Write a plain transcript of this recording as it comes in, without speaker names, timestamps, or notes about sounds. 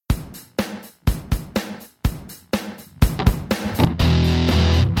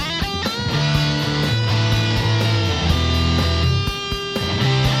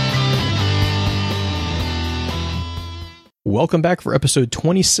Welcome back for episode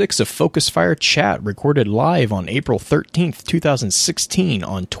 26 of Focus Fire Chat, recorded live on April 13th, 2016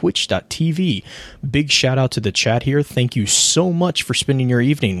 on twitch.tv. Big shout out to the chat here. Thank you so much for spending your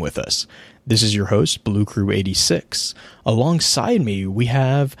evening with us. This is your host, Blue Crew 86. Alongside me, we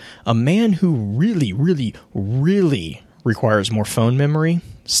have a man who really requires more phone memory,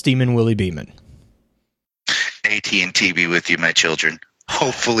 Steeman Willie Beeman. AT&T be with you, my children.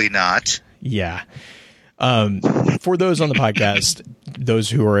 Hopefully not. Yeah. For those on the podcast,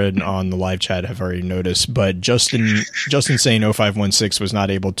 those who are on the live chat have already noticed, but Justin Sane 0516 was not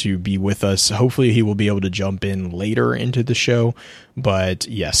able to be with us. Hopefully he will be able to jump in later into the show. But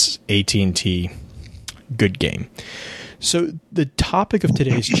yes, AT&T, good game. So the topic of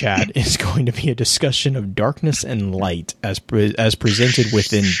today's chat is going to be a discussion of darkness and light as presented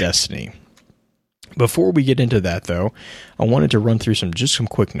within Destiny. Before we get into that, though, I wanted to run through some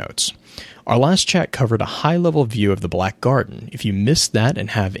quick notes. Our last chat covered a high-level view of the Black Garden. If you missed that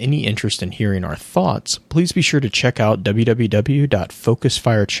and have any interest in hearing our thoughts, please be sure to check out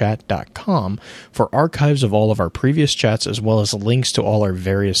www.focusfirechat.com for archives of all of our previous chats as well as links to all our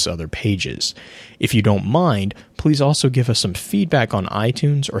various other pages. If you don't mind, please also give us some feedback on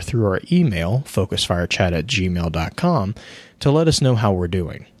iTunes or through our email, focusfirechat@gmail.com, to let us know how we're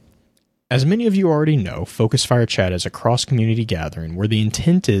doing. As many of you already know, Focus Fire Chat is a cross-community gathering where the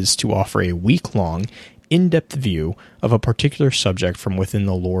intent is to offer a week-long, in-depth view of a particular subject from within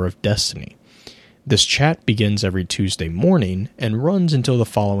the lore of Destiny. This chat begins every Tuesday morning and runs until the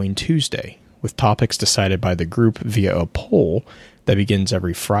following Tuesday, with topics decided by the group via a poll that begins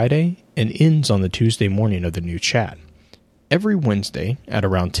every Friday and ends on the Tuesday morning of the new chat. Every Wednesday, at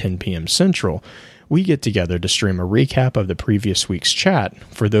around 10 p.m. Central, we get together to stream a recap of the previous week's chat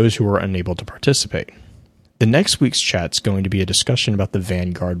for those who are unable to participate. The next week's chat's going to be a discussion about the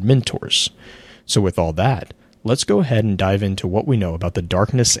Vanguard mentors. So with all that, let's go ahead and dive into what we know about the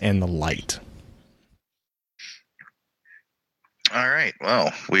darkness and the light. All right.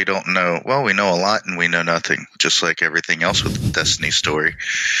 Well, we don't know. Well, we know a lot and we know nothing, just like everything else with the Destiny story.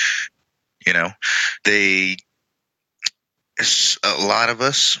 You know, a lot of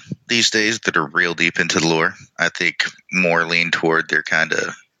us these days that are real deep into the lore, I think more lean toward they're kind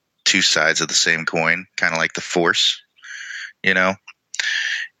of two sides of the same coin, kind of like the Force, you know?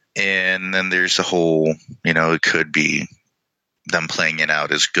 And then there's a whole, it could be them playing it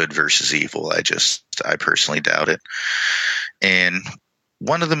out as good versus evil. I personally doubt it. And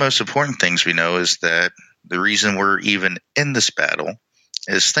one of the most important things we know is that the reason we're even in this battle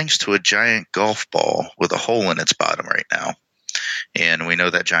is thanks to a giant golf ball with a hole in its bottom right now. And we know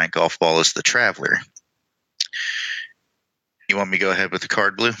that giant golf ball is the Traveler. You want me to go ahead with the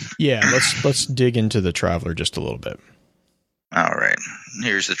card, Blue? Yeah, let's dig into the Traveler just a little bit. All right.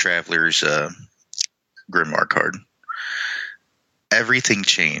 Here's the Traveler's Grimoire card. Everything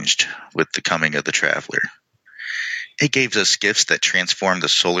changed with the coming of the Traveler. It gave us gifts that transformed the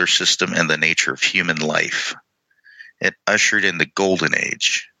solar system and the nature of human life. It ushered in the Golden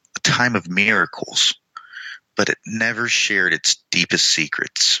Age, a time of miracles. But it never shared its deepest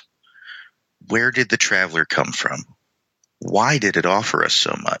secrets. Where did the Traveler come from? Why did it offer us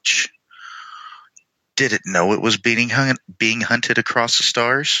so much? Did it know it was being hunted across the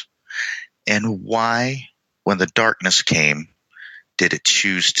stars? And why, when the darkness came, did it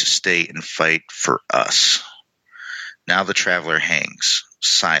choose to stay and fight for us? Now the Traveler hangs,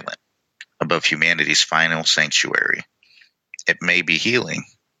 silent, above humanity's final sanctuary. It may be healing.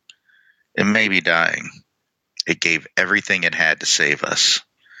 It may be dying. It gave everything it had to save us.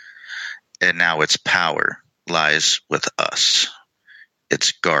 And now its power lies with us.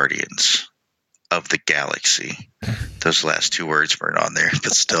 It's guardians of the galaxy. Those last two words weren't on there,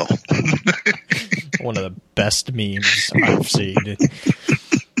 but still. One of the best memes I've seen.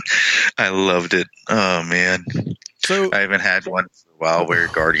 I loved it. Oh, man. So I haven't had one for a while where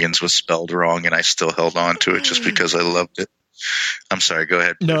Guardians was spelled wrong, and I still held on to it just because I loved it. I'm sorry, go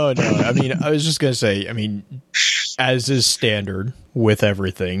ahead. No. I mean, I was just going to say, as is standard with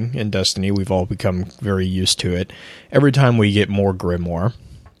everything in Destiny, we've all become very used to it. Every time we get more Grimoire,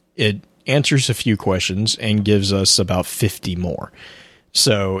 it answers a few questions and gives us about 50 more.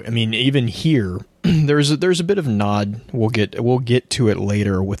 So, even here, there's a bit of nod. We'll get to it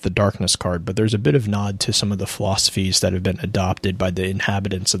later with the Darkness card, but there's a bit of nod to some of the philosophies that have been adopted by the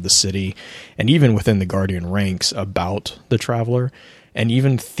inhabitants of the city, and even within the Guardian ranks about the Traveler, and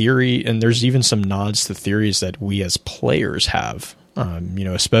even theory. And there's even some nods to theories that we as players have.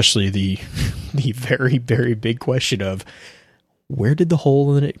 Especially the very, very big question of where did the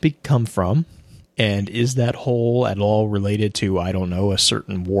hole in it come from, And is that hole at all related to, I don't know, a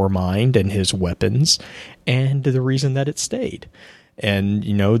certain war mind and his weapons and the reason that it stayed? And,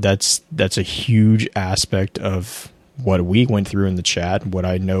 that's a huge aspect of what we went through in the chat. What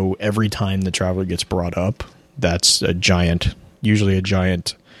I know every time the Traveler gets brought up, that's usually a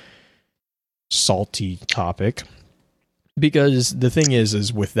giant salty topic. Because the thing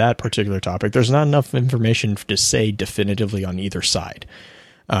is with that particular topic, there's not enough information to say definitively on either side.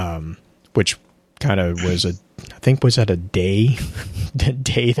 Which kind of was was that a day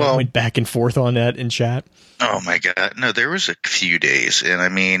that went back and forth on that in chat? Oh my God. No, there was a few days. And I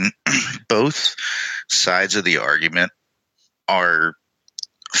mean, both sides of the argument are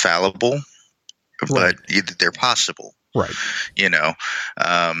fallible, right. but they're possible. Right.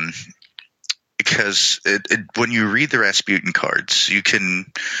 Because when you read the Rasputin cards, you can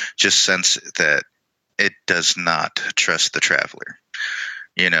just sense that it does not trust the Traveler.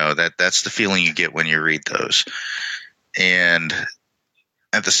 That's the feeling you get when you read those. And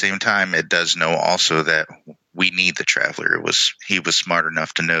at the same time, it does know also that we need the Traveler. He was smart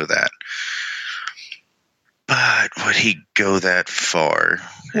enough to know that. But would he go that far?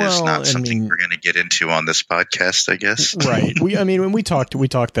 Is not something we're going to get into on this podcast, I guess. Right. When we talked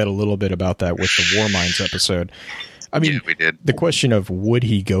that a little bit about that with the War Minds episode. Yeah, we did. The question of would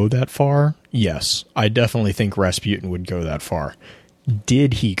he go that far? Yes, I definitely think Rasputin would go that far.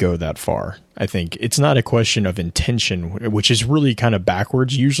 Did he go that far? I think it's not a question of intention, which is really kind of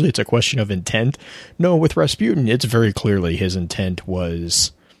backwards. Usually it's a question of intent. No, with Rasputin, it's very clearly his intent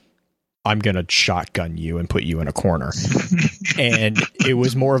was, I'm going to shotgun you and put you in a corner. And it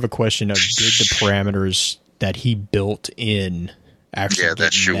was more of a question of, did the parameters that he built in actually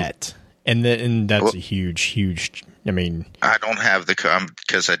get met? And that's a huge. I don't have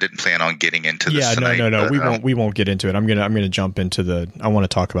because I didn't plan on getting into this tonight. No. We won't get into it. I'm gonna jump into I want to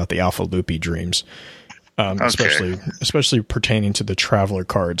talk about the Alpha Lupi dreams, especially pertaining to the Traveler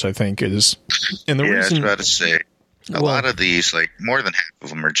cards. I think is, and the reason I was about to say a lot of these, like more than half of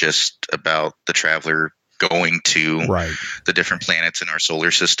them, are just about the Traveler going to the different planets in our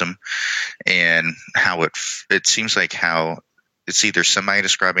solar system, and how it seems like how it's either somebody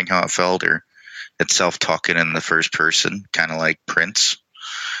describing how it felt or itself talking in the first person, kind of like Prince,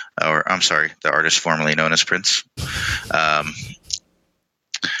 or I'm sorry, the artist formerly known as Prince.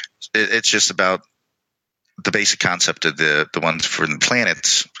 It's just about the basic concept of the ones for the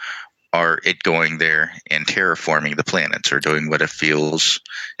planets are it going there and terraforming the planets or doing what it feels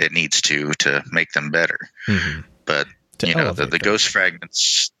it needs to make them better. Mm-hmm. But the ghost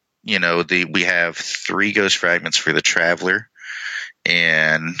fragments, we have 3 ghost fragments for the Traveler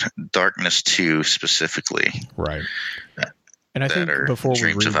and Darkness 2 specifically. Right. And I think before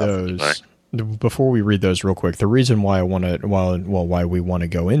we read those real quick, the reason why why we want to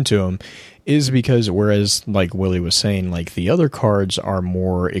go into them is because whereas like Willie was saying, like the other cards are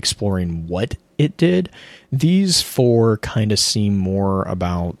more exploring what it did, these 4 kind of seem more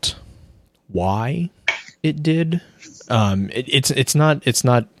about why it did. It's not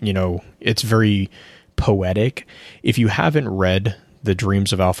it's very poetic. If you haven't read The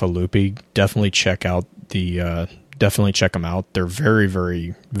Dreams of Alpha Lupi, definitely check them out. They're very,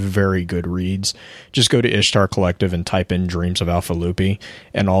 very, very good reads. Just go to Ishtar Collective and type in Dreams of Alpha Lupi,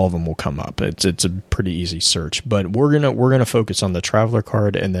 and all of them will come up. It's a pretty easy search. But we're gonna focus on the Traveler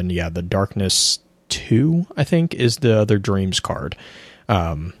card, and then the Darkness 2, I think, is the other Dreams card.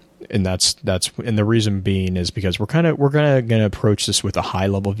 And that's and the reason being is because we're gonna approach this with a high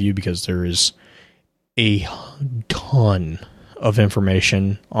level view, because there is a ton of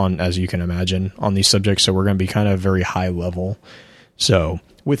information on, as you can imagine, on these subjects. So we're going to be kind of very high level. So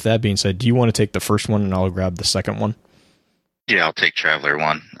with that being said, do you want to take the first one and I'll grab the second one? Yeah, I'll take Traveler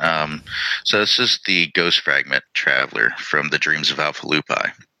 1. So this is the Ghost Fragment Traveler from the Dreams of Alpha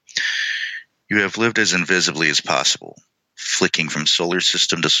Lupi. You have lived as invisibly as possible, flicking from solar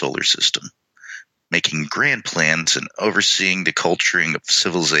system to solar system, making grand plans and overseeing the culturing of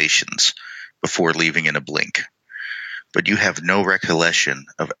civilizations before leaving in a blink. But you have no recollection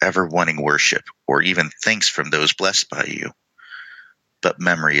of ever wanting worship or even thanks from those blessed by you. But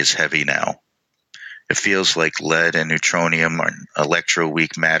memory is heavy now. It feels like lead and neutronium or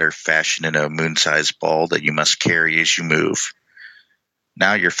electro-weak matter fashioned in a moon-sized ball that you must carry as you move.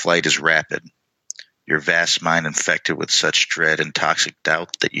 Now your flight is rapid, your vast mind infected with such dread and toxic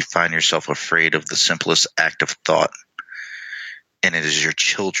doubt that you find yourself afraid of the simplest act of thought. And it is your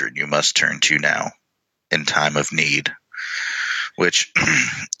children you must turn to now, in time of need. Which,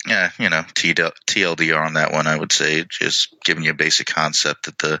 TLDR on that one, I would say, just giving you a basic concept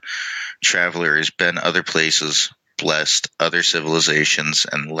that the Traveler has been other places, blessed other civilizations,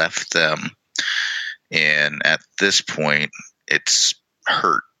 and left them And at this point, it's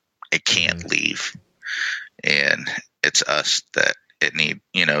hurt. It can't leave. And it's us that need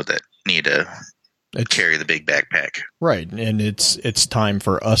to carry the big backpack. Right. And it's time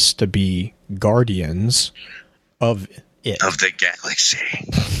for us to be guardians of it. Of the galaxy.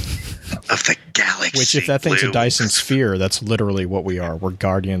 Of the galaxy. Which, if that thing's a Dyson sphere, that's literally what we are. We're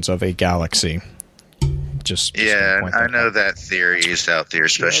guardians of a galaxy. Just I know that theory is out there,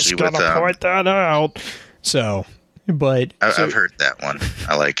 especially with point that out. So, but I've heard that one.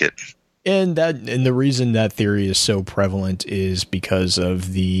 I like it. And the reason that theory is so prevalent is because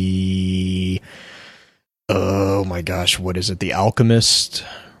of the oh my gosh, what is it? The Alchemist,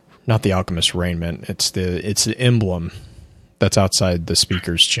 not the Alchemist raiment. It's the emblem that's outside the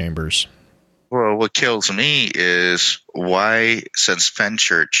speaker's chambers. Well, what kills me is why, since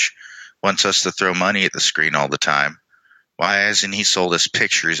Fenchurch wants us to throw money at the screen all the time, why hasn't he sold us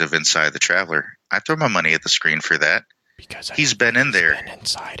pictures of Inside the Traveler? I throw my money at the screen for that. Because he's been in there. Been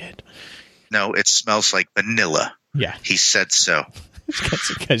inside it. No, it smells like vanilla. Yeah. He said so.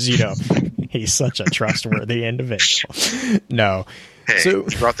 Because, he's such a trustworthy individual. No. Hey, so,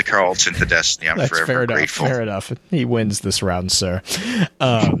 he brought the Carlton to Destiny. I'm forever grateful. Fair enough. He wins this round, sir.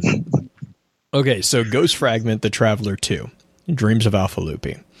 Okay, so Ghost Fragment, The Traveler 2, Dreams of Alpha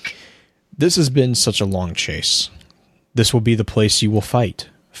Lupi. This has been such a long chase. This will be the place you will fight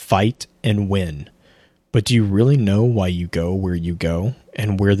and win. But do you really know why you go where you go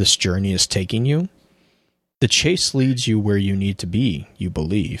and where this journey is taking you? The chase leads you where you need to be, you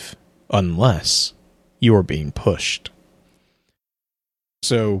believe, unless you are being pushed.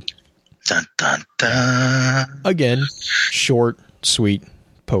 So, dun, dun, dun. Again, short, sweet,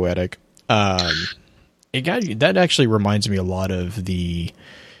 poetic. That actually reminds me a lot of the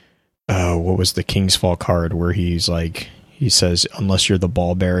what was the King's Fall card where he says, unless you're the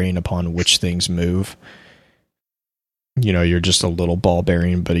ball bearing upon which things move, you're just a little ball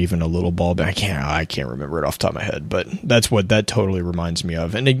bearing, but even a little ball bearing, I can't remember it off the top of my head, but that's what that totally reminds me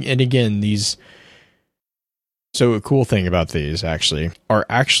of. And again, so a cool thing about these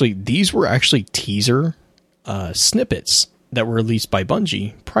these were actually teaser snippets that were released by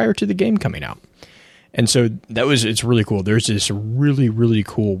Bungie prior to the game coming out. And so it's really cool. There's this really, really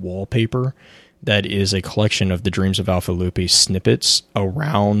cool wallpaper that is a collection of the Dreams of Alpha Lupi snippets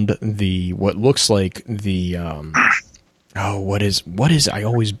around what looks like the, what is, I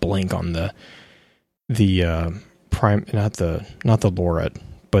always blank on the prime, not the Lorette,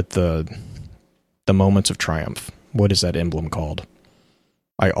 but the Moments of Triumph. What is that emblem called?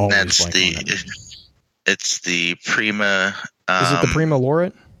 I always blank on that. It's the Prima. Is it the Prima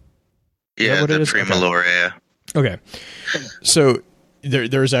Lorette? Yeah, the Prima Lorette. Okay. So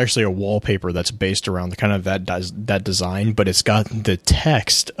there's actually a wallpaper that's based around the kind of that design, but it's got the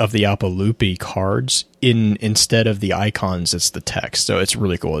text of the Alpha Lupi cards instead of the icons. It's the text, so it's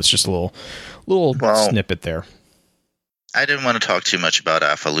really cool. It's just a little snippet there. I didn't want to talk too much about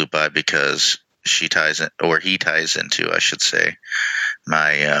Alpha Lupi because he ties into, I should say,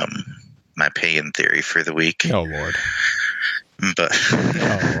 my pay-in theory for the week. Oh Lord! But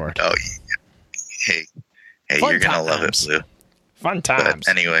Lord! Hey, Fun you're gonna times. love it, Blue. Fun times.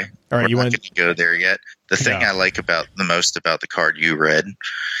 But anyway, all right, we're not going to go there yet. The thing I like the most about the card you read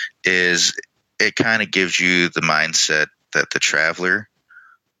is it kind of gives you the mindset that the Traveler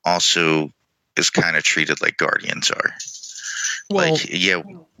also is kind of treated like Guardians are. Well,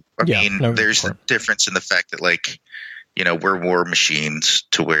 there's a difference in the fact that, we're war machines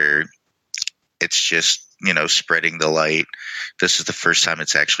to where it's just, spreading the light. This is the first time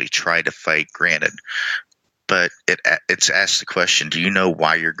it's actually tried to fight, granted. But it's asked the question, do you know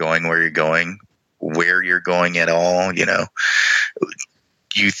why you're going where you're going at all?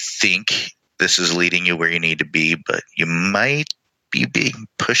 You think this is leading you where you need to be, but you might be being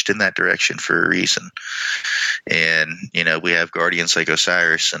pushed in that direction for a reason. And, we have Guardians like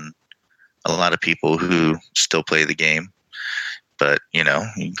Osiris and a lot of people who still play the game. But, you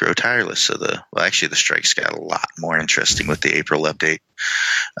grow tireless. So the strikes got a lot more interesting with the April update.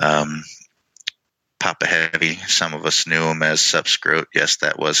 Papa Heavy, some of us knew him as Subscrote. Yes,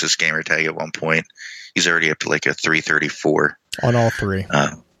 that was his gamer tag at one point. He's already up to a 334. On all three.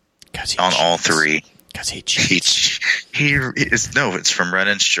 All three. Because he cheats. It's from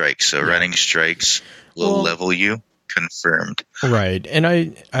running strikes. So running strikes will level you. Confirmed. Right. And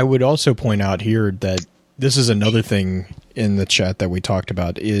I would also point out here that this is another thing in the chat that we talked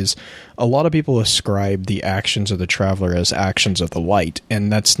about is a lot of people ascribe the actions of the Traveler as actions of the light,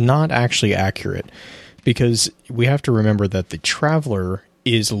 and that's not actually accurate because we have to remember that the Traveler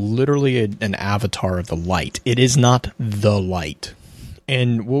is literally an avatar of the light. It is not the light.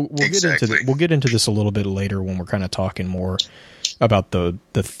 And we'll get into this a little bit later when we're kind of talking more about the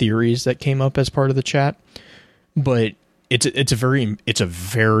theories that came up as part of the chat. But it's a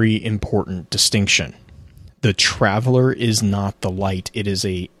very important distinction. The Traveler is not the light. It is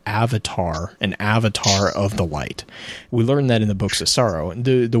an avatar of the light. We learned that in the Books of Sorrow. And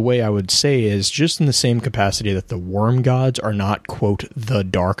the way I would say is just in the same capacity that the worm gods are not, quote, the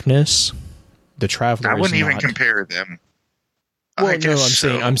darkness, the Traveler is not. I wouldn't even compare them. Well,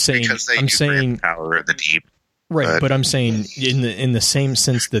 no, I'm saying power of the deep. Right, but I'm saying in the same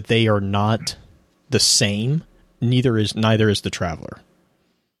sense that they are not the same, neither is the Traveler.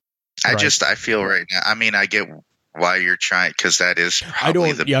 Right. I feel right now. I mean, I get why you're trying, because that is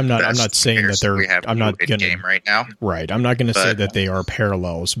probably I'm not saying that they're. I'm not going game right now. Right. I'm not going to say that they are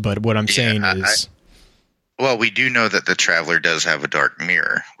parallels, but what I'm saying is. Well, we do know that the Traveler does have a dark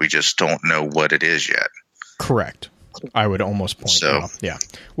mirror. We just don't know what it is yet. Correct. I would almost point out. Yeah,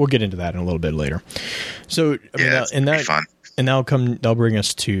 we'll get into that in a little bit later. So, fun. And that'll bring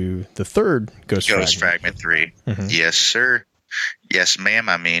us to the third Ghost Fragment 3. Mm-hmm. Yes, sir. Yes, ma'am.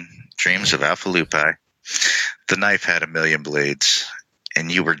 I mean, Dreams of Alpha Lupi. The knife had 1,000,000 blades,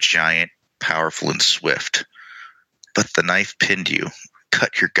 and you were giant, powerful, and swift. But the knife pinned you,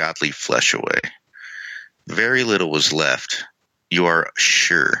 cut your godly flesh away. Very little was left, you are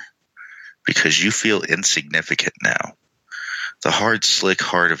sure, because you feel insignificant now. The hard, slick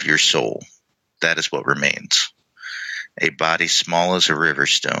heart of your soul, that is what remains. A body small as a river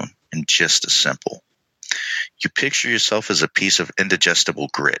stone, and just as simple. You picture yourself as a piece of indigestible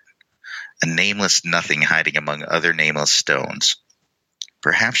grit, a nameless nothing hiding among other nameless stones.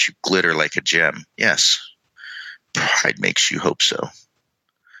 Perhaps you glitter like a gem. Yes, pride makes you hope so.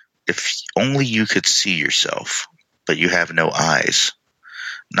 If only you could see yourself, but you have no eyes.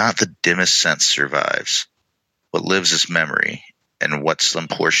 Not the dimmest sense survives. What lives is memory, and what slim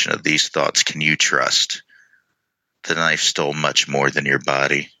portion of these thoughts can you trust? The knife stole much more than your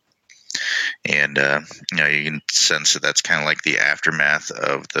body. And, you can sense that that's kind of like the aftermath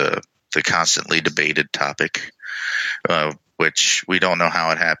of the constantly debated topic, which we don't know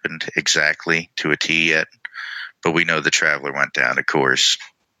how it happened exactly to a T yet, but we know the Traveler went down, of course,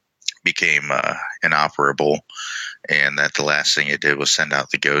 became inoperable, and that the last thing it did was send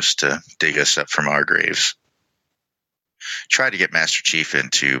out the ghost to dig us up from our graves. Tried to get Master Chief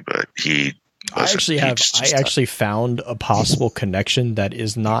into, but he wasn't. I actually found a possible connection that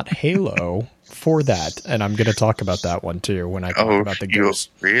is not Halo for that, and I'm going to talk about that one too when I talk about the ghost.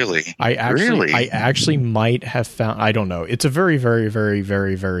 Really? I actually might have found. I don't know. It's a very, very, very,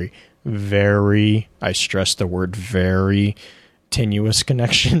 very, very, very. I stress the word very tenuous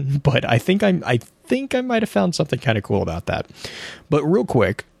connection, but I think I might have found something kind of cool about that. But real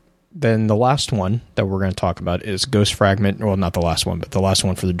quick, then the last one that we're going to talk about is Ghost Fragment. Well, not the last one, but the last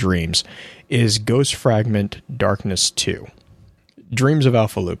one for the dreams is Ghost Fragment Darkness 2. Dreams of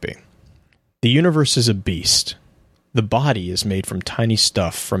Alpha Lupi. The universe is a beast. The body is made from tiny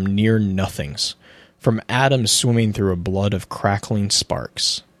stuff, from near nothings, from atoms swimming through a blood of crackling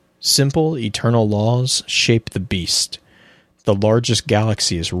sparks. Simple, eternal laws shape the beast. The largest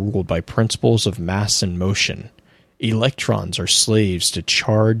galaxy is ruled by principles of mass and motion. Electrons are slaves to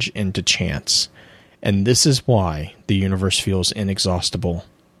charge and to chance. And this is why the universe feels inexhaustible,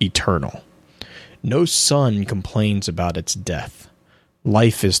 eternal. No sun complains about its death.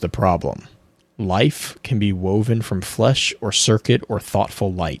 Life is the problem. Life can be woven from flesh or circuit or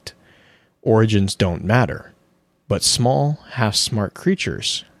thoughtful light. Origins don't matter. But small, half-smart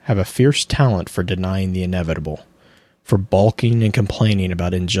creatures have a fierce talent for denying the inevitable, for balking and complaining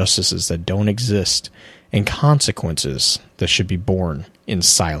about injustices that don't exist and consequences that should be borne in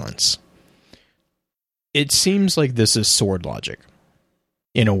silence. It seems like this is sword logic,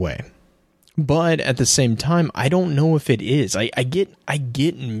 in a way. But at the same time, I don't know if it is. I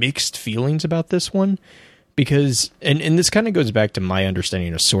get mixed feelings about this one, because, and this kind of goes back to my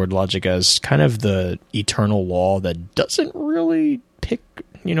understanding of sword logic as kind of the eternal law that doesn't really pick,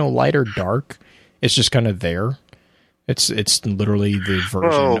 light or dark. It's just kind of there. It's literally the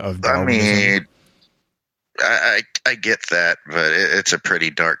version of Darwinism. I mean, I get that, but it's a pretty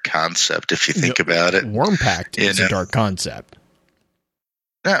dark concept if you think about it. Worm Pact is a dark concept.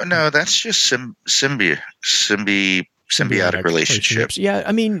 No, that's just symbiotic relationships. Yeah,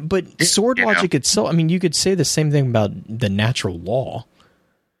 I mean, but sword logic itself, I mean, you could say the same thing about the natural law.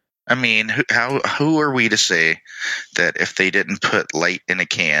 I mean, who are we to say that if they didn't put light in a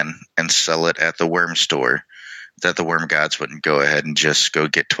can and sell it at the worm store, that the worm gods wouldn't go ahead and just go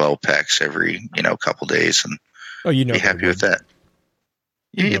get 12 packs every, couple days and be happy with that?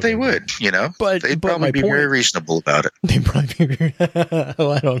 Yeah, they would, But they'd but probably my be point, very reasonable about it. they probably be,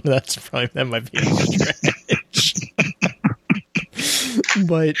 well, I don't know. That might be a stretch.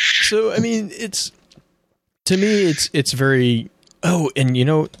 But so I mean, to me, it's very. Oh, and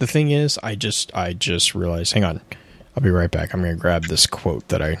the thing is, I just realized. Hang on, I'll be right back. I'm going to grab this quote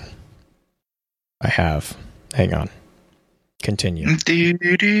that I have. Hang on. Continue. Did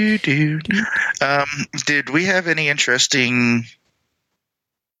we have any interesting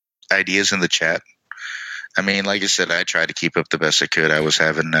ideas in the chat? I mean, like I said, I tried to keep up the best I could. I was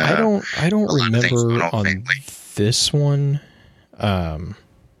having. I don't remember on family. This one.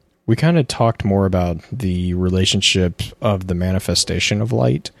 We kind of talked more about the relationship of the manifestation of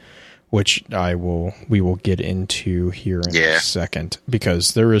light, which we will get into here in a second,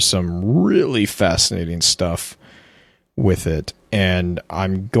 because there is some really fascinating stuff with it, and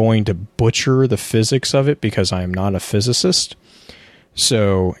I'm going to butcher the physics of it because I am not a physicist.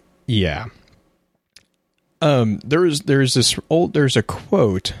 So yeah, there's a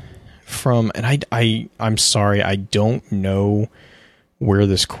quote from, and I'm sorry, I don't know where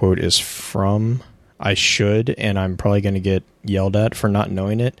this quote is from. I should, and I'm probably going to get yelled at for not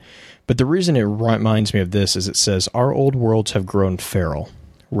knowing it. But the reason it reminds me of this is it says, "Our old worlds have grown feral,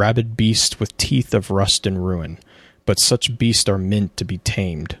 rabid beasts with teeth of rust and ruin. But such beasts are meant to be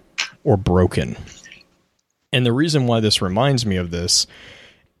tamed or broken." And the reason why this reminds me of this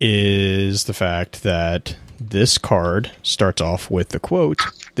is the fact that this card starts off with the quote,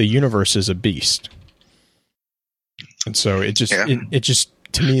 "The universe is a beast." And so it just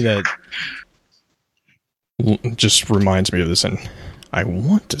to me that just reminds me of this. And I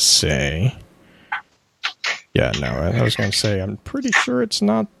want to say, I was going to say, I'm pretty sure it's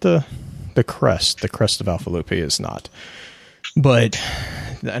not the crest. The crest of Alpha Lupi is not. But,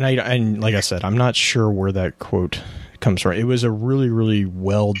 and like I said, I'm not sure where that quote comes from. It was a really, really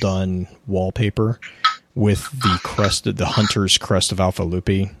well done wallpaper with the hunter's crest of Alpha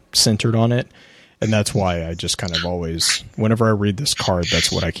Lupi centered on it. And that's why I just kind of always, whenever I read this card,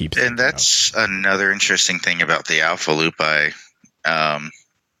 that's what I keep thinking. And that's another interesting thing about the Alpha Lupi,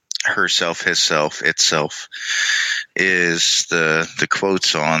 herself, hisself, itself, is the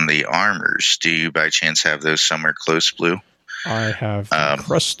quotes on the armors. Do you by chance have those somewhere close, Blue? I have the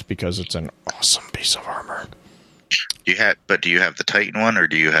crest because it's an awesome piece of armor. Do you have the Titan one or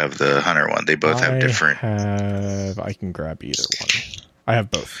do you have the Hunter one? They both have different. I can grab either one. I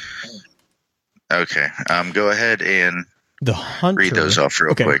have both. Okay. Go ahead and the Hunter, read those off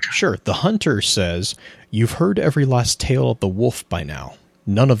real quick. Sure. The Hunter says, "You've heard every last tale of the wolf by now.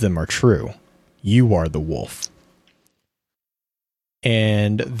 None of them are true. You are the wolf."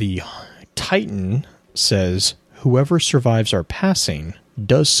 And the Titan says, "Whoever survives our passing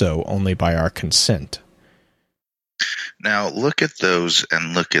does so only by our consent." Now, look at those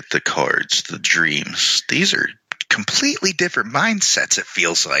and look at the cards, the dreams. These are completely different mindsets, it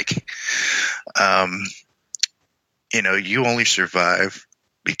feels like. You only survive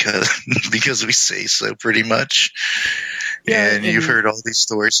because we say so, pretty much. Yeah, and you've heard all these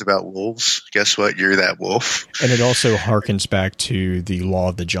stories about wolves. Guess what? You're that wolf. And it also harkens back to the Law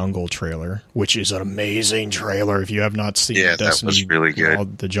of the Jungle trailer, which is an amazing trailer. If you have not seen the Destiny, that was really good. Law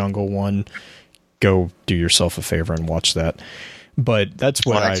of the Jungle one, go do yourself a favor and watch that. But that's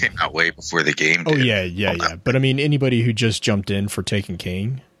what I came out way before the game did. Oh, yeah. But I mean, anybody who just jumped in for Taken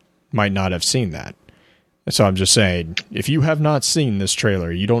King might not have seen that. So I'm just saying, if you have not seen this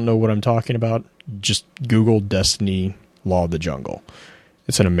trailer, you don't know what I'm talking about, just Google Destiny Law of the Jungle.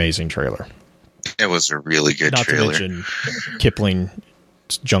 It's an amazing trailer. It was a really good trailer. Not to mention Kipling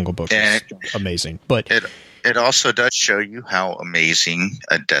Jungle Book is amazing. But it also does show you how amazing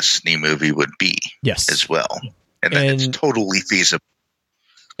a Destiny movie would be as well. And it's totally feasible.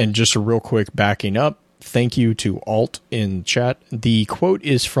 And just a real quick backing up, thank you to Alt in chat. The quote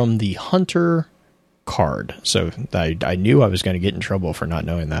is from the Hunter card. So I knew I was going to get in trouble for not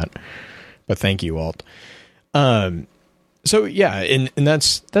knowing that. But thank you, Alt. So yeah, and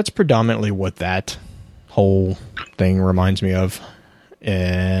that's predominantly what that whole thing reminds me of.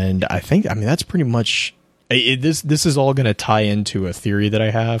 And I mean that's pretty much this is all going to tie into a theory that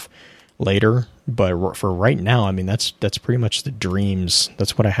I have later, but for right now, I mean that's pretty much the dreams.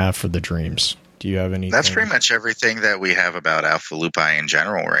 That's what I have for the dreams. Do you have any? That's pretty much everything that we have about Alpha Lupi in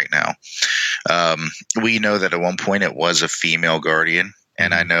general right now. We know that at one point it was a female guardian,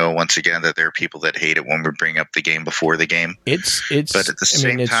 and I know once again that there are people that hate it when we bring up the game before the game. It's but at the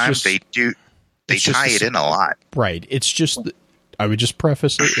same time they tie it in a lot. Right. It's just I would just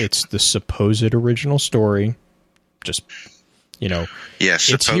preface it. It's the supposed original story. Just yes,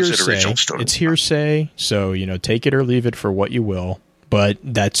 it's hearsay. Original story. It's hearsay. So take it or leave it for what you will. but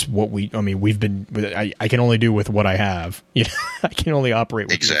that's what we've been, I can only do with what I have. You know, I can only operate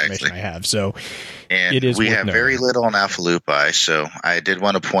with the information I have. So and it is we have very little on Alpha Lupi. So I did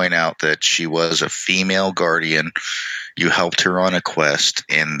want to point out that she was a female guardian. You helped her on a quest,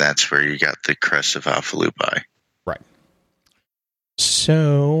 and that's where you got the crest of Alpha Lupi. Right.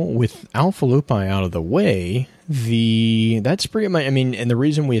 So with Alpha Lupi out of the way, that's pretty much, and the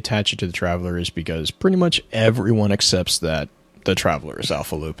reason we attach it to the Traveler is because pretty much everyone accepts that the Traveler is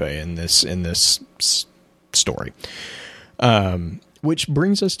Alpha Lupi in this story. Which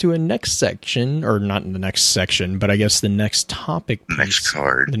brings us to a next section, or not in the next section, but I guess the next topic piece,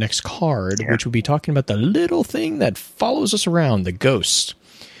 the next card, yeah, which would be talking about the little thing that follows us around, the ghost.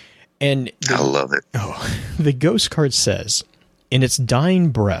 And I love it. The ghost card says, in its dying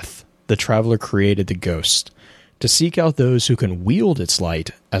breath, the Traveler created the ghost to seek out those who can wield its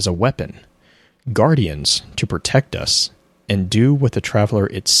light as a weapon, guardians to protect us, and do what the Traveler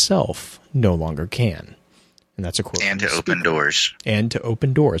itself no longer can. And that's a quote. And to open doors. And to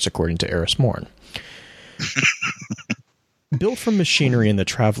open doors, according to Eris Morn. Built from machinery in the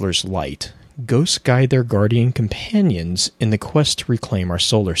Traveler's light, ghosts guide their guardian companions in the quest to reclaim our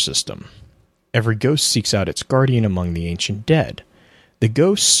solar system. Every ghost seeks out its guardian among the ancient dead. The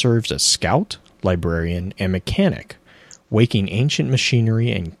ghost serves as scout, librarian, and mechanic, waking ancient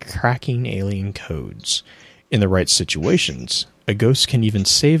machinery and cracking alien codes. In the right situations, a ghost can even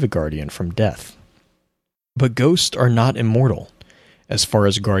save a guardian from death. But ghosts are not immortal. As far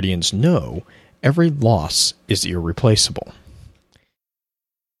as guardians know, every loss is irreplaceable.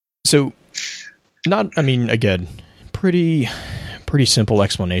 So, again, pretty simple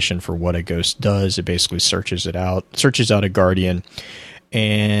explanation for what a ghost does. It basically searches out a guardian,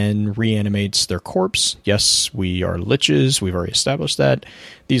 and reanimates their corpse. Yes, we are liches. We've already established that.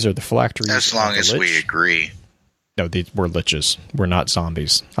 These are the phylacteries. As long as we agree. No, we're liches. We're not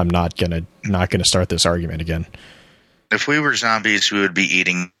zombies. I'm not gonna start this argument again. If we were zombies, we would be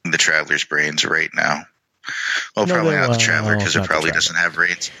eating the Traveler's brains right now. Well, probably not the Traveler, because it probably doesn't have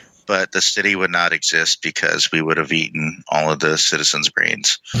brains. But the city would not exist because we would have eaten all of the citizens'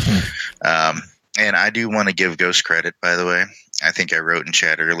 brains. And I do want to give Ghost credit, by the way. I think I wrote in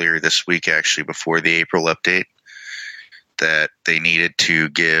chat earlier this week, actually, before the April update, that they needed to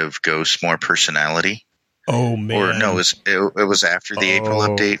give Ghost more personality. Oh, man. Or no, it was after the April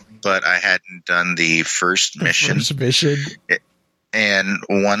update, but I hadn't done the first mission. And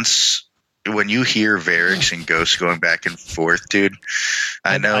when you hear Varix and Ghost going back and forth, dude,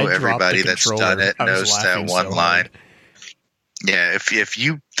 I know everybody that's done it knows that one line. Yeah, if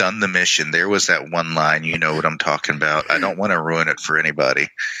you've done the mission, there was that one line. You know what I'm talking about. I don't want to ruin it for anybody,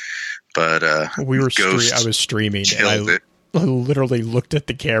 but I was streaming, and I literally looked at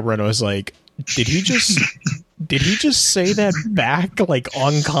the camera and I was like, "Did he just say that back like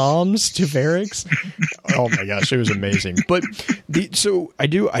on comms to Varix?" Oh my gosh, it was amazing. But so I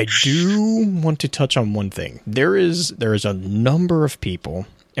do want to touch on one thing. There is a number of people.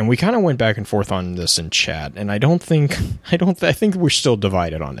 And we kind of went back and forth on this in chat, and I think we're still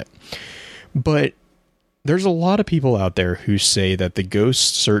divided on it. But there's a lot of people out there who say that the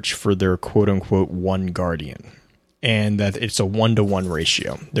ghosts search for their quote-unquote one guardian, and that it's a 1-to-1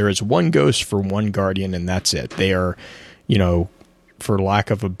 ratio. There is one ghost for one guardian, and that's it. They are, for lack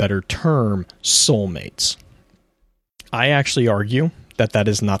of a better term, soulmates. I actually argue that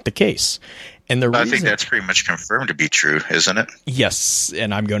is not the case. And I think that's pretty much confirmed to be true, isn't it? Yes,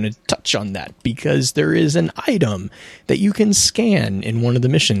 and I'm going to touch on that because there is an item that you can scan in one of the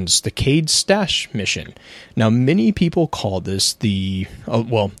missions, the Cade Stash mission. Now, many people call this a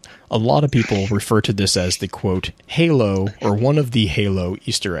lot of people refer to this as the, quote, Halo, or one of the Halo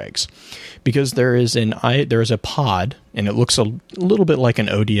Easter eggs, because there is a pod, and it looks a little bit like an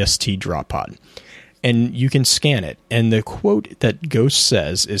ODST drop pod. And you can scan it. And the quote that Ghost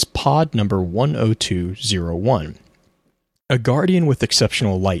says is pod number 10201. A guardian with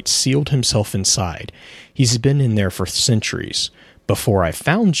exceptional light sealed himself inside. He's been in there for centuries. Before I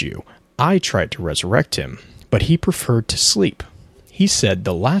found you, I tried to resurrect him, but he preferred to sleep. He said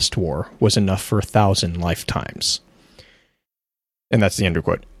the last war was enough for 1,000 lifetimes. And that's the end of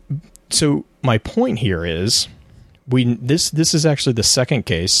quote. So my point here is, this is actually the second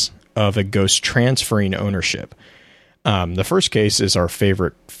case of a ghost transferring ownership. The first case is our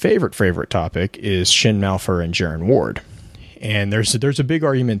favorite topic is Shin Malphur and Jaren Ward. And there's a big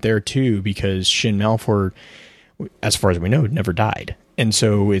argument there too, because Shin Malphur, as far as we know, never died. And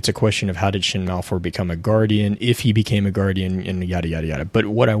so it's a question of how did Shin Malphur become a guardian, if he became a guardian, and yada, yada, yada. But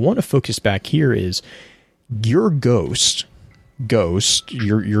what I want to focus back here is your ghost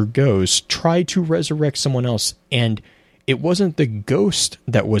tried to resurrect someone else, and it wasn't the ghost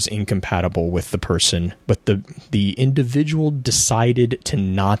that was incompatible with the person, but the individual decided to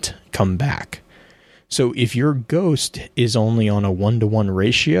not come back. So if your ghost is only on a 1-to-1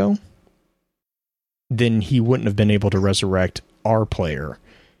 ratio, then he wouldn't have been able to resurrect our player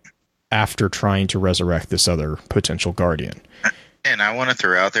after trying to resurrect this other potential guardian. And I want to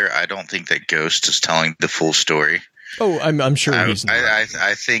throw out there, I don't think that Ghost is telling the full story. Oh, I'm sure he's not.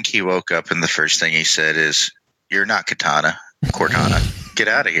 I think he woke up and the first thing he said is, "You're not Cortana. Get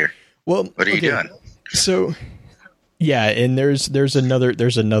out of here." Well, what are you doing? So, yeah, and there's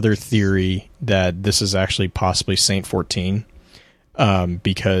another theory that this is actually possibly Saint 14,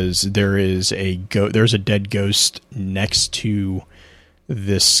 because there's a dead ghost next to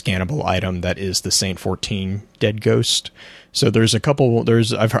this scannable item that is the Saint 14 dead ghost. So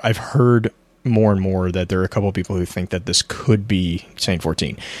I've heard more and more that there are a couple of people who think that this could be Saint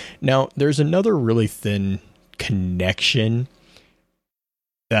 14. Now, there's another really thin connection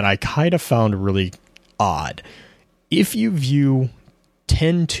that I kind of found really odd. If you view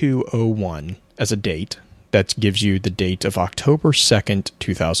 10/2/01 as a date, that gives you the date of October 2nd,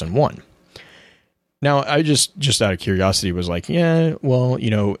 2001. Now, I just out of curiosity was like, yeah, well,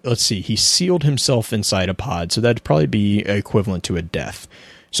 let's see. He sealed himself inside a pod, so that'd probably be equivalent to a death.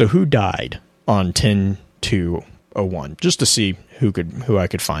 So who died on 10/2/01? Just to see who I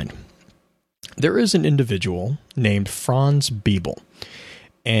could find. There is an individual named Franz Biebel.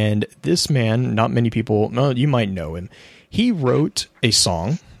 And this man, not many people, well, you might know him. He wrote a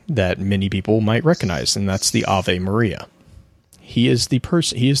song that many people might recognize, and that's the Ave Maria. He is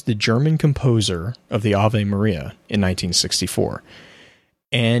the German composer of the Ave Maria in 1964.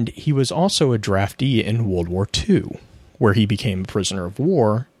 And he was also a draftee in World War II, where he became a prisoner of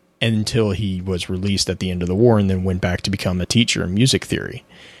war until he was released at the end of the war and then went back to become a teacher in music theory.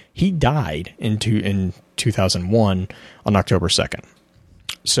 He died in 2001 on October 2nd.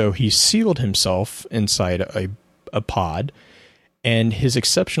 So he sealed himself inside a pod, and his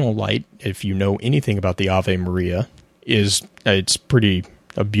exceptional light, if you know anything about the Ave Maria, it's pretty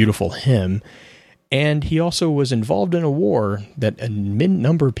a beautiful hymn. And he also was involved in a war that a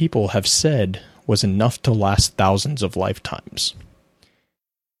number of people have said was enough to last thousands of lifetimes.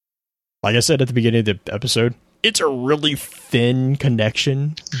 Like I said at the beginning of the episode, it's a really thin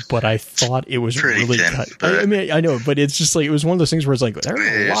connection, but I thought it was pretty really thin, I mean, I know, but it's just like, it was one of those things where it's like, there are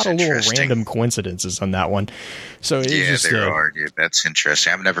a lot of little random coincidences on that one. So there are, dude. That's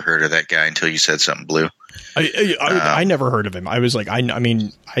interesting. I've never heard of that guy until you said something blue. I never heard of him. I was like, I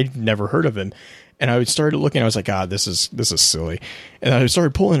mean, I'd never heard of him. And I started looking, I was like, God, this is silly. And I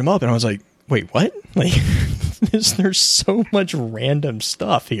started pulling him up and I was like, wait, what? Like, there's so much random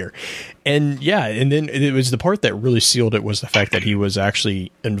stuff here. And yeah, and then it was the part that really sealed it was the fact that he was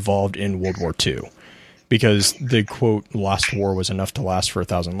actually involved in World War II. Because the quote, "Lost war was enough to last for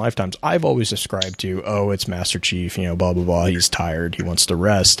 1,000 lifetimes." I've always ascribed to, it's Master Chief, blah, blah, blah. He's tired. He wants to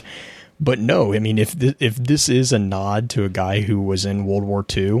rest. But no, I mean, if this is a nod to a guy who was in World War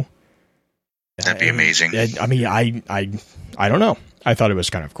II, that'd be amazing. I mean, I don't know. I thought it was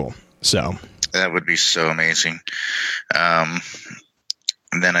kind of cool. So that would be so amazing. And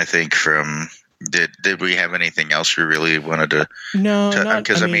then I think did we have anything else we really wanted to? No,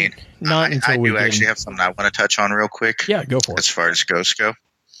 because I do actually have something I want to touch on real quick. Yeah, go for it. As far as ghosts go,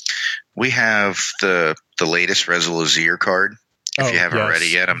 we have the latest Rezul card. If you haven't read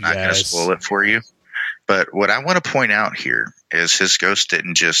it yet, I'm not going to spoil it for you. But what I want to point out here is his ghost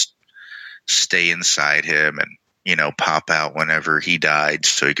didn't just stay inside him and pop out whenever he died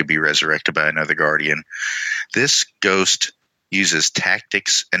so he could be resurrected by another guardian. This ghost uses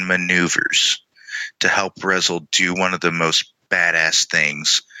tactics and maneuvers to help Rezul do one of the most badass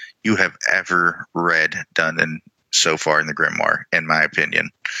things you have ever read done so far in the Grimoire, in my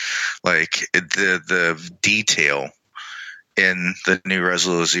opinion. Like, the detail in the new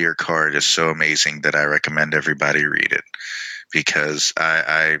Rezul card is so amazing that I recommend everybody read it, because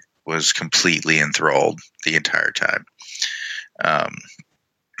I was completely enthralled the entire time.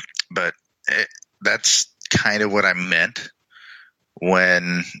 But that's kind of what I meant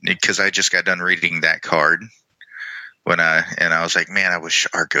because I just got done reading that card and I was like, man, I wish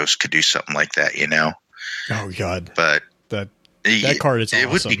our ghost could do something like that, Oh God. But that card is awesome.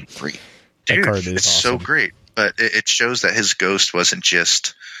 It would be great. Dude, that card is awesome. So great. But it shows that his ghost wasn't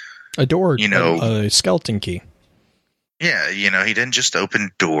just a door, a skeleton key. Yeah, he didn't just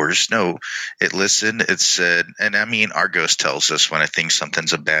open doors. No, it listened, it said, and I mean, our ghost tells us when it thinks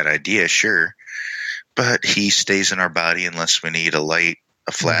something's a bad idea, sure. But he stays in our body unless we need a light,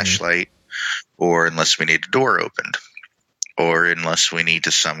 a flashlight, or unless we need a door opened. or unless we need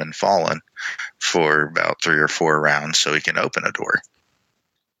to summon Fallen for about 3 or 4 rounds so he can open a door.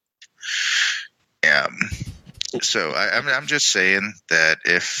 So I'm just saying that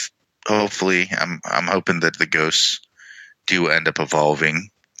if hopefully I'm hoping that the ghosts do end up evolving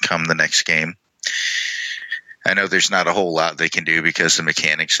come the next game. I know there's not a whole lot they can do because the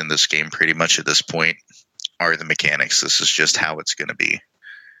mechanics in this game pretty much at this point are the mechanics. This is just how it's going to be.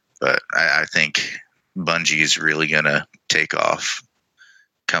 But I think Bungie is really going to take off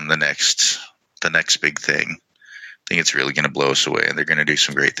come the next big thing. I think it's really going to blow us away, and they're going to do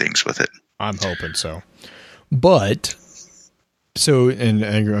some great things with it. I'm hoping so. But, so, and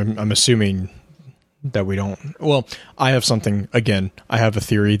I'm assuming that we don't... Well, I have something, again, I have a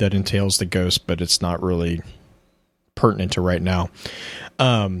theory that entails the ghost, but it's not really pertinent to right now.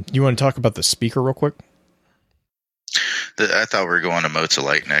 You want to talk about the speaker real quick? I thought we were going to Motes of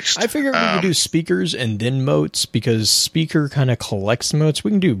Light next. I figured we would do speakers and then motes, because speaker kind of collects motes.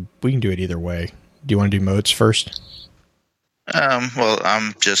 We can do it either way. Do you want to do motes first? Well,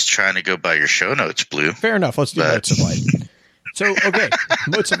 I'm just trying to go by your show notes, Blue. Fair enough. Let's do Motes of Light. So, okay,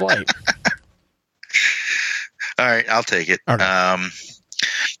 Motes of Light. All right, I'll take it. Okay.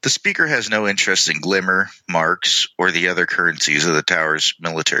 The speaker has no interest in glimmer, marks, or the other currencies of the tower's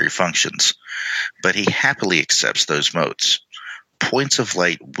military functions, but he happily accepts those motes. Points of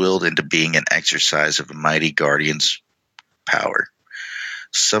light willed into being an exercise of a mighty guardian's power.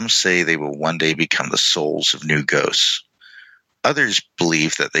 Some say they will one day become the souls of new ghosts. Others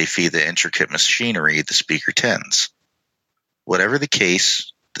believe that they feed the intricate machinery the speaker tends. Whatever the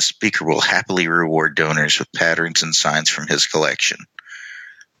case, the speaker will happily reward donors with patterns and signs from his collection,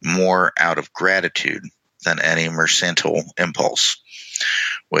 more out of gratitude than any mercantile impulse.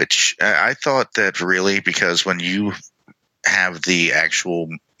 Which I thought that really, because when you have the actual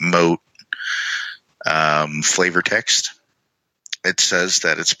mote flavor text, it says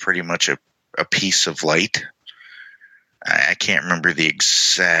that it's pretty much a piece of light. I can't remember the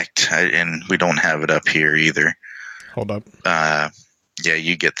exact, and we don't have it up here either. Hold up. Yeah,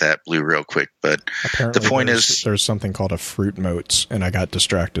 you get that, Blue, real quick. But apparently the point is, there's something called a fruit motes, and I got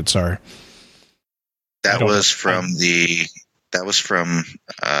distracted. Sorry. That was from the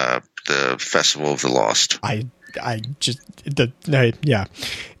Festival of the Lost. Yeah.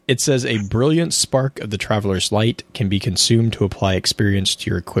 It says a brilliant spark of the traveler's light can be consumed to apply experience to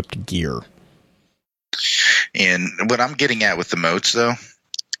your equipped gear. And what I'm getting at with the motes, though,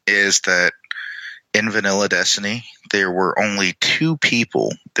 is that in Vanilla Destiny, there were only 2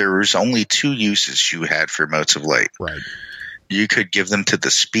 people. There was only 2 uses you had for motes of light. Right. You could give them to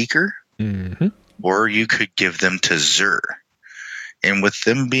the speaker, or you could give them to Xur. And with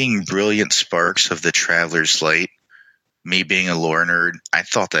them being brilliant sparks of the traveler's light, me being a lore nerd, I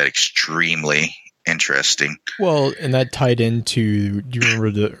thought that extremely interesting. Well, and that tied into, do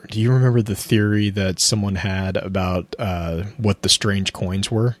you remember the theory that someone had about what the strange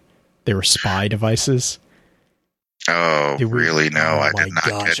coins were? They were spy devices. Oh, really? No, I did not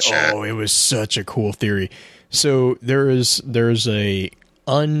catch that. Oh, it was such a cool theory. So there's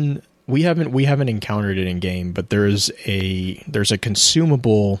we haven't encountered it in game, but there's a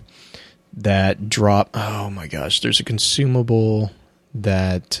consumable that there's a consumable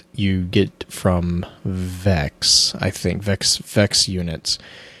that you get from Vex, I think, Vex units.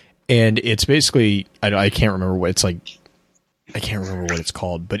 And it's basically, I can't remember what it's like. I can't remember what it's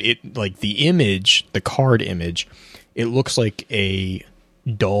called, but it, like, the image, the card image, it looks like a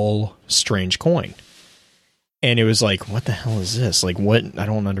dull, strange coin. And it was like, what the hell is this? Like, what? I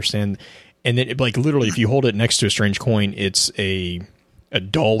don't understand. And then, like, literally, if you hold it next to a strange coin, it's a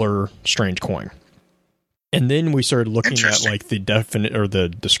duller, strange coin. And then we started looking at, like,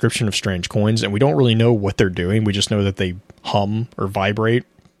 the description of strange coins, and we don't really know what they're doing. We just know that they hum or vibrate.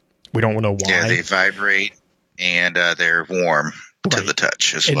 We don't know why. Yeah, they vibrate, and they're warm to the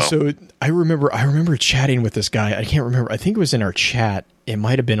touch as well. And so I remember chatting with this guy. I can't remember. I think it was in our chat. It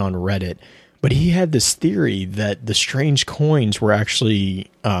might have been on Reddit. But he had this theory that the strange coins were actually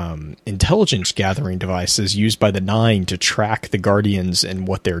intelligence gathering devices used by the Nine to track the Guardians and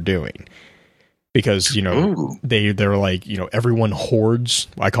what they're doing. Because, you know, they're like, you know, everyone hoards,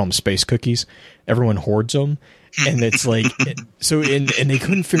 I call them space cookies. Everyone hoards them. And it's like, so, and they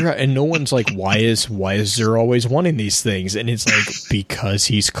couldn't figure out, and no one's like, why is Xur always wanting these things? And it's like, because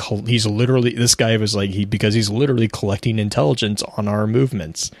he's literally, this guy was like, because he's literally collecting intelligence on our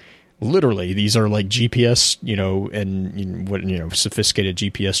movements. Literally, these are like GPS, you know, and sophisticated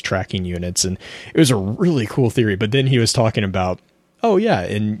GPS tracking units. And it was a really cool theory. But then he was talking about, oh yeah,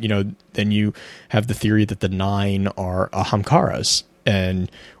 and, you know, then you have the theory that the Nine are Ahamkaras,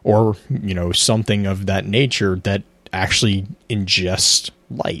 or, you know, something of that nature that actually ingest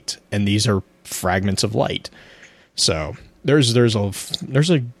light, and these are fragments of light. So there's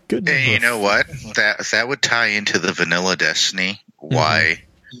a good. Hey, you know what? That would tie into the vanilla Destiny. Why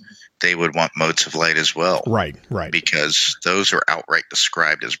they would want motes of light as well? Right. Because those are outright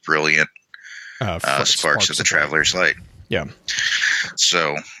described as brilliant sparks of the Traveler's Light. Yeah.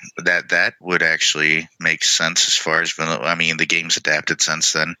 So that would actually make sense as far as vanilla. I mean, the game's adapted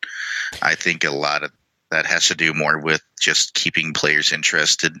since then. I think a lot of that has to do more with just keeping players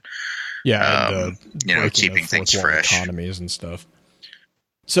interested. Yeah, and keeping things fresh, economies and stuff.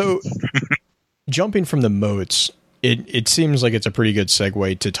 So, jumping from the moats, it seems like it's a pretty good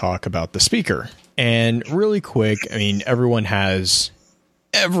segue to talk about the speaker. And really quick, I mean, everyone and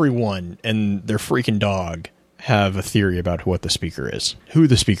their freaking dog have a theory about what the speaker is, who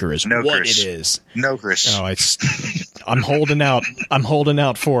the speaker is, no, what Chris. it is. No, Chris. Oh, I'm holding out. I'm holding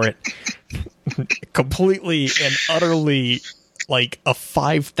out for it. Completely and utterly like a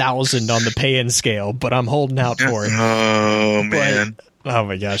 5,000 on the pay-in scale, but I'm holding out for it. Oh, man. Oh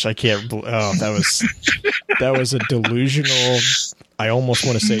my gosh, I can't. Oh, that was a delusional. I almost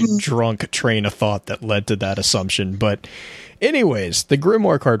want to say drunk train of thought that led to that assumption. But anyways, the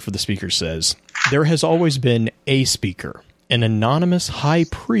Grimoire card for the speaker says, there has always been a speaker, an anonymous high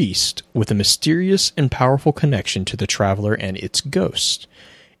priest with a mysterious and powerful connection to the traveler and its ghost.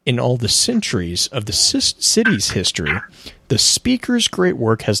 In all the centuries of the city's history, the speaker's great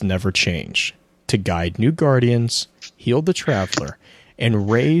work has never changed: to guide new guardians, heal the traveler, and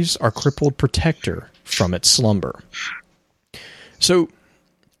raise our crippled protector from its slumber. So,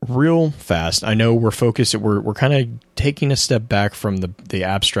 real fast, I know we're kind of taking a step back from the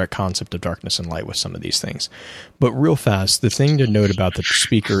abstract concept of darkness and light with some of these things. But real fast, the thing to note about the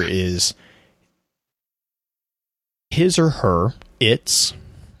speaker is his or her, its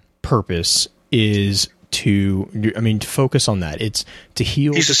purpose is to focus on that. It's to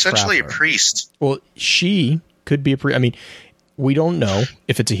heal He's the essentially traveler. A priest. Well, she could be a priest. I mean, we don't know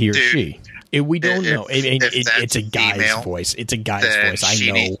if it's a he or she. We don't know. It's a guy's female, voice. It's a guy's voice.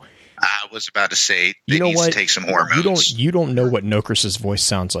 I know. I was about to say, you know what? To take some hormones. You don't know what Nokris's voice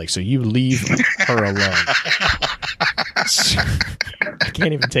sounds like, so you leave her alone. I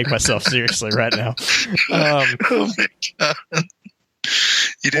can't even take myself seriously right now. Oh my god!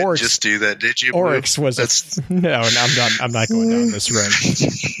 You didn't just do that, did you? Oryx was no. I'm not going down this road.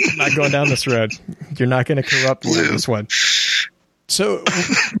 I'm not going down this road. You're not going to corrupt me on this one. So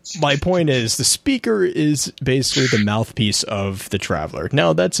my point is, the speaker is basically the mouthpiece of the traveler.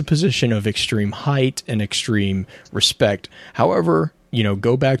 Now, that's a position of extreme height and extreme respect. However,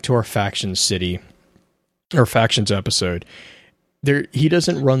 go back to our factions episode. He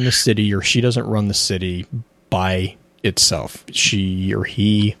doesn't run the city, or she doesn't run the city by itself. She or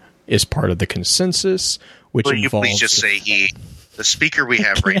he is part of the consensus, which Will involves... you please just say he? The speaker we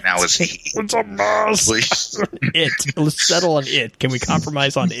have right now is he. It's a mess. It. Let's settle on it. Can we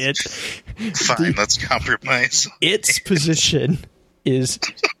compromise on it? Fine, let's compromise. Its position is...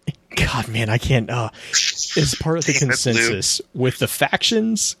 God, man, I can't... is part of the consensus with the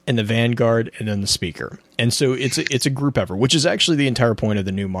factions and the vanguard and then the speaker. And so it's a group effort, which is actually the entire point of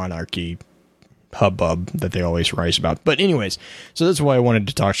the New Monarchy hubbub that they always write about. But anyways, so that's why I wanted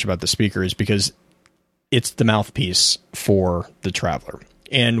to talk about the speaker, is because it's the mouthpiece for the traveler,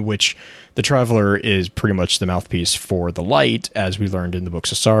 and which the traveler is pretty much the mouthpiece for the light, as we learned in the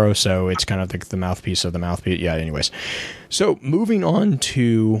Books of Sorrow. So it's kind of the mouthpiece of the mouthpiece. Yeah, anyways. So moving on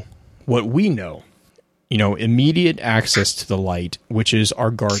to what we know, immediate access to the light, which is our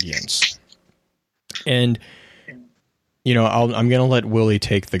guardians. And, I'm going to let Willie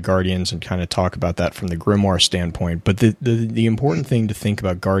take the guardians and kind of talk about that from the Grimoire standpoint. But the important thing to think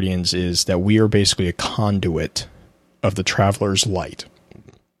about guardians is that we are basically a conduit of the traveler's light.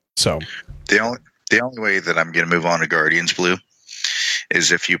 So the only way that I'm going to move on to Guardians, Blue,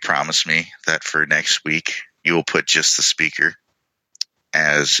 is if you promise me that for next week you will put just the speaker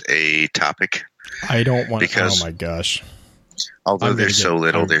as a topic. I don't want to. Oh my gosh. Although there's so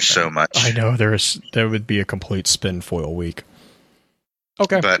little, there's so much. I know there would be a complete spin foil week.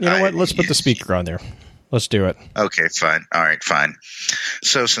 Okay, but you know what? Let's put the speaker on there. Let's do it. Okay, fine. All right, fine.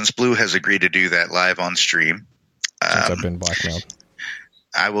 So since Blue has agreed to do that live on stream, since I've been blackmailed,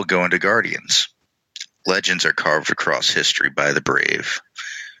 I will go into Guardians. Legends are carved across history by the brave.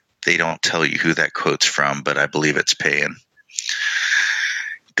 They don't tell you who that quote's from, but I believe it's Payan.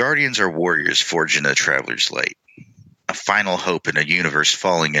 Guardians are warriors forged in the Traveler's Light, a final hope in a universe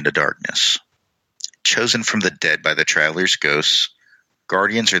falling into darkness. Chosen from the dead by the Traveler's ghosts,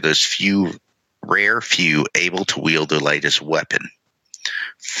 Guardians are those rare few able to wield the light as a weapon.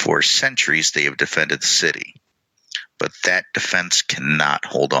 For centuries they have defended the city. but that defense cannot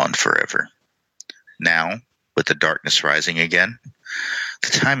hold on forever. Now, with the darkness rising again,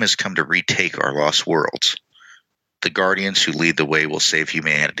 the time has come to retake our lost worlds. The Guardians who lead the way will save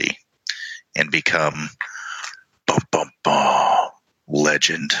humanity and become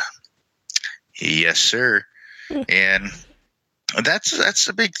legend. Yes, sir. And that's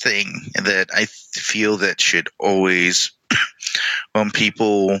a big thing that I feel that should always, when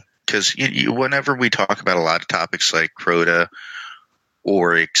people, because whenever we talk about a lot of topics like Crota,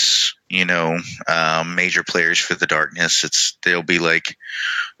 Oryx, major players for the darkness, they'll be like,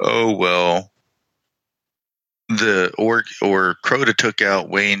 oh well, or Crota took out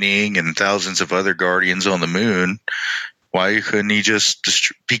Wei Ning and thousands of other Guardians on the moon. Why couldn't he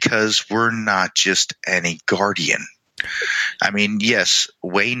just because we're not just any Guardian. I mean, yes,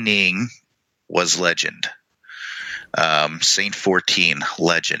 Wei Ning was legend. Saint 14,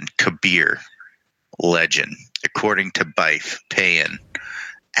 legend. Kabir, legend. According to Bife, Payan,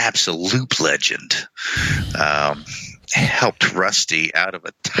 absolute legend. Helped Rusty out of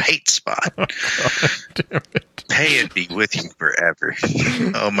a tight spot. God damn it. Payan be with you forever.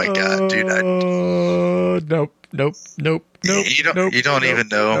 Oh my God, dude. Nope. You don't even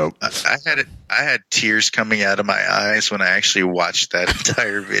know. Nope. I had tears coming out of my eyes when I actually watched that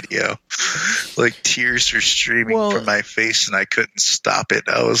entire video. Like tears were streaming from my face, and I couldn't stop it.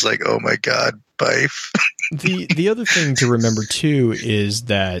 I was like, "Oh my God, Bife." The other thing to remember too is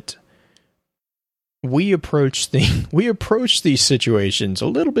that we approach these situations a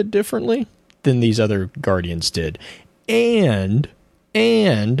little bit differently than these other Guardians did, and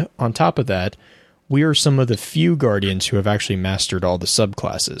on top of that, we are some of the few Guardians who have actually mastered all the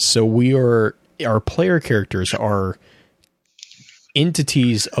subclasses. So our player characters are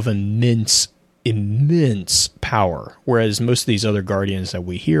entities of immense power, whereas most of these other Guardians that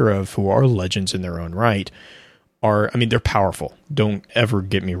we hear of, who are legends in their own right, they're powerful. Don't ever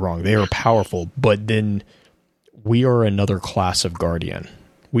get me wrong. They are powerful, but then we are another class of Guardian.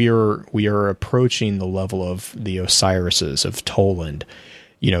 We are approaching the level of the Osirises, of Toland,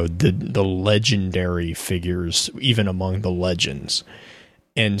 the legendary figures, even among the legends.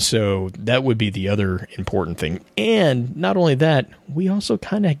 And so that would be the other important thing. And not only that, we also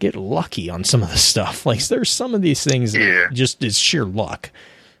kind of get lucky on some of the stuff. Like there's some of these things that just is sheer luck.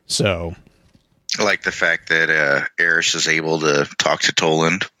 So, like the fact that Eris is able to talk to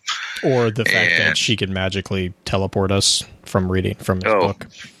Toland, or the fact that she can magically teleport us from reading from his book.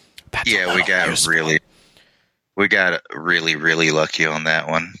 That's we got really, really lucky on that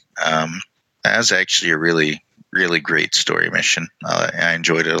one. That was actually a really, really great story mission. I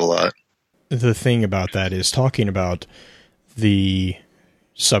enjoyed it a lot. The thing about that is, talking about the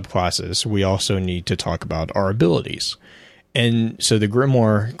subclasses, we also need to talk about our abilities. And so the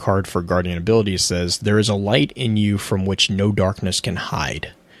Grimoire card for Guardian abilities says, there is a light in you from which no darkness can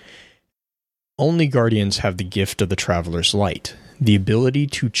hide. Only Guardians have the gift of the Traveler's Light, the ability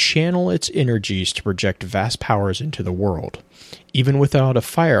to channel its energies to project vast powers into the world. Even without a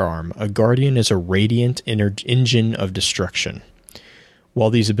firearm, a Guardian is a radiant engine of destruction.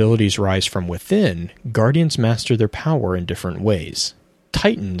 While these abilities rise from within, Guardians master their power in different ways.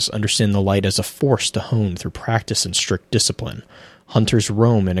 Titans understand the light as a force to hone through practice and strict discipline. Hunters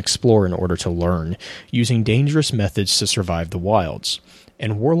roam and explore in order to learn, using dangerous methods to survive the wilds.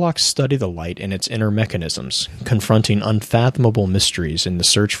 And warlocks study the light and its inner mechanisms, confronting unfathomable mysteries in the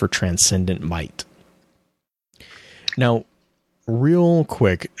search for transcendent might. Now, real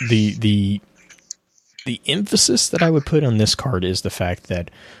quick, the emphasis that I would put on this card is the fact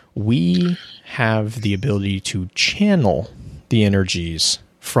that we have the ability to channel the energies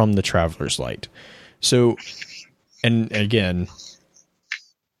from the Traveler's Light. So, and again,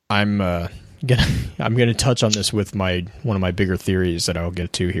 I'm gonna touch on this with one of my bigger theories that I'll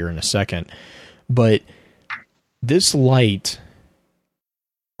get to here in a second. But this light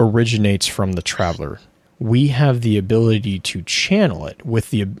originates from the Traveler. We have the ability to channel it.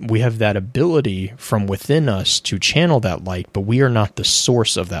 We have that ability from within us to channel that light, but we are not the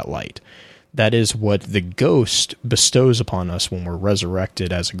source of that light. That is what the ghost bestows upon us when we're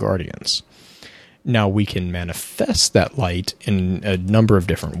resurrected as Guardians. Now, we can manifest that light in a number of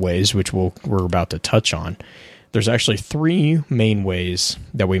different ways, which we're about to touch on. There's actually 3 main ways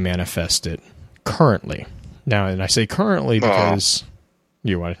that we manifest it currently. Now, and I say currently because... what do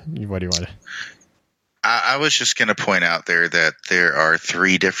you want to... I was just going to point out there that there are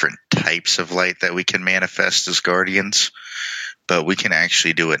 3 different types of light that we can manifest as Guardians, but we can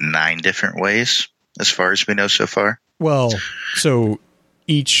actually do it 9 different ways, as far as we know so far. Well, so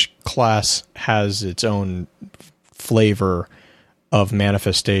each class has its own flavor of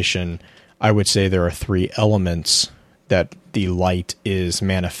manifestation. I would say there are 3 elements that the light is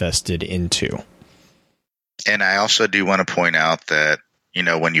manifested into. And I also do want to point out that,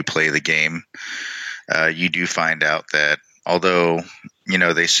 when you play the game, you do find out that although,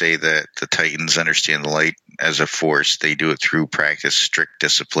 they say that the Titans understand the light as a force, they do it through practice, strict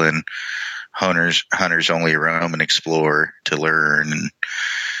discipline. Hunters only roam and explore to learn. And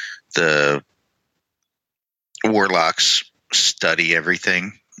the warlocks study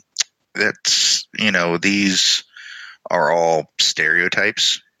everything. That's, these are all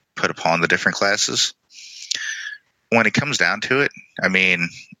stereotypes put upon the different classes. When it comes down to it,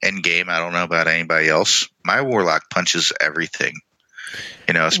 in game, I don't know about anybody else. My warlock punches everything,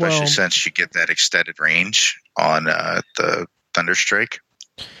 especially since you get that extended range on the Thunderstrike.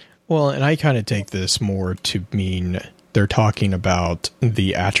 Well, and I kind of take this more to mean they're talking about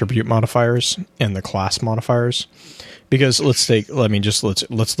the attribute modifiers and the class modifiers. Because let's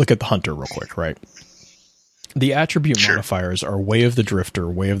look at the Hunter real quick, right? The attribute modifiers are Way of the Drifter,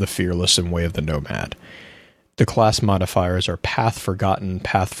 Way of the Fearless, and Way of the Nomad. The class modifiers are Path Forgotten,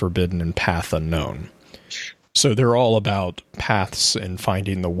 Path Forbidden, and Path Unknown. So they're all about paths and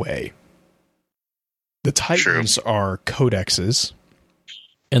finding the way. The Titans are codexes,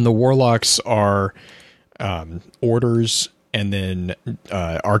 and the Warlocks are orders, and then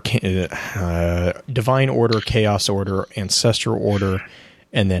Divine Order, Chaos Order, Ancestral Order,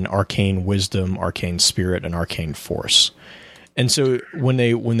 and then Arcane Wisdom, Arcane Spirit, and Arcane Force. And so when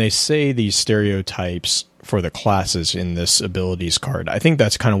they say these stereotypes for the classes in this abilities card, I think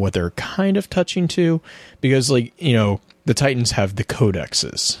that's kind of what they're kind of touching to, because the Titans have the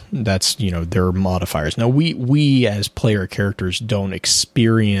codexes. That's, their modifiers. Now we as player characters don't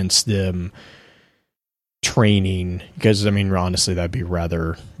experience them training, because honestly that'd be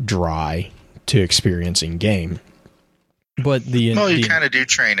rather dry to experience in game. But you kind of do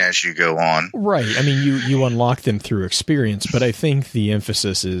train as you go on, right? You unlock them through experience, but I think the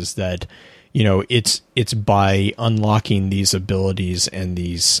emphasis is that it's by unlocking these abilities and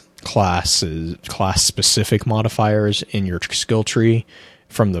these class specific modifiers in your skill tree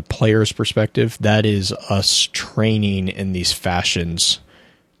from the player's perspective, that is us training in these fashions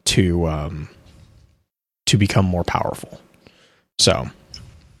to become more powerful. So,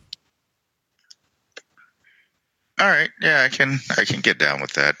 all right, yeah, I can get down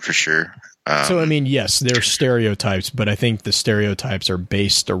with that for sure. Yes, they're stereotypes, but I think the stereotypes are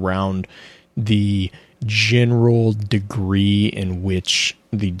based around the general degree in which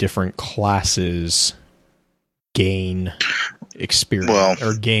the different classes gain experience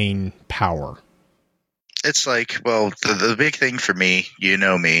or gain power. It's the big thing for me,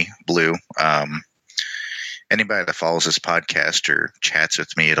 me, Blue. Anybody that follows this podcast or chats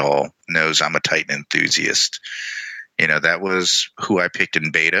with me at all knows I'm a Titan enthusiast. That was who I picked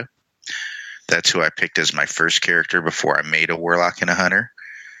in beta. That's who I picked as my first character before I made a Warlock and a Hunter.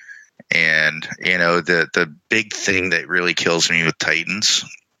 And, the big thing that really kills me with Titans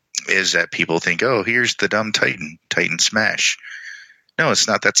is that people think, oh, here's the dumb Titan Smash. No, it's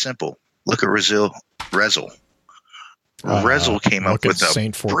not that simple. Look at Rezel. Rezel came up with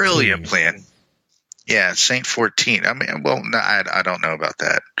a brilliant plan. Yeah, Saint 14. I don't know about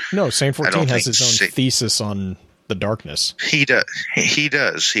that. No, Saint 14 has his own thesis on the darkness. He does. He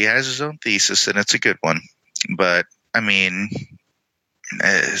has his own thesis, and it's a good one. But,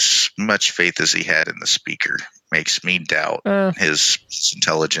 as much faith as he had in the speaker makes me doubt his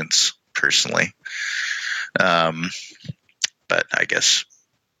intelligence, personally. But I guess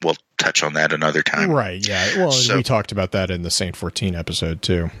we'll touch on that another time. Right, yeah. Well, we talked about that in the Saint 14 episode,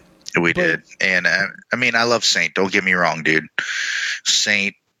 too. We did. And, I love Saint. Don't get me wrong, dude.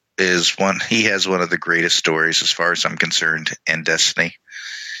 Saint is he has one of the greatest stories, as far as I'm concerned, in Destiny.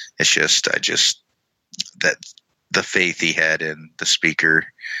 It's just, that the faith he had in the speaker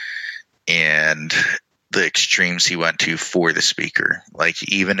and the extremes he went to for the speaker.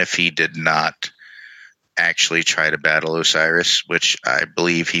 Even if he did not actually try to battle Osiris, which I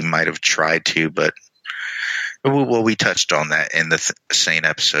believe he might have tried to, but we touched on that in the Saint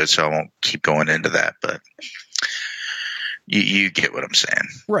episode, so I won't keep going into that, but you get what I'm saying.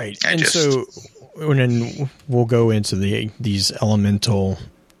 Right. So then we'll go into these elemental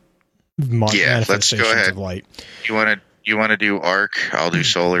manifestations, let's go ahead. Of light. You want to do arc? I'll do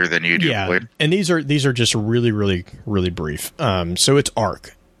solar, then you do void. And these are just really, really, really brief. So it's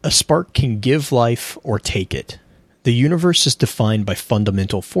arc. A spark can give life or take it. The universe is defined by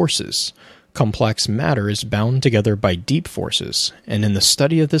fundamental forces. Complex matter is bound together by deep forces, and in the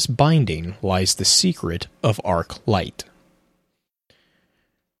study of this binding lies the secret of arc light.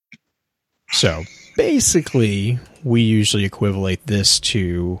 So basically, we usually equivalent this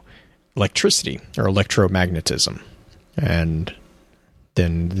to electricity or electromagnetism. And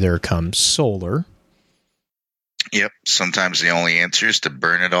then there comes solar. Yep. Sometimes the only answer is to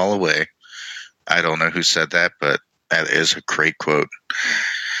burn it all away. I don't know who said that, but that is a great quote.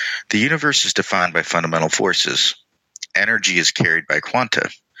 The universe is defined by fundamental forces. Energy is carried by quanta,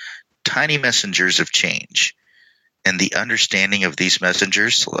 tiny messengers of change. In the understanding of these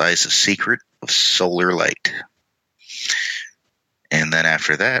messengers lies the secret of solar light. And then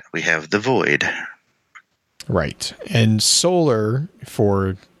after that, we have the void. Right. And solar,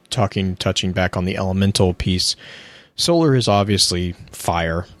 for touching back on the elemental piece, solar is obviously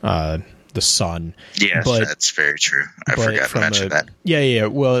fire, the sun. Yes, that's very true. I forgot to mention that. Yeah.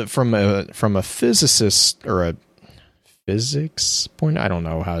 Well, from a physicist or a physics point, I don't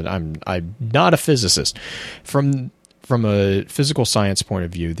know how. I'm not a physicist. From a physical science point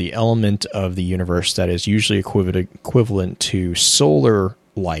of view, the element of the universe that is usually equivalent to solar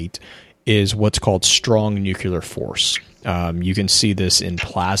light is what's called strong nuclear force. You can see this in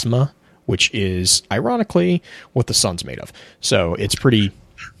plasma, which is ironically what the sun's made of. So it's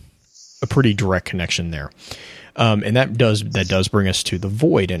a pretty direct connection there. And that does bring us to the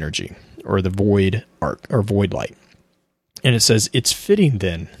void energy, or the void arc, or void light. And it says, it's fitting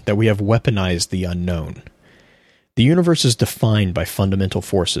then that we have weaponized the unknown. The universe is defined by fundamental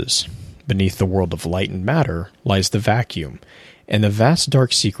forces. Beneath the world of light and matter lies the vacuum, and the vast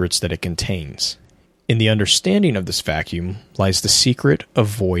dark secrets that it contains. In the understanding of this vacuum lies the secret of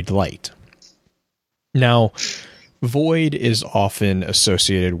void light. Now, void is often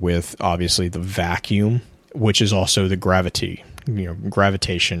associated with, obviously, the vacuum, which is also the gravitation,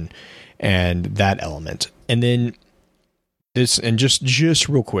 and that element. And then this, and just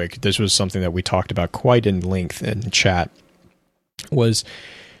real quick, this was something that we talked about quite in length in chat, was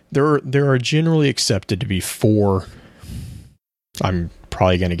there are generally accepted to be four. I'm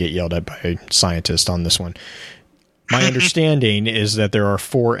probably going to get yelled at by a scientist on this one. My understanding is that there are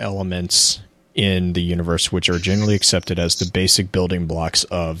four elements in the universe which are generally accepted as the basic building blocks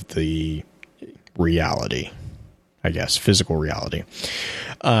of the reality, I guess, physical reality.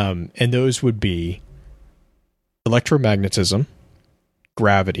 And those would be electromagnetism,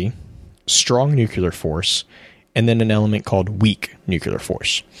 gravity, strong nuclear force, and then an element called weak nuclear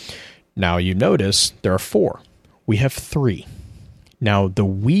force. Now, you notice there are four. We have three. Now, the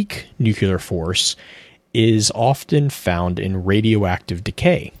weak nuclear force is often found in radioactive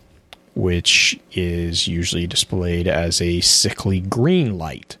decay, which is usually displayed as a sickly green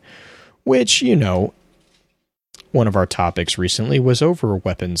light, which, one of our topics recently was over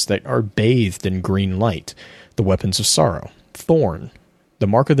weapons that are bathed in green light, the weapons of sorrow, Thorn. The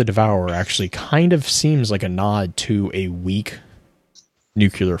Mark of the Devourer actually kind of seems like a nod to a weak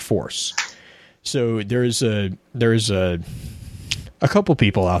nuclear force. So there's a couple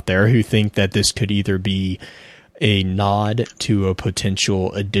people out there who think that this could either be a nod to a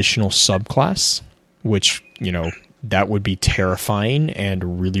potential additional subclass, which, that would be terrifying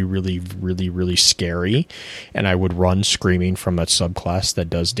and really, really, really, really scary. And I would run screaming from a subclass that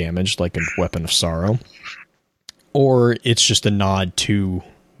does damage like a Weapon of Sorrow. Or it's just a nod to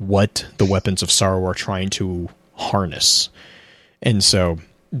what the Weapons of Sorrow are trying to harness. And so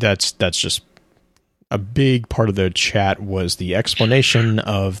that's just a big part of the chat was the explanation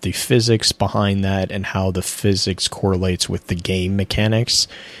of the physics behind that and how the physics correlates with the game mechanics.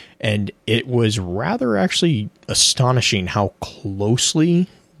 And it was rather actually astonishing how closely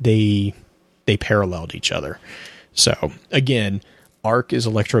they paralleled each other. So again, arc is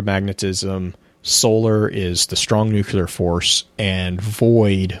electromagnetism, solar is the strong nuclear force, and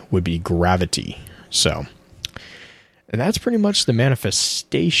void would be gravity. So, and that's pretty much the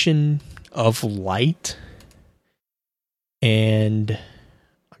manifestation of light. And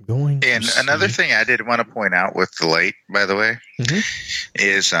I'm going to And another thing I did want to point out with the light, by the way,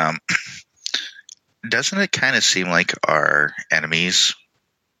 is doesn't it kind of seem like our enemies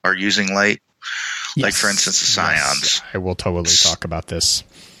are using light? Yes. Like, for instance, the Scions. Yes. I will totally talk about this.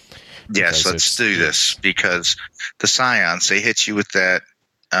 Yes, let's do this, because the Scions, they hit you with that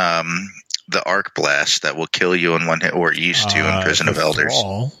the arc blast that will kill you in one hit, or used to in Prison of Elders.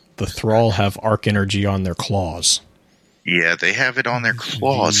 The Thrall have arc energy on their claws. Yeah, they have it on their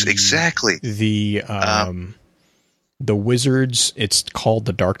claws. Exactly. The wizards, it's called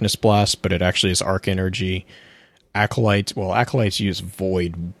the Darkness Blast, but it actually is arc energy. Acolytes use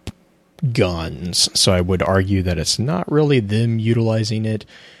void guns, so I would argue that it's not really them utilizing it.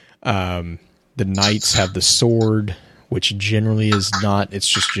 The Knights have the sword, which generally is not, it's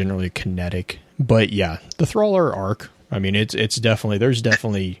just generally kinetic. But yeah, the Thrall are arc. I mean, it's definitely, there's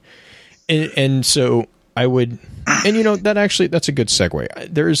definitely, and so I would, and that's a good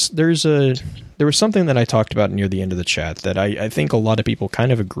segue. There's was something that I talked about near the end of the chat that I think a lot of people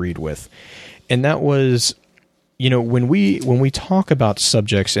kind of agreed with, and that was, when we talk about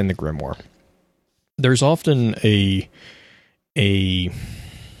subjects in the grimoire, there's often a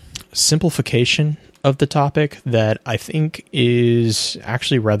simplification of the topic that I think is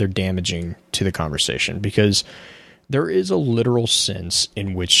actually rather damaging to the conversation, because there is a literal sense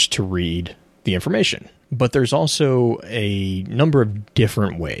in which to read the information, but there's also a number of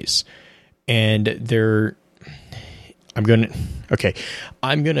different ways. And I'm going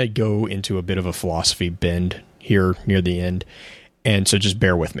to go into a bit of a philosophy bend here near the end. And so just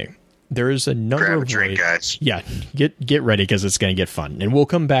bear with me. There is a number of drink, ways. Guys. Yeah, get ready, because it's going to get fun. And we'll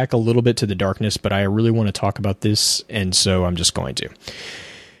come back a little bit to the darkness, but I really want to talk about this, and so I'm just going to.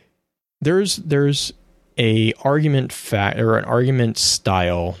 There's an argument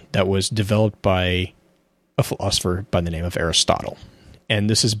style that was developed by a philosopher by the name of Aristotle. And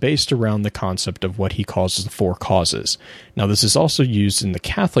this is based around the concept of what he calls the four causes. Now, this is also used in the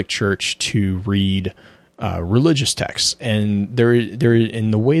Catholic Church to read religious texts, and there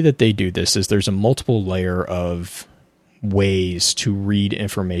in the way that they do this is there's a multiple layer of ways to read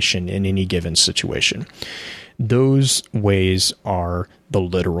information in any given situation. Those ways are the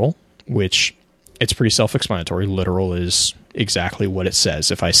literal, which it's pretty self-explanatory. Literal is exactly what it says.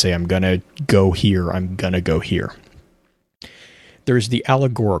 If I say I'm going to go here, I'm going to go here. There's the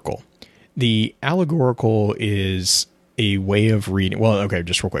allegorical. The allegorical is a way of reading. Well, okay,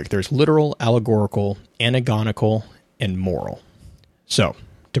 just real quick. There's literal, allegorical, anagonical, and moral. So,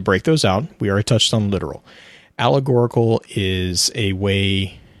 to break those out, we already touched on literal. Allegorical is a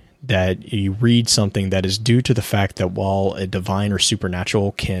way that you read something that is due to the fact that while a divine or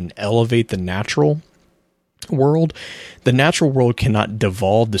supernatural can elevate the natural world, the natural world cannot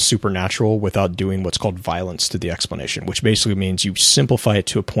devolve the supernatural without doing what's called violence to the explanation, which basically means you simplify it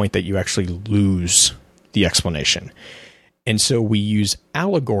to a point that you actually lose the explanation. And so we use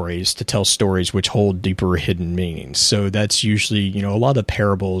allegories to tell stories which hold deeper hidden meanings. So that's usually, a lot of the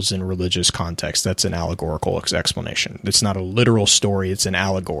parables in religious context, that's an allegorical explanation. It's not a literal story, it's an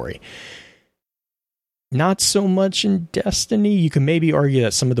allegory. Not so much in Destiny. You can maybe argue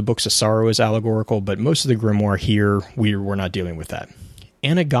that some of the Books of Sorrow is allegorical, but most of the grimoire here, we're not dealing with that.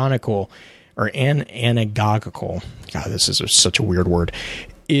 Anagonical, or anagogical, God, this is such a weird word,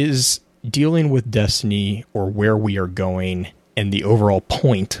 is dealing with destiny or where we are going and the overall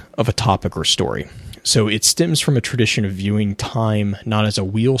point of a topic or story. So it stems from a tradition of viewing time not as a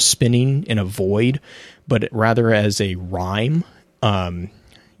wheel spinning in a void, but rather as a rhyme.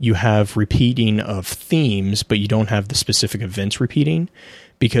 You have repeating of themes, but you don't have the specific events repeating,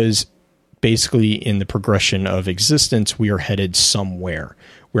 because basically in the progression of existence, we are headed somewhere.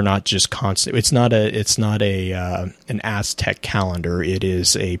 We're not just constant. It's not an Aztec calendar. It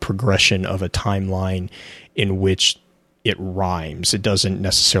is a progression of a timeline in which it rhymes. It doesn't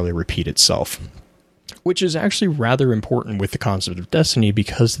necessarily repeat itself, which is actually rather important with the concept of destiny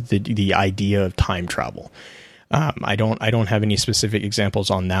because of the idea of time travel. I don't have any specific examples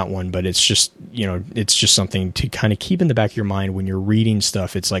on that one, but it's just something to kind of keep in the back of your mind when you're reading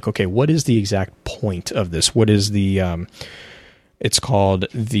stuff. It's like, okay, what is the exact point of this? What is the it's called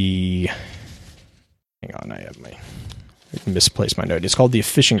the, hang on, I misplaced my note. It's called the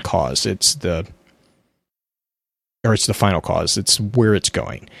efficient cause. It's the final cause. It's where it's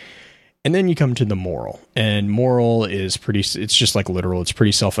going. And then you come to the moral, and moral is it's just like literal. It's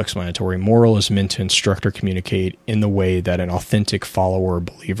pretty self-explanatory. Moral is meant to instruct or communicate in the way that an authentic follower or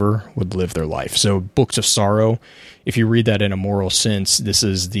believer would live their life. So Books of Sorrow, if you read that in a moral sense, this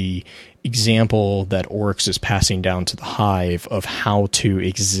is the example that Oryx is passing down to the hive of how to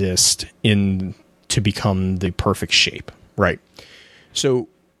exist to become the perfect shape, right? So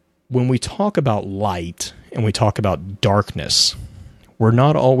when we talk about light and we talk about darkness, we're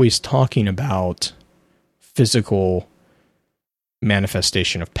not always talking about physical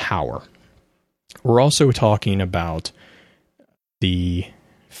manifestation of power. We're also talking about the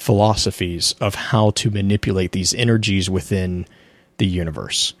philosophies of how to manipulate these energies within the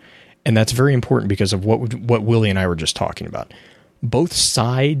universe. And that's very important because of what Willie and I were just talking about. Both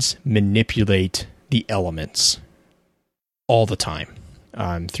sides manipulate the elements all the time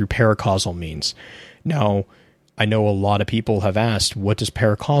through paracausal means. Now, I know a lot of people have asked, what does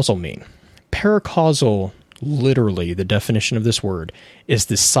paracausal mean? Paracausal, literally, the definition of this word, is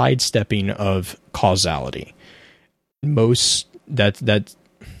the sidestepping of causality. It's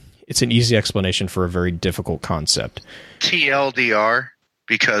an easy explanation for a very difficult concept. TLDR,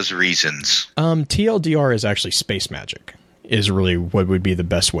 because reasons. TLDR is actually space magic, is really what would be the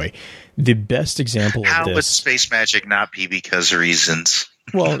best way. The best example of this... How would space magic not be because reasons?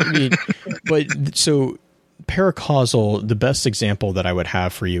 Well, I mean, but so paracausal, the best example that I would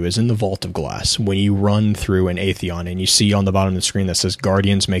have for you is in the Vault of Glass. When you run through an Atheon and you see on the bottom of the screen that says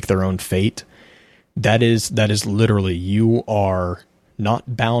Guardians make their own fate, that is literally, you are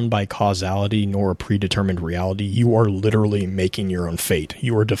not bound by causality nor a predetermined reality. You are literally making your own fate.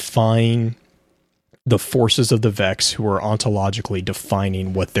 You are defying the forces of the Vex, who are ontologically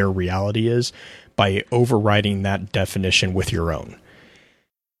defining what their reality is, by overriding that definition with your own.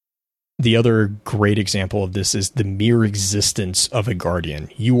 The other great example of this is the mere existence of a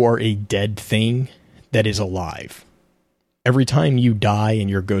guardian. You are a dead thing that is alive. Every time you die and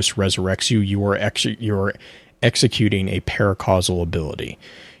your ghost resurrects you, you are executing a paracausal ability.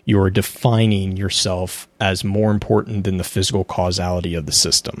 You are defining yourself as more important than the physical causality of the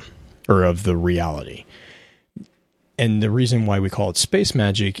system, or of the reality. And the reason why we call it space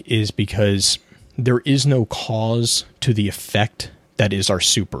magic is because there is no cause to the effect that is our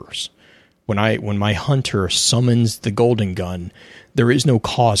supers. When my hunter summons the golden gun, there is no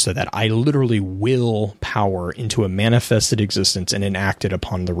cause to that. I literally will power into a manifested existence and enact it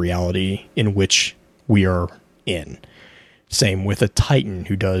upon the reality in which we are in. Same with a Titan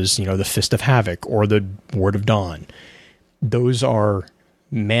who does, the Fist of Havoc or the Word of Dawn. Those are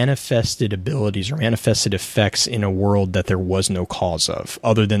manifested abilities or manifested effects in a world that there was no cause of,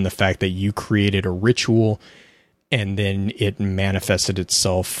 other than the fact that you created a ritual and then it manifested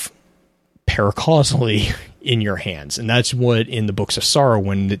itself paracausally in your hands. And that's what in the Books of Sorrow,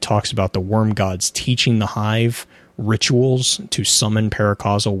 when it talks about the worm gods teaching the hive rituals to summon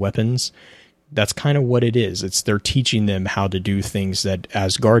paracausal weapons, that's kind of what it is. They're teaching them how to do things that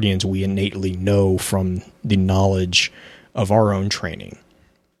as guardians we innately know from the knowledge of our own training.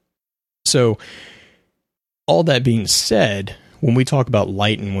 So all that being said, when we talk about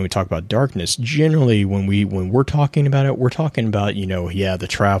light and when we talk about darkness, generally when we're talking about it, we're talking about, the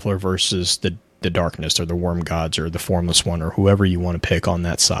Traveler versus the darkness, or the worm gods, or the Formless One, or whoever you want to pick on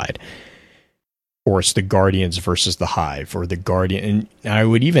that side. Or it's the Guardians versus the Hive, or the Guardian. And I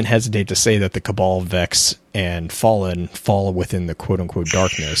would even hesitate to say that the Cabal, Vex, and Fallen fall within the quote-unquote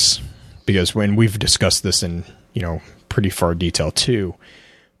darkness, because when we've discussed this in, pretty far detail too.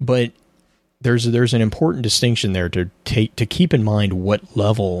 But there's an important distinction there to keep in mind what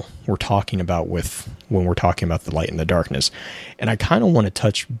level we're talking about when we're talking about the light and the darkness. And I kind of want to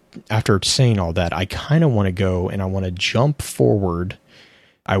touch, after saying all that, I kind of want to go and I want to jump forward.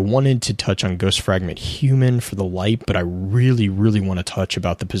 I wanted to touch on Ghost Fragment Human for the light, but I really, really want to touch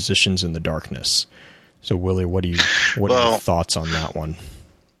about the positions in the darkness. So Willie, what are your thoughts on that one?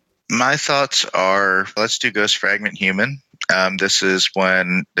 My thoughts are, let's do Ghost Fragment Human. This is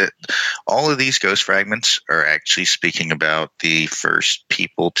when all of these ghost fragments are actually speaking about the first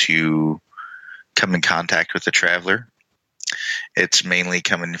people to come in contact with the Traveler. It's mainly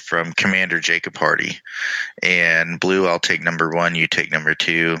coming from Commander Jacob Hardy. And Blue, I'll take number 1, you take number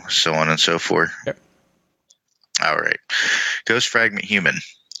 2, so on and so forth. Yep. All right. Ghost Fragment Human,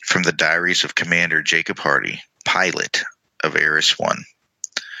 from the Diaries of Commander Jacob Hardy, pilot of Eris 1.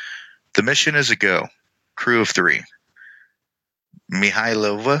 The mission is a go. Crew of 3.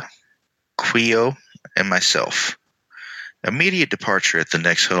 Mihailova, Quio, and myself. Immediate departure at the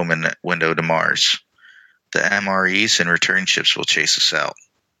next home in window to Mars. The MREs and return ships will chase us out.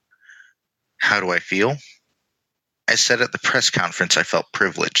 How do I feel? I said at the press conference I felt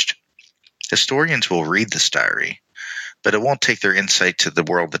privileged. Historians will read this diary, but it won't take their insight to the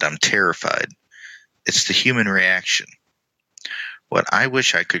world that I'm terrified. It's the human reaction. What I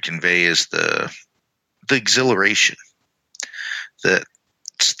wish I could convey is the exhilaration.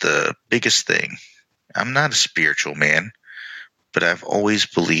 That's the biggest thing. I'm not a spiritual man, but I've always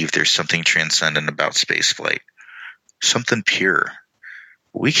believed there's something transcendent about spaceflight. Something pure.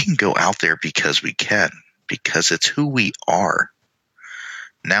 We can go out there because we can, because it's who we are.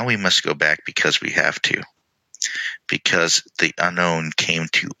 Now we must go back because we have to, because the unknown came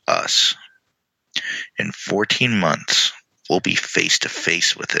to us. In 14 months, we'll be face to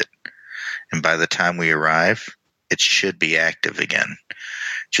face with it. And by the time we arrive, it should be active again,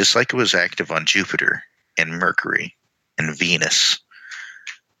 just like it was active on Jupiter and Mercury and Venus.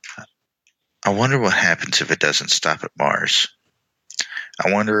 I wonder what happens if it doesn't stop at Mars.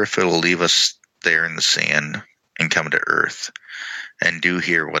 I wonder if it'll leave us there in the sand and come to Earth and do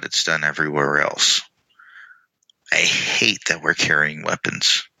here what it's done everywhere else. I hate that we're carrying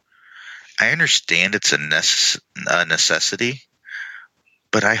weapons. I understand it's a necessity,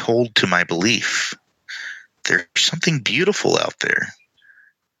 but I hold to my belief. There's something beautiful out there.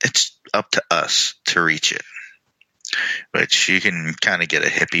 It's up to us to reach it. Which you can kind of get a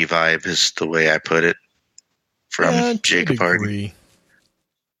hippie vibe is the way I put it from Jacob Hardy.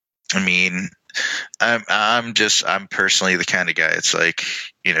 I mean, I'm personally the kind of guy. It's like,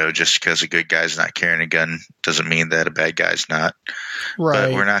 just because a good guy's not carrying a gun doesn't mean that a bad guy's not. Right.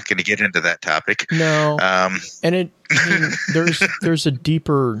 But we're not going to get into that topic. No. And there's a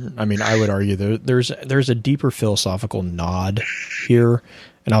deeper. I mean, I would argue there's a deeper philosophical nod here,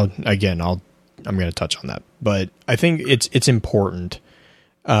 and I'm going to touch on that. But I think it's important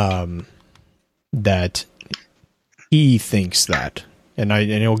that he thinks that. And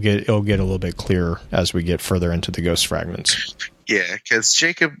it'll get a little bit clearer as we get further into the ghost fragments. Yeah, because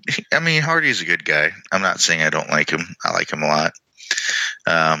Jacob, I mean, Hardy's a good guy. I'm not saying I don't like him. I like him a lot.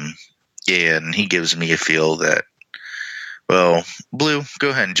 And he gives me a feel that, well, Blue, go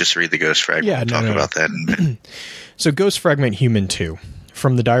ahead and just read the ghost fragment. Yeah, talk about that in a minute. So, Ghost Fragment Human 2.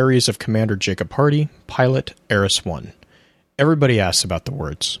 From the diaries of Commander Jacob Hardy, pilot Eris 1. Everybody asks about the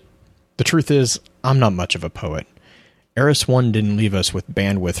words. The truth is, I'm not much of a poet. Eris 1 didn't leave us with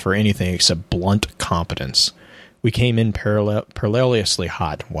bandwidth for anything except blunt competence. We came in perilously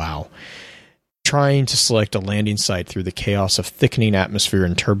hot, wow, trying to select a landing site through the chaos of thickening atmosphere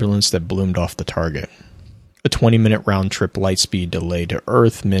and turbulence that bloomed off the target. A 20-minute round-trip lightspeed delay to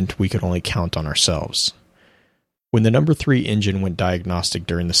Earth meant we could only count on ourselves. When the number 3 engine went diagnostic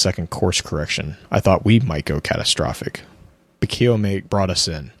during the second course correction, I thought we might go catastrophic. Bakio brought us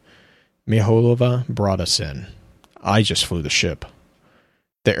in. Miholova brought us in. I just flew the ship.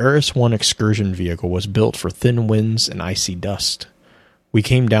 The Eris 1 excursion vehicle was built for thin winds and icy dust. We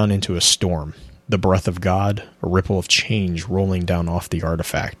came down into a storm, the breath of God, a ripple of change rolling down off the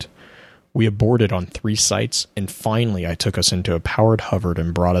artifact. We aborted on 3 sites, and finally I took us into a powered hover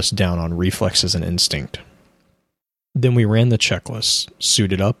and brought us down on reflexes and instinct. Then we ran the checklist,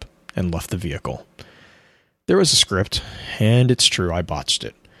 suited up, and left the vehicle. There was a script, and it's true, I botched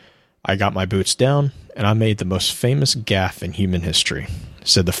it. I got my boots down, and I made the most famous gaffe in human history.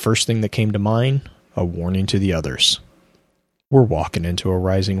 Said the first thing that came to mind, a warning to the others. We're walking into a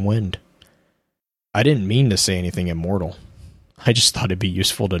rising wind. I didn't mean to say anything immortal. I just thought it'd be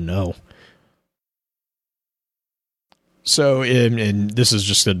useful to know. So, and this is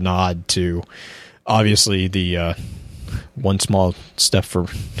just a nod to, obviously, the one small step for...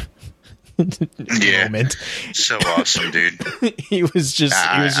 Yeah, moment. So awesome, dude. he was just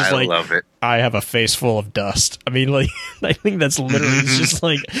I like, love it. I have a face full of dust. I mean, like, I think that's literally it's just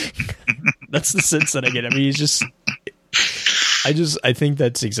like, that's the sense that I get. I mean, he's just, I think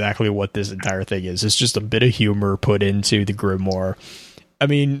that's exactly what this entire thing is. It's just a bit of humor put into the grimoire. I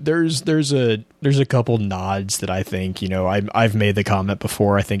mean, there's a couple nods that I think, I've made the comment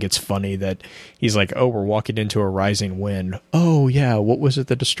before. I think it's funny that he's like, oh, we're walking into a rising wind. Oh yeah, what was it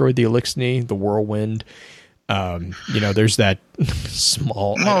that destroyed the Elixni? The whirlwind. There's that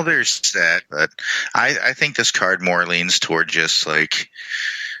small. Well, there's that, but I think this card more leans toward just like,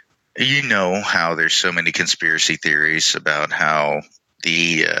 how there's so many conspiracy theories about how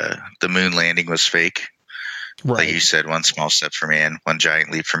the moon landing was fake. Right. Like you said, one small step for man, one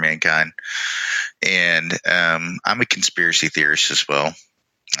giant leap for mankind. And I'm a conspiracy theorist as well.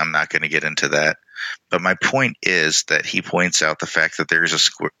 I'm not going to get into that. But my point is that he points out the fact that there's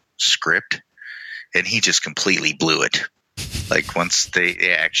a script, and he just completely blew it. Like, once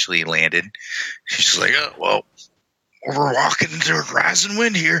they actually landed, he's just like, oh, well, we're walking into a rising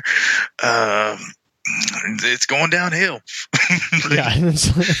wind here. It's going downhill. Yeah, and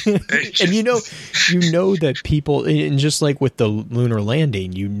that people, and just like with the lunar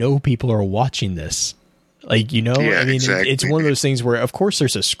landing, people are watching this. Like, yeah, I mean, exactly. It's one of those things where, of course,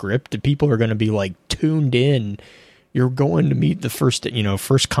 there's a script. And people are going to be like tuned in. You're going to meet the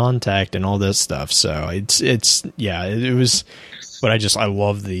first contact and all this stuff. So it was. But I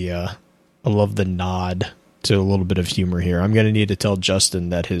love the nod to a little bit of humor here. I'm going to need to tell Justin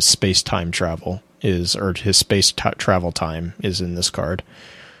that his space-time travel his travel time is in this card.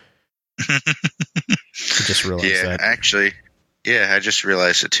 I just realized that. Actually, I just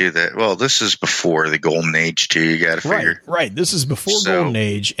realized it too. That this is before the Golden Age too. You got to figure. Right. This is before Golden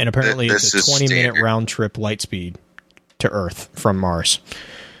Age, and apparently it's a 20-minute round trip light speed to Earth from Mars.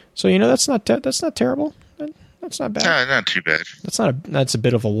 So that's not terrible. That's not bad. No, not too bad. That's a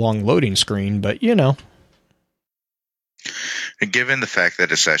bit of a long loading screen, but And given the fact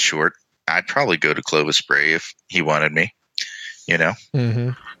that it's that short, I'd probably go to Clovis Bray if he wanted me, Mm-hmm.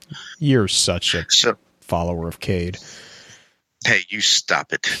 You're such a follower of Cade. Hey, you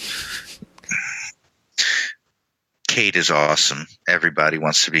stop it. Cade is awesome. Everybody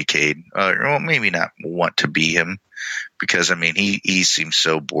wants to be Cade. Well, maybe not want to be him, because, I mean, he seems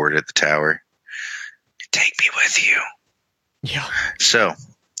so bored at the tower. Take me with you. Yeah. So,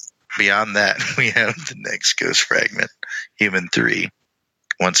 beyond that, we have the next ghost fragment, Human 3.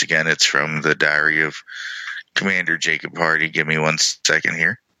 once again, it's from the diary of Commander Jacob Hardy. Give me 1 second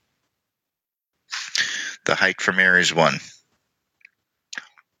here. The Hike from Ares 1.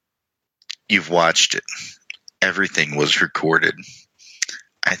 You've watched it. Everything was recorded.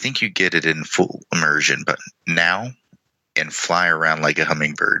 I think you get it in full immersion, but now, and fly around like a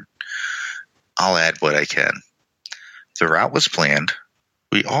hummingbird. I'll add what I can. The route was planned.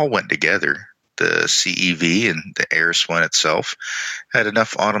 We all went together. The CEV and the Ares 1 itself had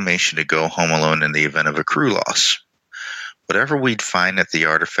enough automation to go home alone in the event of a crew loss. Whatever we'd find at the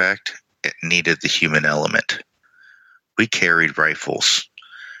artifact, it needed the human element. We carried rifles.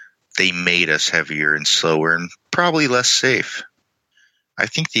 They made us heavier and slower and probably less safe. I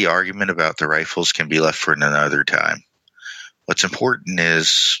think the argument about the rifles can be left for another time. What's important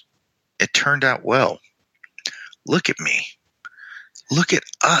is it turned out well. Look at me. Look at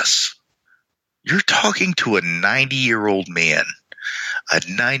us. You're talking to a 90-year-old man, a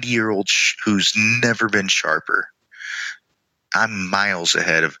 90-year-old who's never been sharper. I'm miles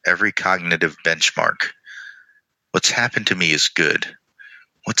ahead of every cognitive benchmark. What's happened to me is good.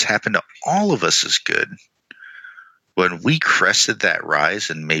 What's happened to all of us is good. When we crested that rise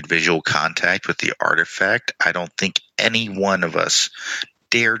and made visual contact with the artifact, I don't think any one of us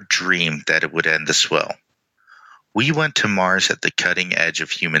dared dream that it would end this well. We went to Mars at the cutting edge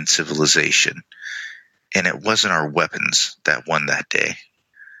of human civilization, and it wasn't our weapons that won that day.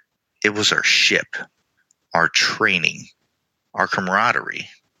 It was our ship, our training, our camaraderie,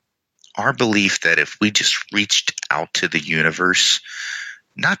 our belief that if we just reached out to the universe,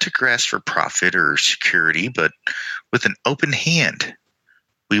 not to grasp for profit or security, but with an open hand,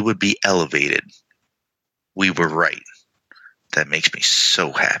 we would be elevated. We were right. That makes me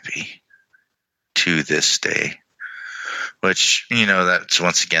so happy to this day. Which, that's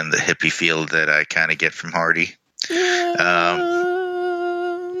once again the hippie feel that I kind of get from Hardy.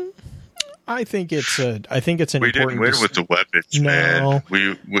 I think it's an important. We didn't win with the weapons, man.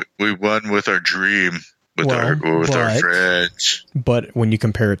 We won with our dream, with our friends. But when you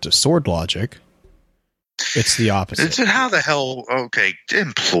compare it to sword logic, it's the opposite. How the hell? Okay,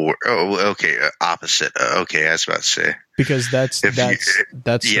 opposite. Okay, I was about to say, because that's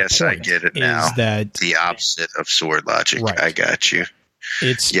yes, the I point, get it now. Is that the opposite of sword logic? Right. I got you.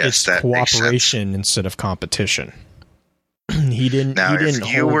 It's cooperation instead of competition. He didn't hold the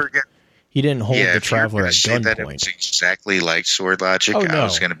Traveler at gunpoint. That it was exactly like sword logic. Oh, no. I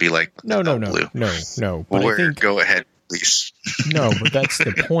was going to be like, no. But I think, go ahead, please. No, but that's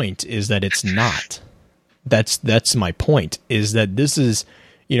the point. Is that it's not. That's my point. Is that this is,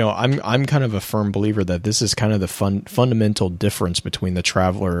 I'm kind of a firm believer that this is kind of the fundamental difference between the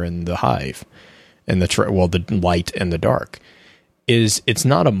Traveler and the Hive, and the light and the dark. Is it's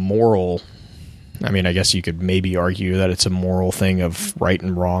not a moral. I mean, I guess you could maybe argue that it's a moral thing of right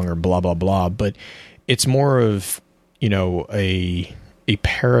and wrong or blah blah blah, but it's more of a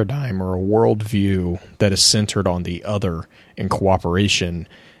paradigm or a worldview that is centered on the other and cooperation,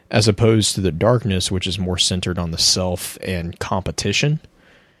 as opposed to the darkness, which is more centered on the self and competition.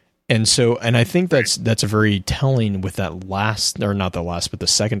 And I think that's a very telling with that last, or not the last, but the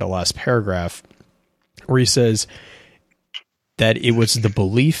second to last paragraph, where he says that it was the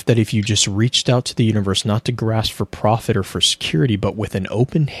belief that if you just reached out to the universe, not to grasp for profit or for security, but with an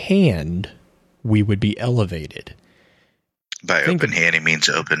open hand, we would be elevated. By open hand, he means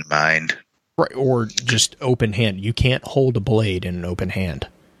open mind. Right, or just open hand. You can't hold a blade in an open hand.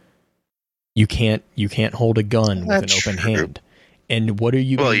 You can't hold a gun with an open hand. And what are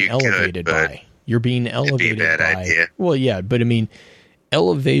you being elevated by? You're being elevated by... It'd be a bad idea. Well, yeah, but I mean,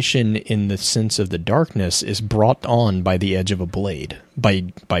 elevation in the sense of the darkness is brought on by the edge of a blade,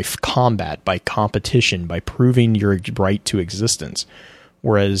 by combat, by competition, by proving your right to existence.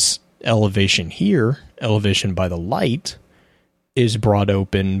 Whereas elevation by the light, is brought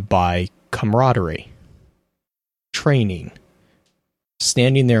open by camaraderie, training,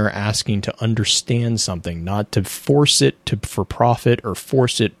 standing there asking to understand something, not to force it for profit or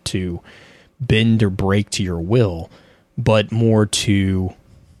force it to bend or break to your will, but more to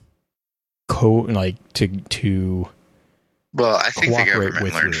well, I think the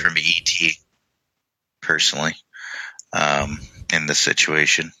government learned from ET personally, in this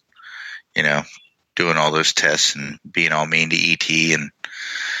situation, doing all those tests and being all mean to ET, and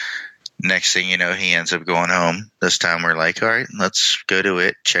next thing you know, he ends up going home. This time we're like, all right, let's go to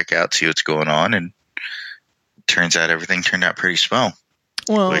it, check out, see what's going on, and it turns out everything turned out pretty swell.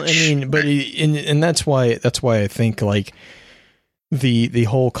 Well, and that's why I think like the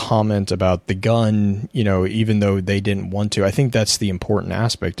whole comment about the gun, even though they didn't want to, I think that's the important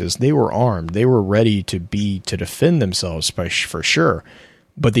aspect, is they were armed, they were ready to defend themselves for sure.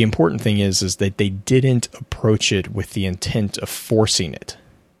 But the important thing is that they didn't approach it with the intent of forcing it.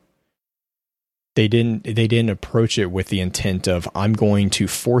 They didn't approach it with the intent of, I'm going to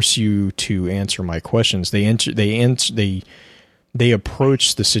force you to answer my questions. They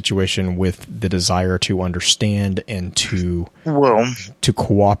approached the situation with the desire to understand and to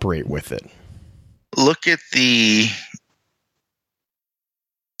cooperate with it. Look at the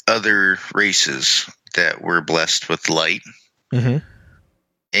other races that were blessed with light. Mm-hmm.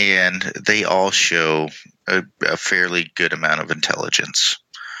 And they all show a fairly good amount of intelligence.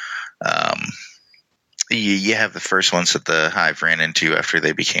 You have the first ones that the Hive ran into after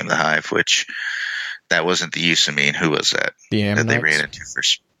they became the Hive, which that wasn't the Yusamine. Who was that? The Ammonites? That they ran into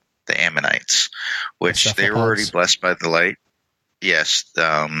first. The Ammonites, which they were already blessed by the light. Yes.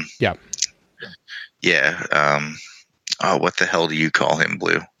 Yeah. Yeah. What the hell do you call him,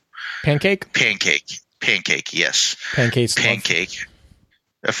 Blue? Pancake, yes. Pancake.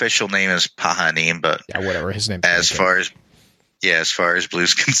 Official name is Pahanim, but yeah, whatever. His name. As far as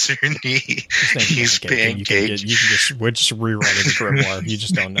Blue's concerned, he's Pancake. We're just rewriting the grimoire. You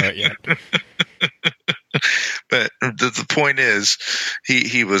just don't know it yet. But the point is,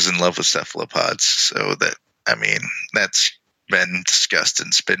 he was in love with cephalopods. So that's been discussed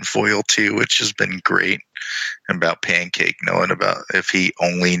in Spin Foil too, which has been great. About Pancake knowing about, if he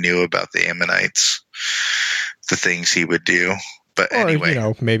only knew about the Ammonites, the things he would do. But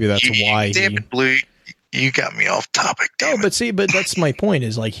anyway, maybe that's why. Damn it, Blue, you got me off topic. But that's my point.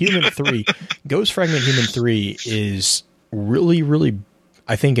 Is like Human 3, Ghost Fragment Human 3 is really, really,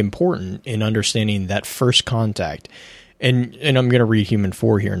 I think, important in understanding that first contact. And I'm going to read Human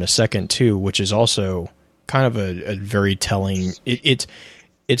 4 here in a second too, which is also kind of a very telling.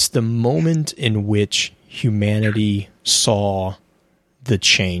 It's the moment in which humanity saw the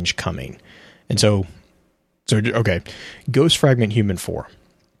change coming. And so okay, Ghost Fragment Human 4.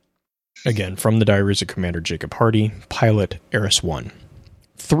 Again, from the diaries of Commander Jacob Hardy, pilot Eris 1.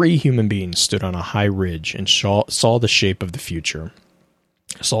 3 human beings stood on a high ridge and saw the shape of the future.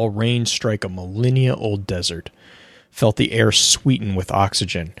 Saw rain strike a millennia-old desert. Felt the air sweeten with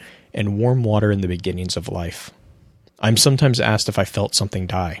oxygen and warm water in the beginnings of life. I'm sometimes asked if I felt something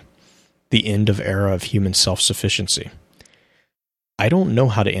die. The end of era of human self-sufficiency. I don't know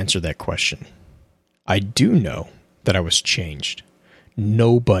how to answer that question. I do know that I was changed.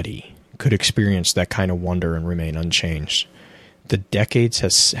 Nobody could experience that kind of wonder and remain unchanged. The decades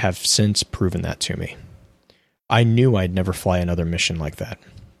have since proven that to me. I knew I'd never fly another mission like that.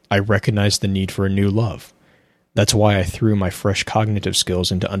 I recognized the need for a new love. That's why I threw my fresh cognitive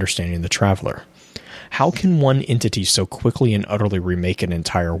skills into understanding the Traveler. How can one entity so quickly and utterly remake an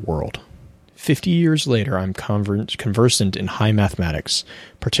entire world? 50 years later, I'm conversant in high mathematics,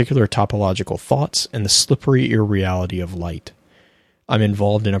 particular topological thoughts, and the slippery irreality of light. I'm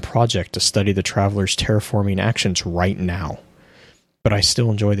involved in a project to study the Traveler's terraforming actions right now, but I still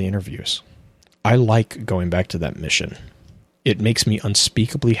enjoy the interviews. I like going back to that mission. It makes me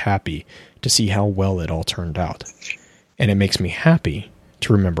unspeakably happy to see how well it all turned out, and it makes me happy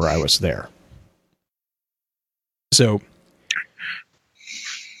to remember I was there. So,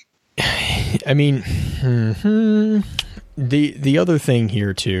 I mean, the other thing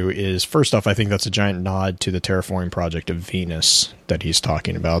here too is, first off, I think that's a giant nod to the terraforming project of Venus that he's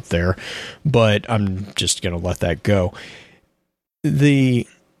talking about there, but I'm just going to let that go. The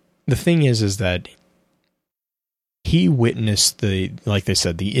thing is that he witnessed like they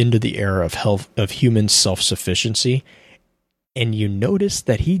said, the end of the era of human self-sufficiency, and you notice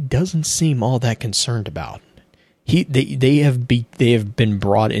that he doesn't seem all that concerned about. They have been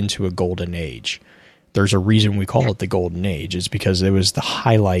brought into a golden age. There's a reason we call it the golden age, is because it was the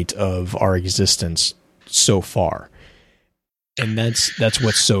highlight of our existence so far. And that's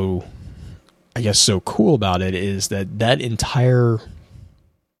what's so, I guess, so cool about it, is that entire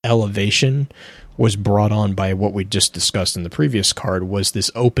elevation was brought on by what we just discussed in the previous card, was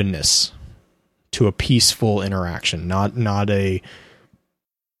this openness to a peaceful interaction, not a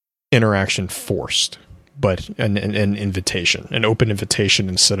interaction forced, but an invitation, an open invitation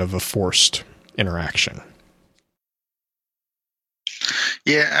instead of a forced interaction.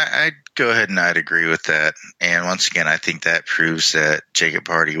 Yeah, I'd go ahead and I'd agree with that. And once again, I think that proves that Jacob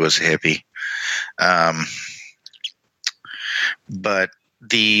Hardy was a hippie. But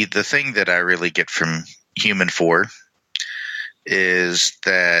the thing that I really get from Human 4 is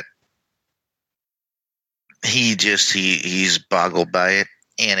that he's boggled by it,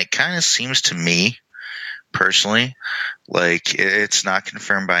 and it kind of seems to me personally like it's not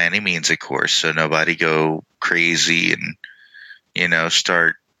confirmed by any means, of course, so nobody go crazy and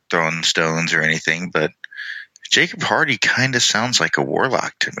start throwing stones or anything, but Jacob Hardy kind of sounds like a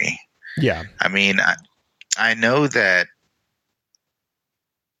warlock to me. Yeah. I mean, I know that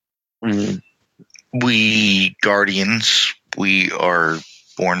we Guardians, we are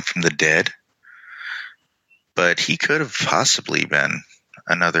born from the dead, but he could have possibly been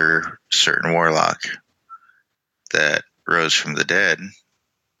another certain warlock that rose from the dead,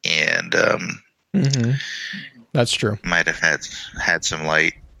 and that's true. might have had some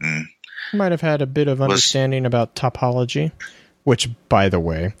light, and might have had a bit of understanding about topology, which, by the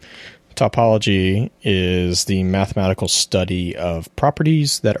way, topology is the mathematical study of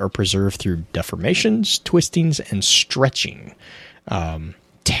properties that are preserved through deformations, twistings, and stretching.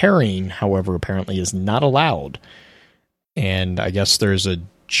 Tearing, however, apparently is not allowed. And I guess there's a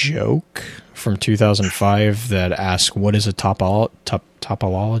joke from 2005 that asks, what is a topologist?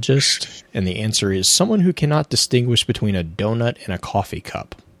 And the answer is someone who cannot distinguish between a donut and a coffee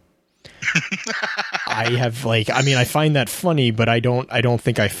cup. I find that funny, but I don't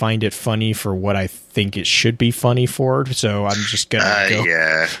think I find it funny for what I think it should be funny for. So I'm just gonna go.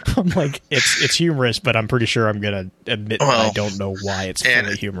 Yeah. I'm like, it's humorous, but I'm pretty sure I'm gonna admit that I don't know why it's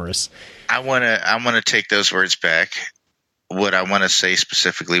fully humorous. I wanna take those words back. What I want to say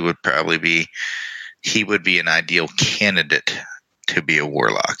specifically would probably be he would be an ideal candidate to be a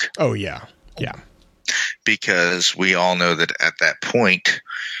warlock. Oh yeah, yeah. Because we all know that at that point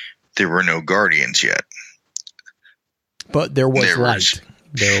there were no Guardians yet. But there was light.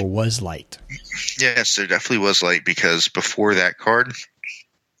 There was light. Yes, there definitely was light, because before that card,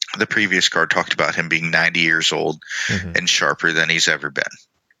 the previous card talked about him being 90 years old and sharper than he's ever been.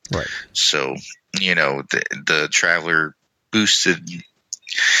 Right. So, the Traveler boosted,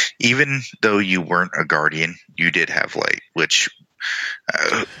 even though you weren't a Guardian, you did have light, which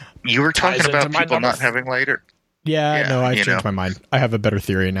you were talking about people not having light. Yeah, no, I changed my mind. I have a better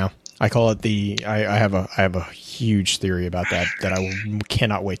theory now. I call it I have a huge theory about that I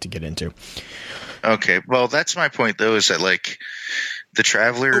cannot wait to get into. Okay, well, that's my point though, is that like the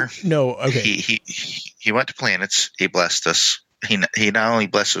Traveler, he went to planets, he blessed us. He not only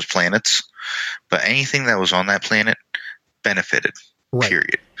blessed those planets, but anything that was on that planet benefited. Right.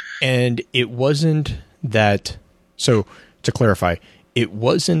 Period. And it wasn't that. So to clarify, it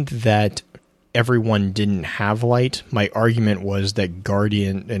wasn't that everyone didn't have light. My argument was that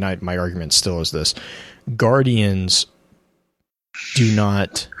my argument still is this: Guardians do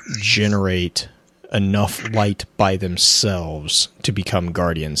not generate enough light by themselves to become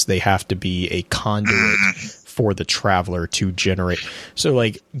Guardians. They have to be a conduit for the Traveler to generate. So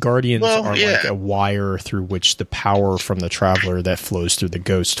like Guardians are like a wire through which the power from the Traveler that flows through the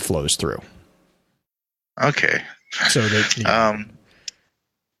Ghost flows through. Okay. So that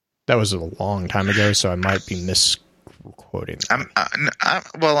that was a long time ago, so I might be misquoting.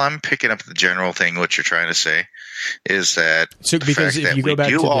 I'm picking up the general thing. What you're trying to say is that because if you go back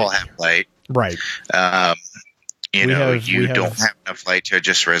to all have light, right? You don't have enough light to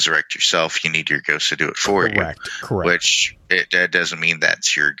just resurrect yourself. You need your ghost to do it for you. Correct. Which that doesn't mean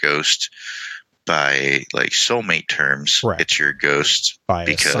that's your ghost by like soulmate terms. Right. It's your ghost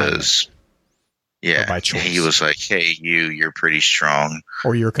because by choice. He was like, "Hey, you're pretty strong,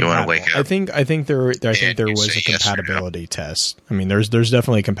 or you're compatible." You want to wake up? I think there was a compatibility test. I mean, there's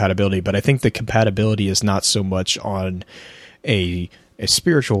definitely a compatibility, but I think the compatibility is not so much on a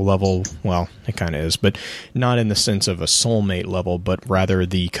spiritual level. Well, it kind of is, but not in the sense of a soulmate level, but rather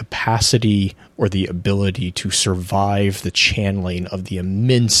the capacity or the ability to survive the channeling of the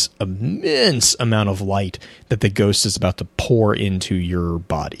immense amount of light that the ghost is about to pour into your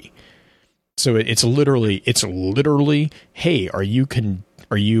body. So it's literally, hey, are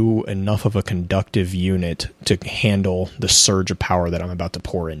you enough of a conductive unit to handle the surge of power that I'm about to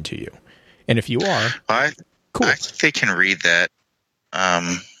pour into you? And if you are, cool. I think they can read that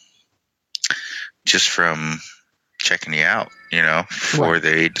just from checking you out, before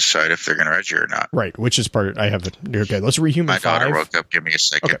they decide if they're going to read you or not. Right, which is part of, okay, let's rehuman My 5. daughter woke up, give me a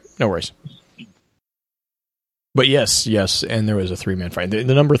second. Okay, no worries. But yes, and there was a 3-man fight. The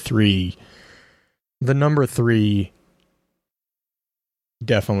number 3... The number 3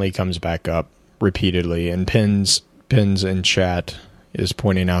 definitely comes back up repeatedly, and Pins in chat is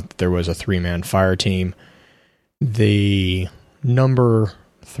pointing out that there was a 3-man fire team. The number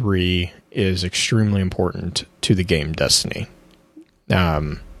 3 is extremely important to the game Destiny,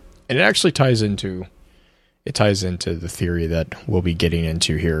 and it actually ties into the theory that we'll be getting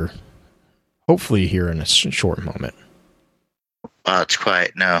into here, hopefully here in a short moment. It's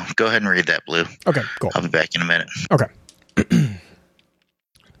quiet. No, go ahead and read that, Blue. Okay, cool. I'll be back in a minute. Okay.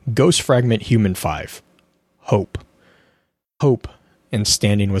 Ghost Fragment Human 5. Hope and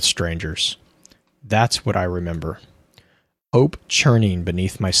standing with strangers. That's what I remember. Hope churning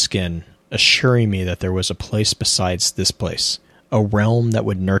beneath my skin, assuring me that there was a place besides this place, a realm that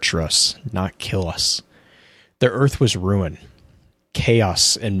would nurture us, not kill us. The earth was ruin,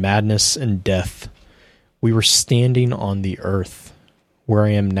 chaos and madness and death. We were standing on the earth, where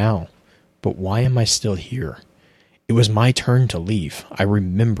I am now. But why am I still here? It was my turn to leave. I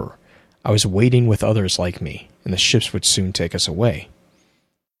remember. I was waiting with others like me, and the ships would soon take us away.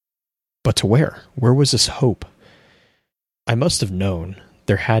 But to where? Where was this hope? I must have known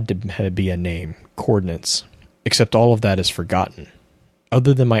there had to be a name, coordinates, except all of that is forgotten.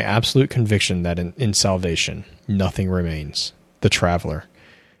 Other than my absolute conviction that in salvation, nothing remains. The traveler.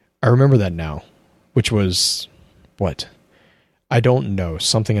 I remember that now, which was... what? I don't know.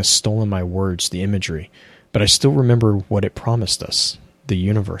 Something has stolen my words, the imagery, but I still remember what it promised us. The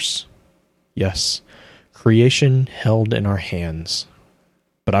universe. Yes, creation held in our hands.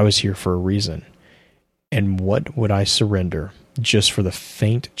 But I was here for a reason. And what would I surrender just for the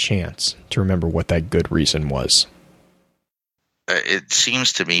faint chance to remember what that good reason was? It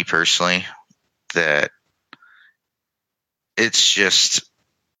seems to me personally that it's just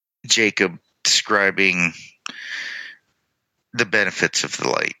Jacob describing the benefits of the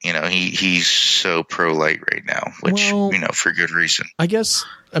light. You know, he's so pro light right now, which, well, for good reason. I guess,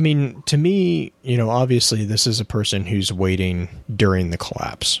 I mean, to me, obviously this is a person who's waiting during the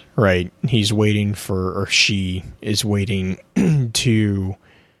collapse, right? He's waiting for, or she is waiting to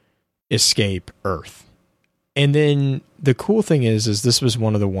escape Earth. And then the cool thing is this was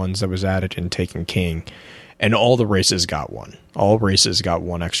one of the ones that was added in Taken King. And all the races got one. All races got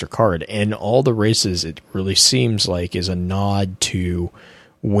one extra card. And all the races, it really seems like, is a nod to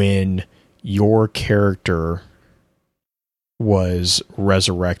when your character was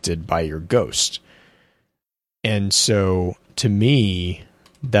resurrected by your ghost. And so, to me,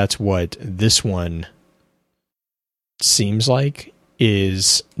 that's what this one seems like,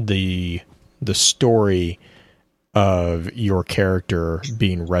 is the story of your character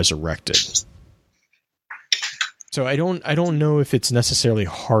being resurrected. So I don't know if it's necessarily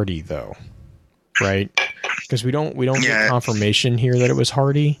Hardy though, right? Because we don't get confirmation here that it was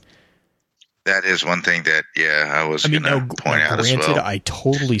Hardy. That is one thing that I was going to point out as well. I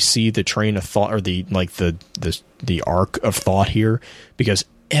totally see the train of thought, or the arc of thought here, because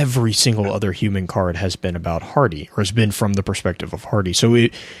every single other human card has been about Hardy, or has been from the perspective of Hardy. So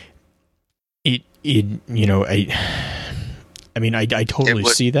I totally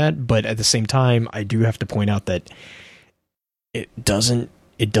see that, but at the same time, I do have to point out that it doesn't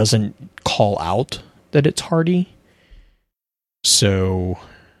call out that it's Hardy. So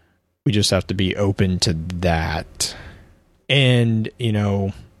we just have to be open to that. And, I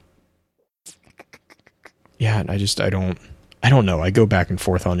don't know. I go back and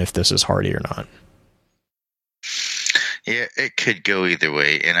forth on if this is Hardy or not. Yeah, it could go either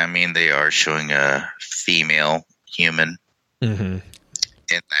way. And I mean, they are showing a female human in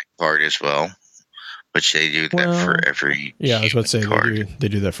that card as well, which they do that for every I was about to say card. They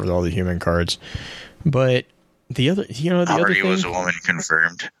do that for all the human cards. But the other, the other thing was a woman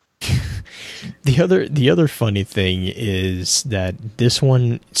confirmed. The other funny thing is that this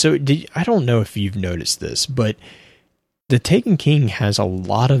one. So I don't know if you've noticed this, but the Taken King has a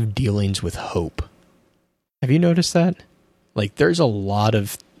lot of dealings with hope. Have you noticed that? Like, there's a lot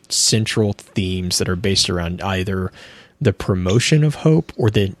of central themes that are based around either the promotion of hope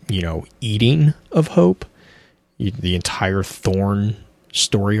or the, eating of hope. The entire Thorn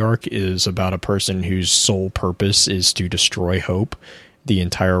story arc is about a person whose sole purpose is to destroy hope. The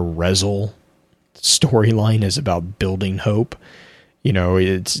entire Rezel storyline is about building hope.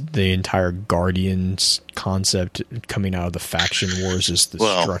 It's the entire Guardians concept coming out of the faction wars is the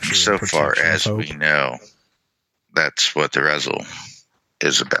structure. So far as we know, that's what the Rezel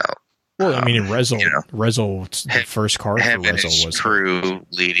is about. Well, I mean, in Rezel, the first card for Rezel was crew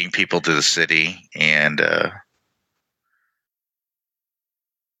leading people to the city and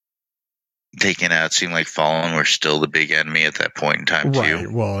taking out. It seemed like Fallen were still the big enemy at that point in time, right.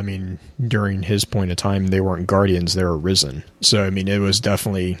 too. Well, I mean, during his point of time, they weren't Guardians; they were Risen. So, I mean, it was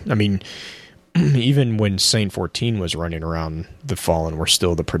definitely. I mean, even when Saint 14 was running around, the Fallen were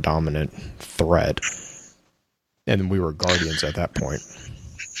still the predominant threat, and we were Guardians at that point.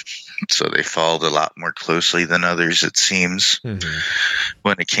 So they followed a lot more closely than others, it seems,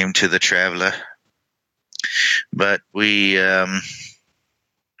 when it came to the Traveler. But we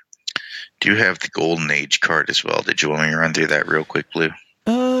do have the Golden Age card as well. Did you want me to run through that real quick, Blue?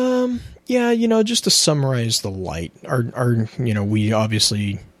 Yeah, just to summarize the light. We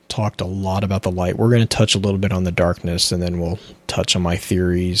obviously talked a lot about the light. We're going to touch a little bit on the darkness, and then we'll touch on my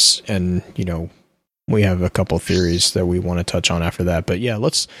theories and, we have a couple theories that we want to touch on after that. But yeah,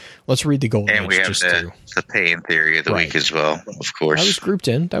 let's read the Golden Age. And we have the pain theory of the week as well, of course. That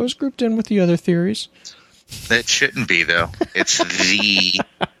was grouped in with the other theories. That shouldn't be, though. It's the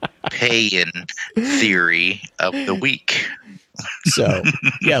pay-in theory of the week. So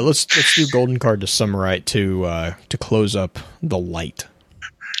yeah, let's do Golden Card to summarize to close up the light.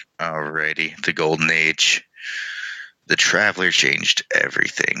 Alrighty, the Golden Age. The Traveler changed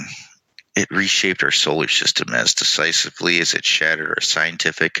everything. It reshaped our solar system as decisively as it shattered our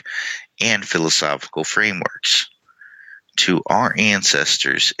scientific and philosophical frameworks. To our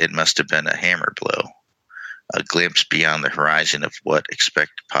ancestors, it must have been a hammer blow, a glimpse beyond the horizon of what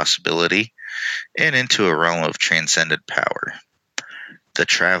expected possibility and into a realm of transcendent power. The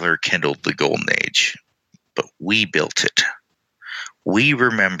Traveler kindled the Golden Age, but we built it. We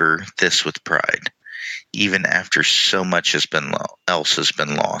remember this with pride, even after so much else has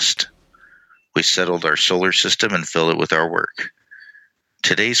been lost. We settled our solar system and filled it with our work.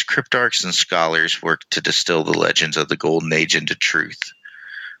 Today's cryptarchs and scholars work to distill the legends of the Golden Age into truth.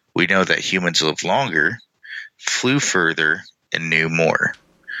 We know that humans lived longer, flew further, and knew more.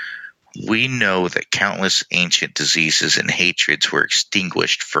 We know that countless ancient diseases and hatreds were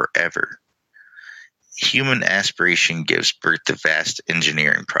extinguished forever. Human aspiration gives birth to vast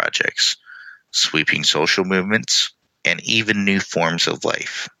engineering projects, sweeping social movements, and even new forms of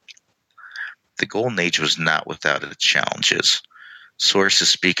life. The Golden Age was not without its challenges. Sources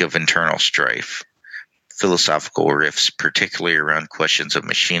speak of internal strife, philosophical rifts, particularly around questions of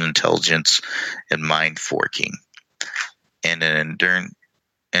machine intelligence and mind forking, and an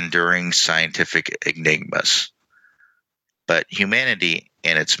enduring scientific enigmas. But humanity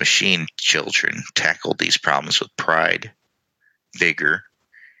and its machine children tackled these problems with pride, vigor,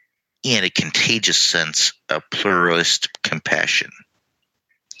 and a contagious sense of pluralist compassion.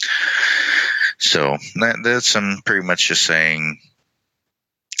 So that's pretty much just saying,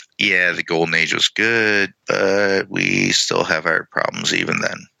 yeah, the Golden Age was good, but we still have our problems even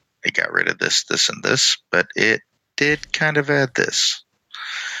then. It got rid of this, and this, but it did kind of add this.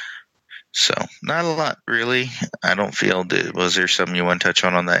 So, not a lot, really. I don't feel... Was there something you want to touch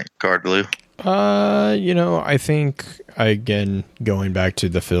on that card, Blue? I think, again, going back to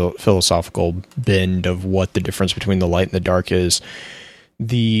the philosophical bend of what the difference between the light and the dark is,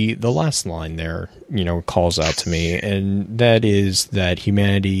 the last line there, calls out to me, and that is that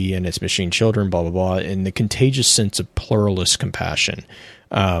humanity and its machine children, blah, blah, blah, and the contagious sense of pluralist compassion.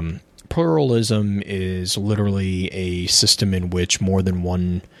 Pluralism is literally a system in which more than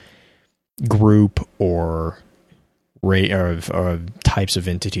one group or rate of types of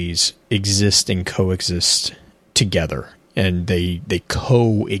entities exist and coexist together, and they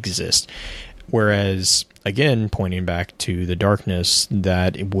coexist. Whereas, again, pointing back to the darkness,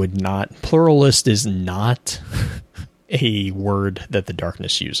 that it would not... Pluralist is not a word that the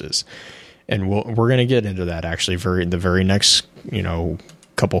darkness uses. And we're going to get into that, actually. The very next,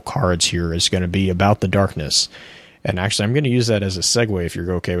 couple cards here is going to be about the darkness. And actually, I'm going to use that as a segue, if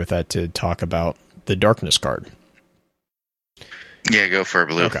you're okay with that, to talk about the darkness card. Yeah, go for it,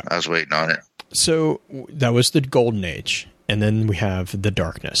 Blue. Okay. I was waiting on it. So, that was the Golden Age. And then we have the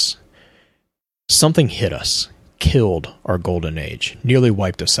darkness. Something hit us, killed our Golden Age, nearly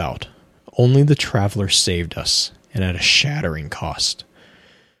wiped us out. Only the Traveler saved us, and at a shattering cost.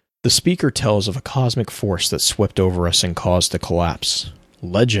 The speaker tells of a cosmic force that swept over us and caused the collapse.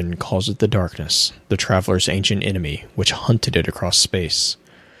 Legend calls it the darkness, the Traveler's ancient enemy, which hunted it across space.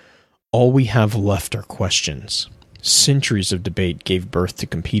 All we have left are questions. Centuries of debate gave birth to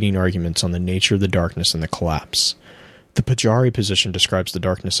competing arguments on the nature of the darkness and the collapse. The Pajari position describes the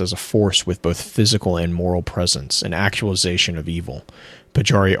darkness as a force with both physical and moral presence, an actualization of evil.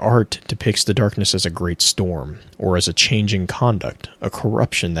 Pajari art depicts the darkness as a great storm, or as a changing conduct, a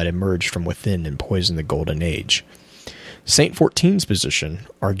corruption that emerged from within and poisoned the Golden Age. Saint 14's position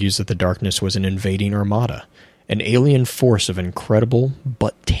argues that the darkness was an invading armada, an alien force of incredible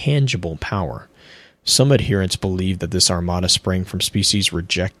but tangible power. Some adherents believe that this armada sprang from species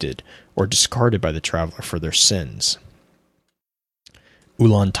rejected or discarded by the Traveler for their sins.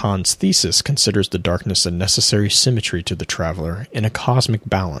 Ulan Tan's thesis considers the darkness a necessary symmetry to the Traveler in a cosmic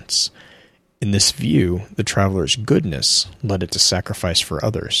balance. In this view, the Traveler's goodness led it to sacrifice for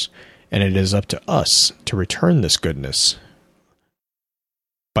others, and it is up to us to return this goodness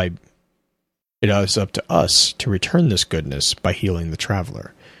by healing the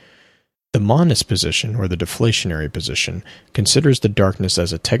Traveler. The monist position, or the deflationary position, considers the darkness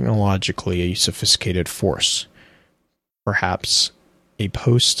as a technologically sophisticated force, perhaps a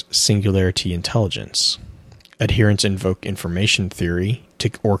post-singularity intelligence, Adherents invoke information theory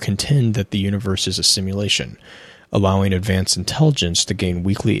or contend that the universe is a simulation, allowing advanced intelligence to gain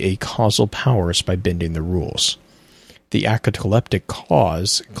weakly acausal powers by bending the rules. The acocalyptic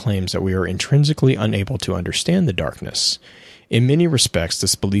cause claims that we are intrinsically unable to understand the darkness. In many respects,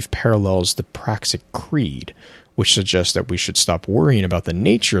 this belief parallels the Praxic Creed, which suggests that we should stop worrying about the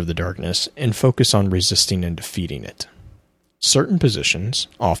nature of the darkness and focus on resisting and defeating it. Certain positions,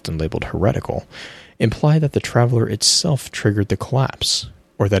 often labeled heretical, imply that the Traveler itself triggered the collapse,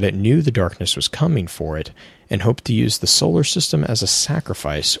 or that it knew the darkness was coming for it and hoped to use the solar system as a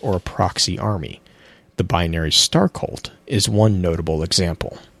sacrifice or a proxy army. The binary star cult is one notable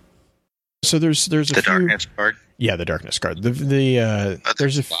example. So there's a few, darkness card. Yeah, the darkness card. There's a lot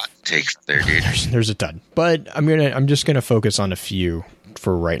to take there, dude. There's a ton, but I'm just gonna focus on a few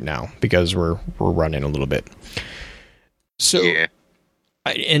for right now because we're running a little bit. So, yeah.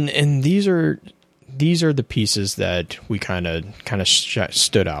 And these are the pieces that we kind of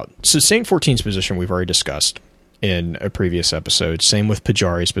stood out. So Saint 14's position we've already discussed in a previous episode. Same with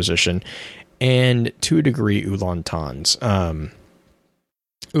Pajari's position, and to a degree Ulan Tan's.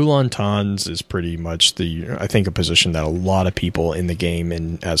 Ulan Tan's is pretty much I think a position that a lot of people in the game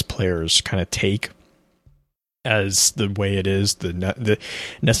and as players kind of take as the way it is, the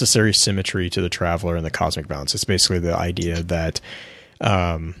necessary symmetry to the Traveler and the cosmic balance. It's basically the idea that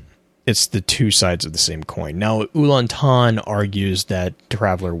it's the two sides of the same coin. Now, Ulan Tan argues that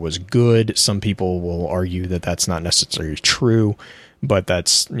Traveler was good. Some people will argue that that's not necessarily true, but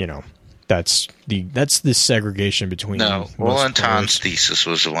that's the segregation between. No, Ulan Tan's thesis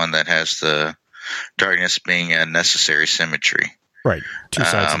was the one that has the darkness being a necessary symmetry. Right, two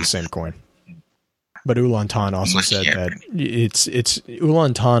sides of the same coin. But Ulan Tan also said that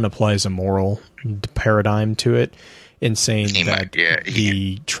Ulan Tan applies a moral paradigm to it in saying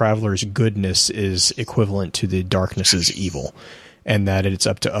the Traveler's goodness is equivalent to the darkness's evil, and that it's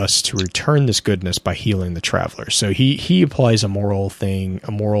up to us to return this goodness by healing the Traveler. So he applies a moral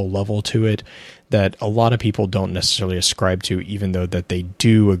level to it that a lot of people don't necessarily ascribe to, even though that they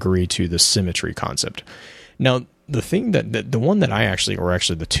do agree to the symmetry concept. Now, the thing the one that I actually, or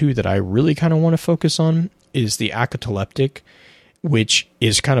actually the two that I really kind of want to focus on is the acocalyptic, which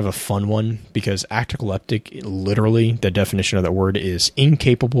is kind of a fun one because acocalyptic, literally, the definition of that word is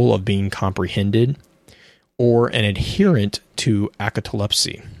incapable of being comprehended, or an adherent to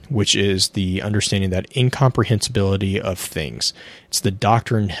acocalypsy, which is the understanding that incomprehensibility of things. It's the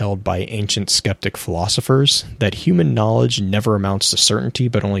doctrine held by ancient skeptic philosophers that human knowledge never amounts to certainty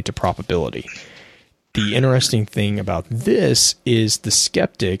but only to probability. The interesting thing about this is the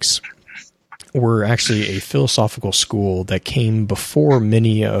skeptics were actually a philosophical school that came before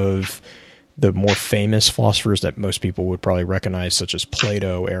many of the more famous philosophers that most people would probably recognize, such as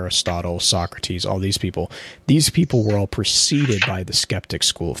Plato, Aristotle, Socrates, all these people. These people were all preceded by the skeptic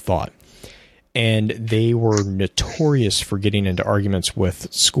school of thought. And they were notorious for getting into arguments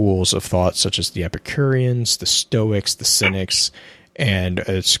with schools of thought such as the Epicureans, the Stoics, the Cynics, and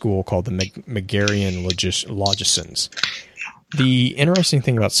a school called the Megarian Logicians. The interesting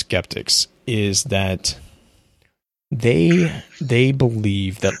thing about skeptics is that they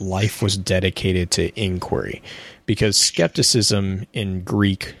believe that life was dedicated to inquiry, because skepticism in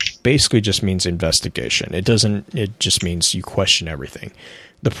Greek basically just means investigation. It just means you question everything.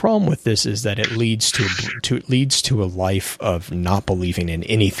 The problem with this is that it leads to a life of not believing in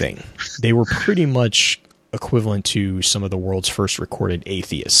anything. They were pretty much equivalent to some of the world's first recorded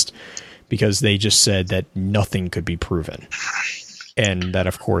atheists, because they just said that nothing could be proven. And that,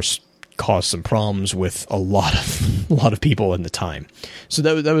 of course, caused some problems with a lot of people in the time. So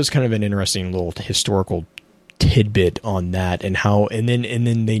that was kind of an interesting little historical tidbit on that, and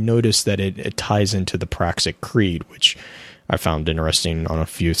then they noticed that it ties into the Praxic Creed, which I found interesting on a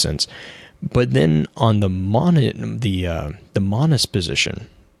few cents. But then on the monist position,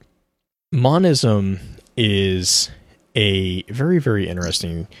 monism is a very, very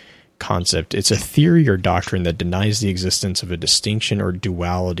interesting concept. It's a theory or doctrine that denies the existence of a distinction or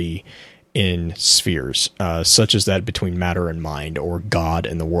duality in spheres, such as that between matter and mind, or God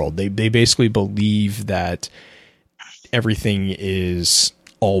and the world. They basically believe that everything is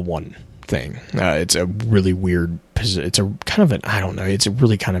all one thing. It's a really weird. It's a kind of it's a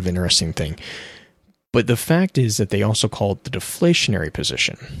really kind of interesting thing. But the fact is that they also call it the deflationary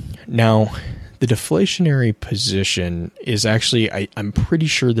position. Now, the deflationary position is actually, I'm pretty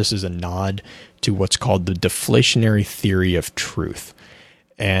sure this is a nod to what's called the deflationary theory of truth.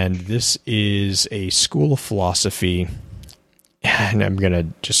 And this is a school of philosophy and I'm going to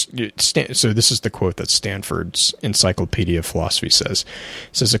just so this is the quote that Stanford's Encyclopedia of Philosophy says.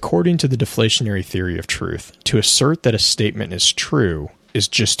 It says, according to the deflationary theory of truth, to assert that a statement is true is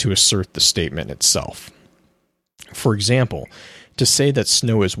just to assert the statement itself. For example, to say that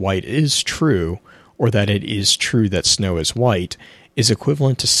snow is white is true, or that it is true that snow is white, is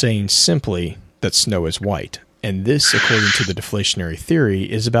equivalent to saying simply that snow is white. And this, according to the deflationary theory,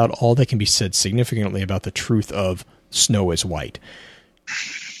 is about all that can be said significantly about the truth of snow is white.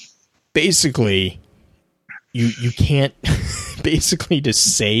 Basically, you can't basically to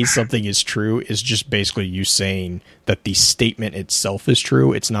say something is true is just basically you saying that the statement itself is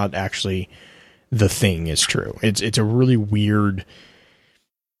true. It's not actually the thing is true. It's a really weird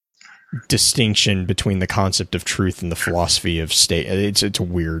distinction between the concept of truth and the philosophy of state. It's a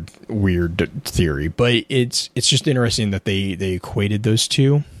weird theory, but it's just interesting that they equated those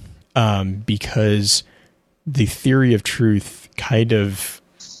two, because the theory of truth kind of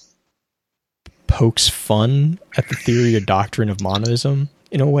pokes fun at the theory of doctrine of monism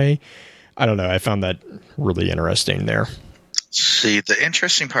in a way. I don't know. I found that really interesting there. See, the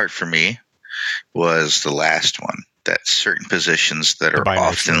interesting part for me was the last one, that certain positions that are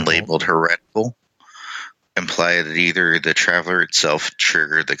often labeled heretical imply that either the traveler itself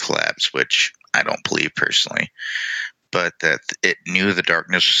triggered the collapse, which I don't believe personally, but that it knew the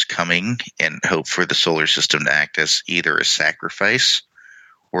darkness was coming and hoped for the solar system to act as either a sacrifice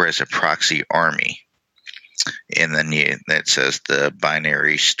or as a proxy army. And then it says the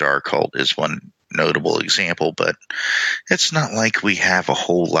binary star cult is one notable example, but it's not like we have a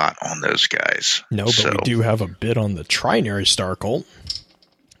whole lot on those guys. No, but we do have a bit on the trinary star cult,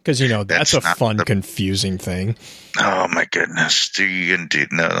 because that's a fun, confusing thing. Oh my goodness!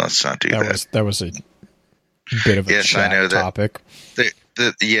 No, let's not do that. That was a bit of a chat topic.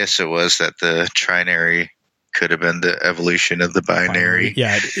 Yes, it was that the trinary could have been the evolution of the binary.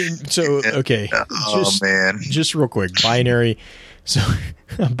 Yeah. So okay. Just real quick, binary. So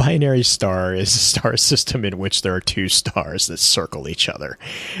a binary star is a star system in which there are two stars that circle each other.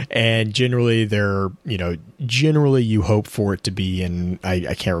 And generally generally you hope for it to be in, I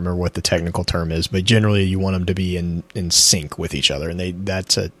can't remember what the technical term is, but generally you want them to be in sync with each other. And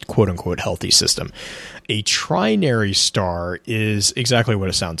that's a quote unquote healthy system. A trinary star is exactly what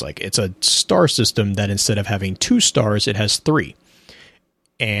it sounds like. It's a star system that instead of having two stars, it has three.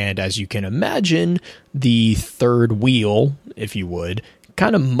 And as you can imagine, the third wheel, if you would,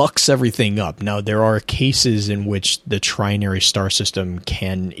 kind of mucks everything up. Now, there are cases in which the trinary star system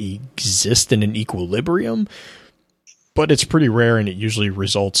can exist in an equilibrium, but it's pretty rare, and it usually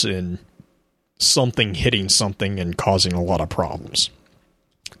results in something hitting something and causing a lot of problems.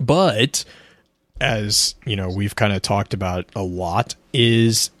 But as we've kind of talked about a lot,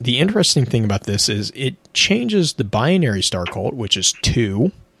 is the interesting thing about this is it changes the binary star cult, which is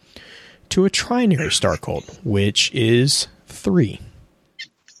 2, to a trinary star cult, which is 3.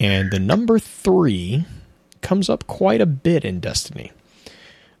 And the number 3 comes up quite a bit in Destiny.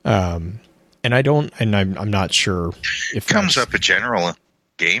 I'm not sure if it comes up in general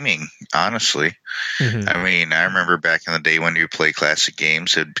gaming, honestly. Mm-hmm. I mean, I remember back in the day when you play classic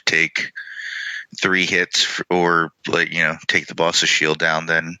games, it'd take 3 hits, or take the boss's shield down,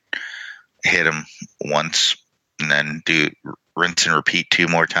 then hit him once, and then do rinse and repeat 2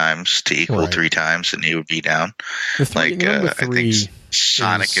 more times to equal 3 times, and he would be down. I think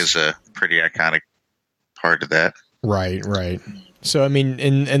Sonic is a pretty iconic part of that. Right. So I mean,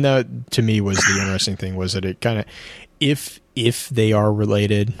 and that to me was the interesting thing, was that it kind of, if they are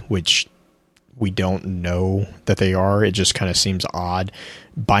related, which we don't know that they are, it just kind of seems odd.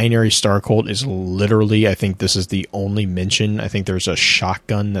 Binary Star Cult is literally, I think this is the only mention. I think there's a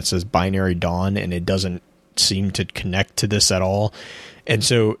shotgun that says Binary Dawn, and it doesn't seem to connect to this at all. And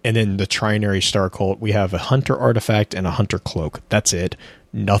then the Trinary Star Cult, we have a Hunter artifact and a Hunter cloak. That's it.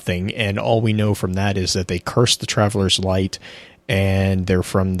 Nothing. And all we know from that is that they cursed the Traveler's Light, and they're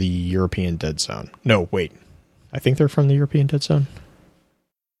from the European Dead Zone. No, wait. I think they're from the European Dead Zone.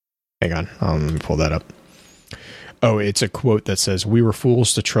 Hang on. Let me pull that up. Oh, it's a quote that says, "We were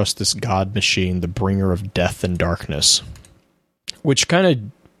fools to trust this god machine, the bringer of death and darkness," which kind of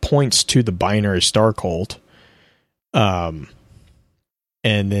points to the Binary Star Cult. And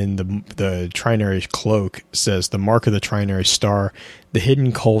then the Trinary Cloak says, "The mark of the Trinary Star, the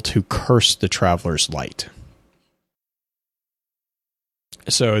hidden cult who cursed the Traveler's Light."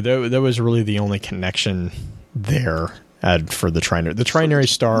 So that was really the only connection there for the Trinary. The Trinary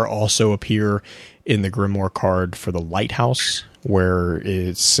Star also appear in the Grimoire card for the Lighthouse, where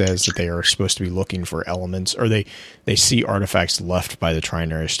it says that they are supposed to be looking for elements, or they see artifacts left by the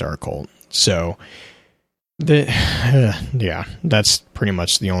Trinary Star Cult. So Yeah, that's pretty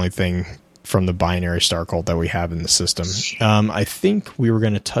much the only thing from the binary star cult that we have in the system. I think we were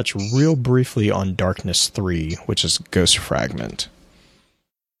going to touch real briefly on Darkness 3, which is Ghost Fragment.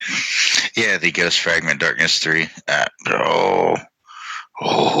 Yeah, the Ghost Fragment Darkness 3. I'm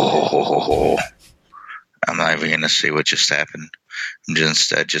not even going to say what just happened. I'm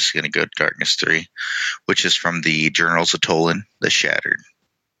just going to go to Darkness 3, which is from the Journals of Tolan, The Shattered.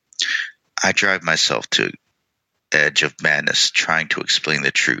 I drive myself to edge of madness trying to explain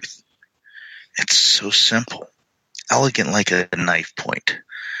the truth. It's so simple, elegant like a knife point.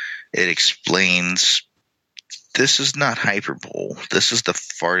 It explains this is not hyperbole. This is the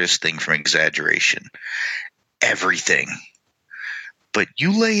farthest thing from exaggeration. Everything. But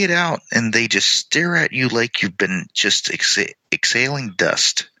you lay it out and they just stare at you like you've been just exhaling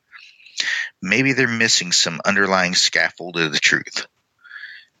dust. Maybe they're missing some underlying scaffold of the truth.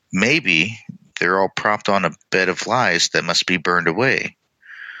 Maybe they're all propped on a bed of lies that must be burned away.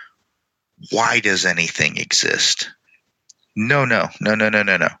 Why does anything exist? No.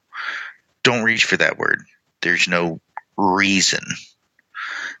 Don't reach for that word. There's no reason.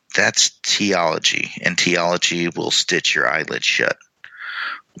 That's theology, and theology will stitch your eyelids shut.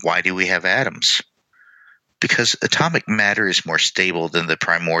 Why do we have atoms? Because atomic matter is more stable than the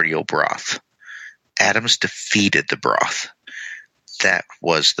primordial broth. Atoms defeated the broth. That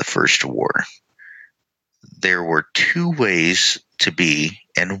was the first war. There were two ways to be,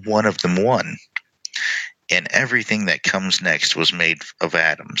 and one of them won. And everything that comes next was made of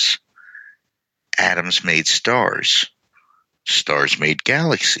atoms. Atoms made stars. Stars made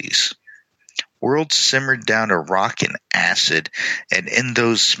galaxies. Worlds simmered down to rock and acid, and in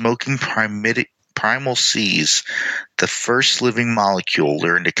those smoking primal seas, the first living molecule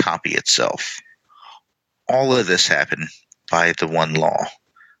learned to copy itself. All of this happened by the one law,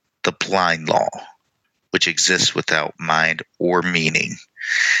 the blind law, which exists without mind or meaning.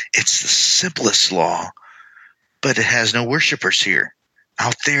 It's the simplest law, but it has no worshippers here.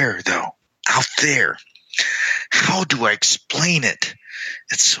 Out there, though. Out there. How do I explain it?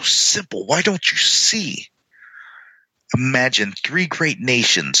 It's so simple. Why don't you see? Imagine 3 great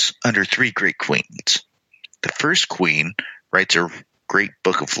nations under 3 great queens. The first queen writes a great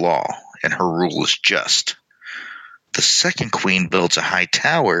book of law, and her rule is just. The second queen builds a high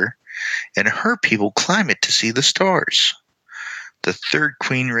tower, and her people climb it to see the stars. The third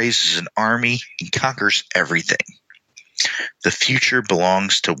queen raises an army and conquers everything. The future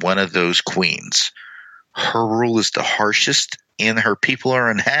belongs to one of those queens. Her rule is the harshest, and her people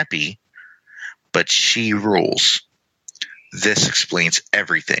are unhappy, but she rules. This explains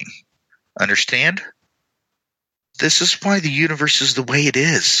everything. Understand? This is why the universe is the way it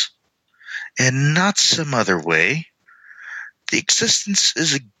is, and not some other way. The existence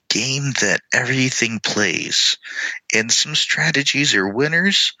is a game that everything plays, and some strategies are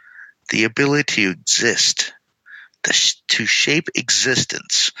winners. The ability to exist, to shape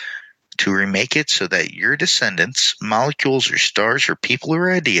existence, to remake it so that your descendants, molecules or stars or people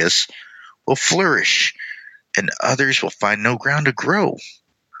or ideas, will flourish, and others will find no ground to grow.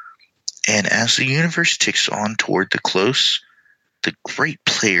 And as the universe ticks on toward the close, the great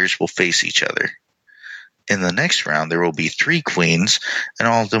players will face each other. In the next round, there will be 3 queens, and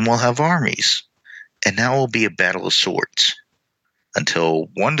all of them will have armies. And now will be a battle of swords, until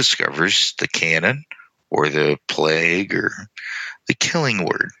one discovers the cannon, or the plague, or the killing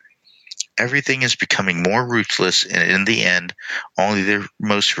word. Everything is becoming more ruthless, and in the end, only the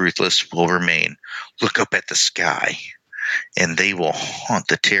most ruthless will remain. Look up at the sky, and they will haunt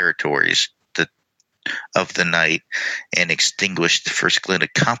the territories of the night and extinguish the first glint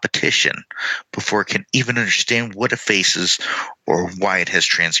of competition before it can even understand what it faces or why it has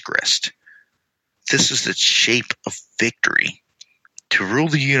transgressed. This is the shape of victory. To rule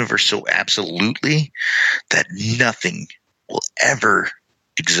the universe so absolutely that nothing will ever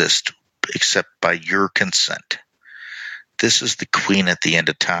exist except by your consent. This is the queen at the end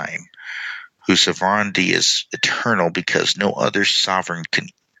of time, whose sovereignty is eternal because no other sovereign can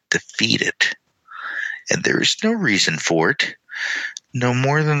defeat it. And there is no reason for it, no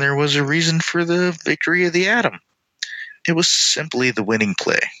more than there was a reason for the victory of the atom. It was simply the winning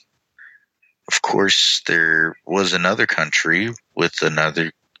play. Of course, there was another country with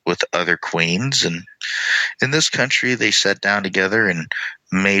other queens, and in this country they sat down together and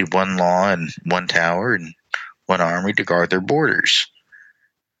made one law and one tower and one army to guard their borders.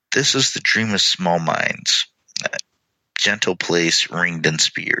 This is the dream of small minds, a gentle place ringed in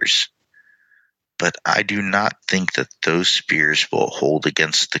spears. But I do not think that those spears will hold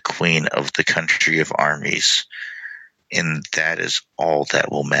against the queen of the country of armies, and that is all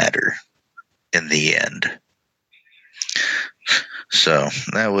that will matter in the end. So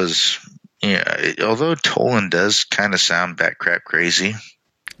that was, although Toland does kind of sound bat crap crazy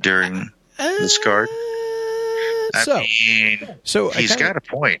during this card. He's got a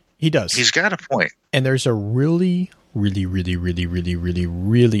point. He does. He's got a point. And there's a really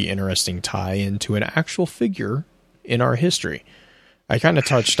interesting tie into an actual figure in our history. I kind of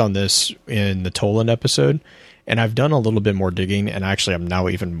touched on this in the Toland episode, and I've done a little bit more digging, and actually I'm now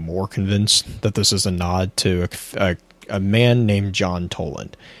even more convinced that this is a nod to a man named John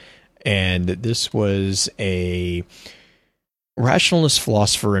Toland. And this was a rationalist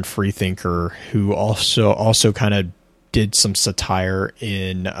philosopher and freethinker who also kind of did some satire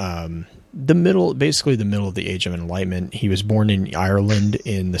in the middle of the Age of Enlightenment. He was born in Ireland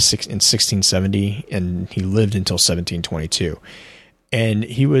in 1670, and he lived until 1722. And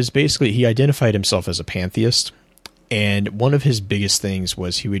he identified himself as a pantheist. And one of his biggest things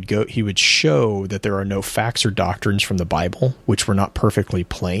was he would show that there are no facts or doctrines from the Bible which were not perfectly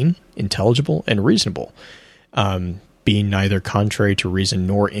plain, intelligible, and reasonable, being neither contrary to reason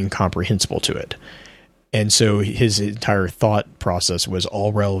nor incomprehensible to it. And so his entire thought process was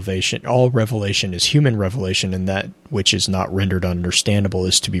all revelation is human revelation, and that which is not rendered understandable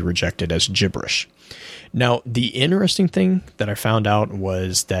is to be rejected as gibberish. Now, the interesting thing that I found out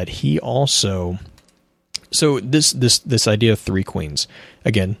was that he also, so this idea of three queens,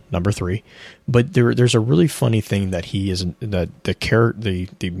 again, number 3, but there's a really funny thing that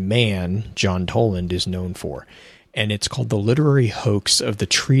the man John Toland is known for. And it's called the literary hoax of the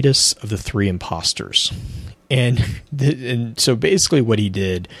Treatise of the Three Impostors. And so basically what he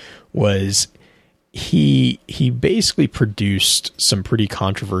did was he basically produced some pretty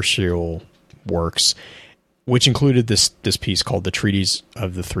controversial works, which included this piece called the Treatise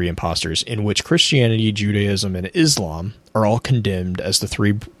of the Three Impostors, in which Christianity, Judaism, and Islam are all condemned as the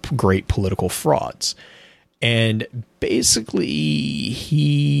three great political frauds. And basically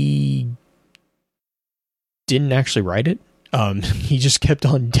he didn't actually write it. He just kept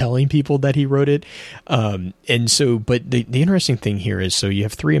on telling people that he wrote it. And so, but the interesting thing here is, so you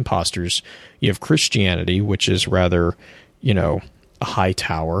have three imposters. You have Christianity, which is rather, a high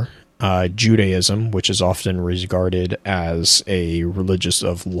tower. Judaism, which is often regarded as a religion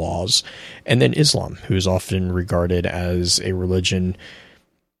of laws. And then Islam, who is often regarded as a religion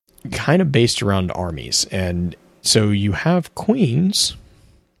kind of based around armies. And so you have queens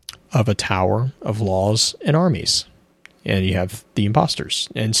of a tower of laws and armies, and you have the imposters.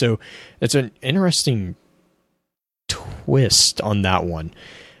 And so it's an interesting twist on that one.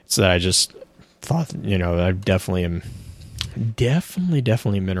 So that I just thought, I definitely am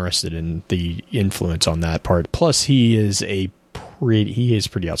interested in the influence on that part. Plus he is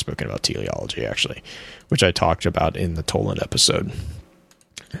pretty outspoken about teleology, actually, which I talked about in the Toland episode.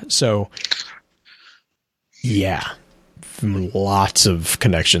 So yeah, lots of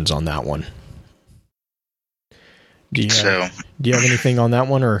connections on that one. Do you have anything on that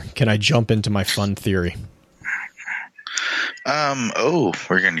one, or can I jump into my fun theory?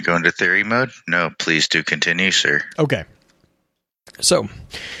 We're going to go into theory mode? No, please do continue, sir. Okay. So,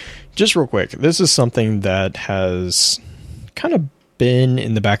 just real quick, this is something that has kind of been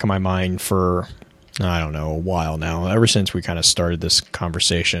in the back of my mind for, I don't know, a while now, ever since we kind of started this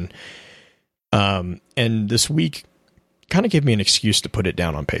conversation. And this week kind of gave me an excuse to put it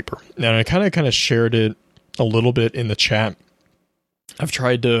down on paper. And I kind of shared it a little bit in the chat. I've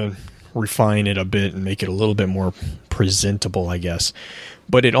tried to refine it a bit and make it a little bit more presentable, I guess.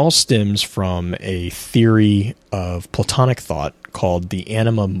 But it all stems from a theory of Platonic thought called the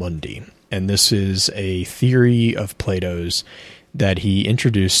Anima Mundi. And this is a theory of Plato's that he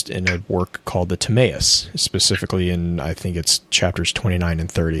introduced in a work called the Timaeus, specifically in, I think it's chapters 29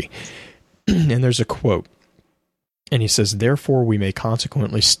 and 30. And there's a quote. And he says, "Therefore we may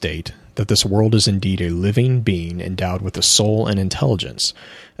consequently state that this world is indeed a living being endowed with a soul and intelligence,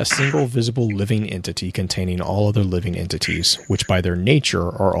 a single visible living entity containing all other living entities, which by their nature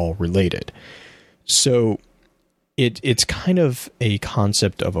are all related." So it's kind of a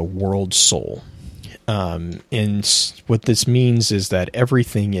concept of a world soul. And what this means is that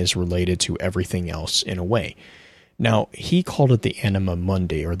everything is related to everything else in a way. Now, he called it the Anima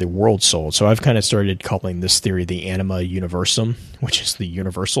Mundi, or the world soul. So I've kind of started calling this theory the Anima Universum, which is the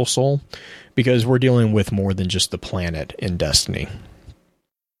universal soul, because we're dealing with more than just the planet in Destiny.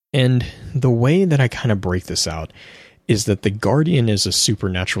 And the way that I kind of break this out is that the Guardian is a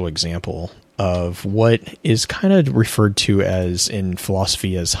supernatural example of what is kind of referred to as in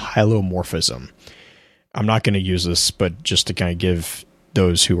philosophy as hylomorphism. I'm not going to use this, but just to kind of give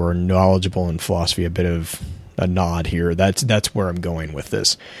those who are knowledgeable in philosophy a bit of a nod here. That's where I'm going with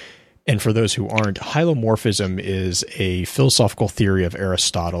this. And for those who aren't, hylomorphism is a philosophical theory of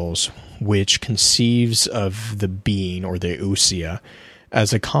Aristotle's which conceives of the being, or the ousia,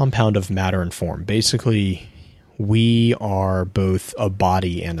 as a compound of matter and form. Basically, we are both a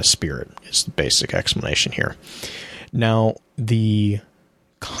body and a spirit, is the basic explanation here. Now, the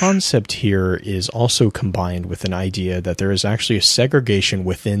concept here is also combined with an idea that there is actually a segregation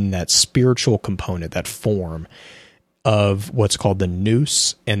within that spiritual component, that form, of what's called the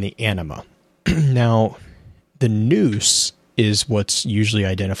nous and the anima. Now, the nous is what's usually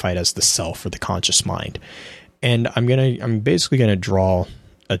identified as the self or the conscious mind. And I'm basically gonna draw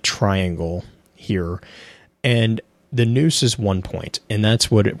a triangle here, and the nous is one point, and that's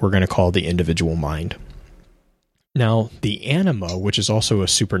what we're going to call the individual mind. Now, the anima, which is also a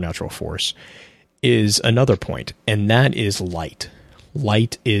supernatural force, is another point, and that is light.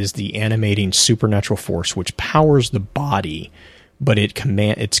 Light is the animating supernatural force which powers the body, but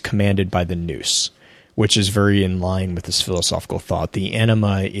it's commanded by the nous, which is very in line with this philosophical thought. The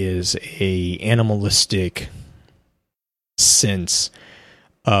anima is a animalistic sense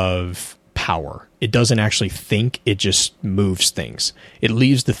of power. It doesn't actually think, it just moves things. It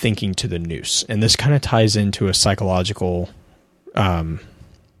leaves the thinking to the nous. And this kind of ties into a psychological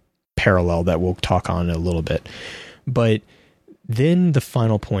parallel that we'll talk on in a little bit. But then the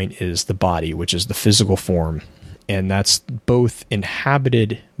final point is the body, which is the physical form. And that's both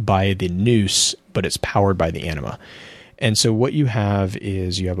inhabited by the nous, but it's powered by the anima. And so what you have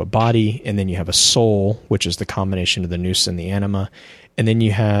is you have a body, and then you have a soul, which is the combination of the nous and the anima. And then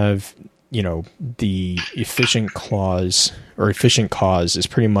you have, the efficient cause, or efficient cause, is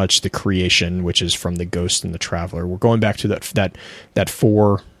pretty much the creation, which is from the ghost and the traveler. We're going back to that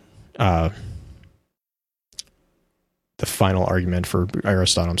four, the final argument for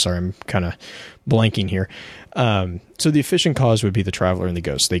Aristotle. I'm sorry, I'm kind of blanking here. So the efficient cause would be the traveler and the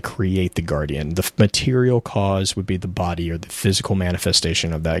ghost. They create the guardian. The material cause would be the body, or the physical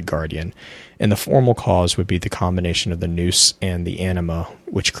manifestation of that guardian. And the formal cause would be the combination of the nous and the anima,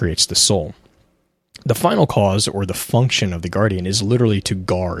 which creates the soul. The final cause, or the function of the guardian, is literally to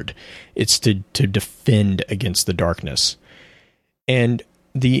guard. It's to defend against the darkness. And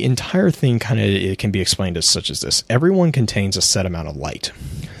the entire thing it can be explained as such as this. Everyone contains a set amount of light.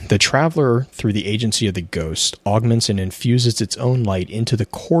 The traveler, through the agency of the ghost, augments and infuses its own light into the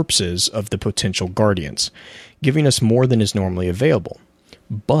corpses of the potential guardians, giving us more than is normally available.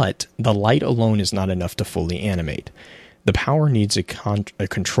 But the light alone is not enough to fully animate. The power needs a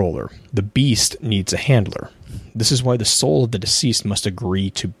controller. The beast needs a handler. This is why the soul of the deceased must agree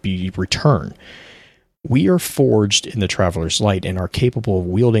to be returned. We are forged in the traveler's light and are capable of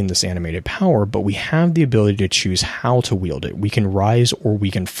wielding this animated power, but we have the ability to choose how to wield it. We can rise or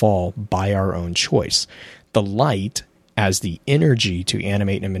we can fall by our own choice. The light, as the energy to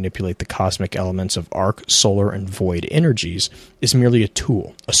animate and manipulate the cosmic elements of arc, solar, and void energies, is merely a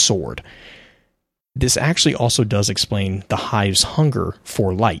tool, a sword. This actually also does explain the hive's hunger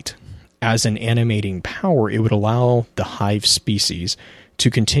for light. As an animating power, it would allow the hive species to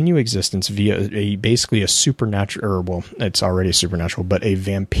continue existence via basically a supernatural, or well, it's already a supernatural, but a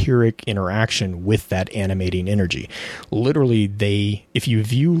vampiric interaction with that animating energy. Literally, if you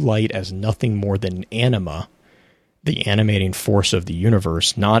view light as nothing more than anima, the animating force of the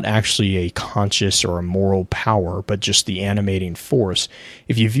universe, not actually a conscious or a moral power, but just the animating force,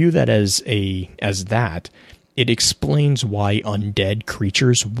 if you view that as that, it explains why undead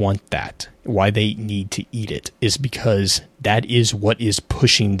creatures want that. Why they need to eat it is because that is what is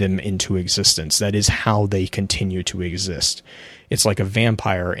pushing them into existence. That is how they continue to exist. It's like a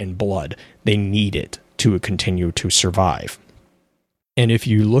vampire in blood. They need it to continue to survive. And if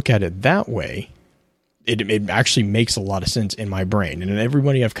you look at it that way, it actually makes a lot of sense in my brain. And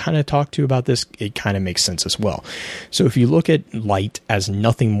everybody I've kind of talked to about this, it kind of makes sense as well. So if you look at light as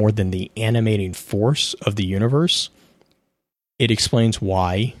nothing more than the animating force of the universe, it explains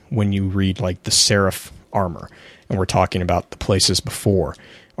why when you read like the Seraph armor, and we're talking about the places before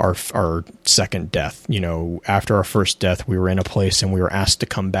our second death, after our first death, we were in a place and we were asked to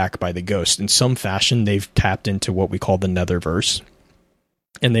come back by the ghost. In some fashion, they've tapped into what we call the Netherverse,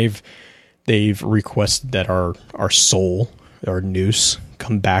 and they've requested that our soul, our nous,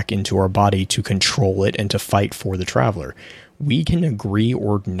 come back into our body to control it and to fight for the traveler. We can agree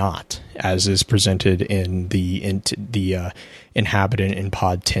or not, as is presented in the inhabitant in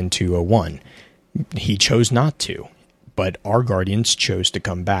pod 10201. He chose not to, but our guardians chose to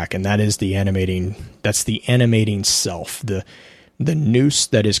come back, and that's the animating self, the nous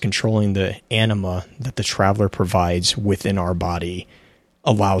that is controlling the anima that the traveler provides within our body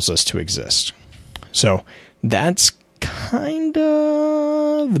allows us to exist. So that's kind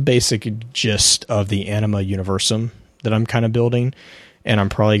of kind of the basic gist of the Anima Universum that I'm kind of building, and I'm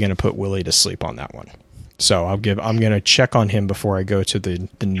probably going to put Willie to sleep on that one. So I'm going to check on him before I go to the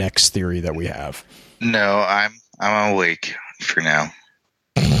next theory that we have. No, I'm awake for now.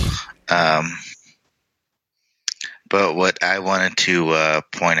 But what I wanted to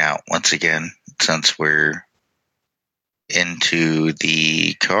point out once again, since we're into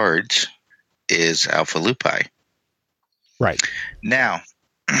the cards, is Alpha Lupi. Right. Now,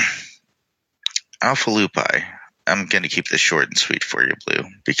 Alpha Lupi, I'm going to keep this short and sweet for you, Blue,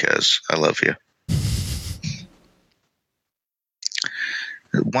 because I love you.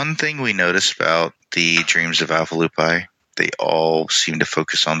 One thing we noticed about the dreams of Alpha Lupi, they all seem to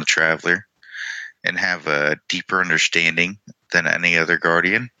focus on the Traveler and have a deeper understanding than any other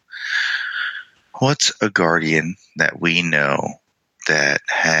Guardian. What's a Guardian that we know that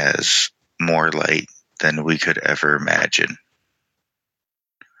has more light than we could ever imagine?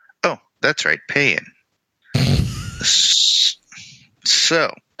 Oh, that's right, Payan.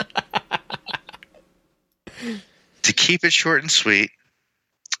 So, to keep it short and sweet,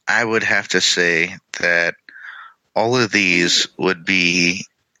 I would have to say that all of these would be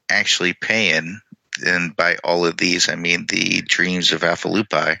actually Payan, and by all of these, I mean the dreams of Alpha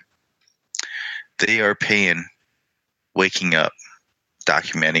Lupi. They are Payan waking up,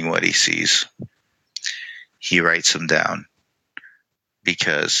 documenting what he sees. He writes them down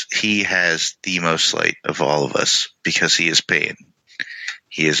because he has the most light of all of us, because he is Payan.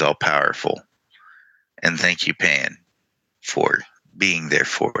 He is all powerful. And thank you, Payan, for being there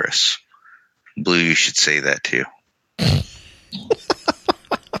for us. Blue, you should say that too.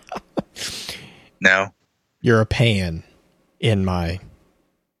 No? You're a Payan in my...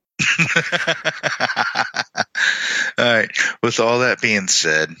 All right. With all that being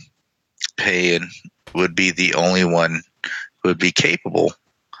said, Payan would be the only one who would be capable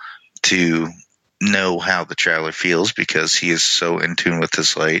to know how the Traveler feels, because he is so in tune with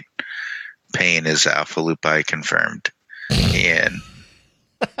his light. Payan is Alpha Lupi confirmed. And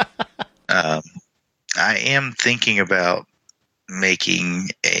I am thinking about making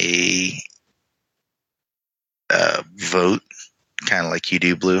a vote, kind of like you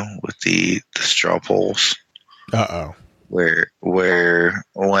do, Blue, with the straw polls. Uh-oh. Where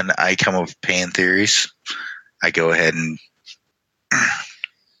when I come up with Payan theories, I go ahead and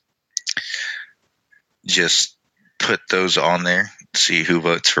just put those on there, see who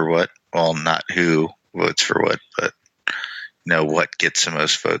votes for what. Well, not who votes for what, but what gets the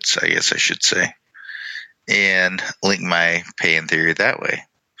most votes, I guess I should say. And link my Payan theory that way.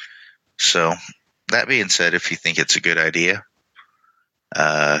 So, that being said, if you think it's a good idea,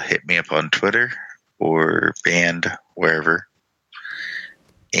 hit me up on Twitter or Band, wherever.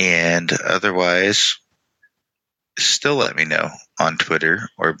 And otherwise, still let me know on Twitter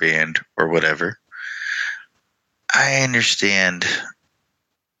or Band or whatever. I understand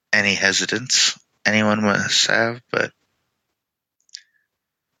any hesitance anyone must have, but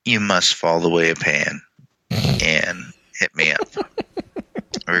you must fall the way of Payan and hit me up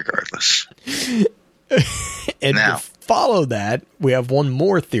regardless. And now, to follow that, we have one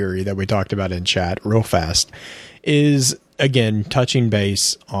more theory that we talked about in chat real fast, is again touching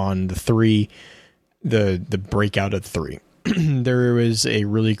base on the breakout of three. There was a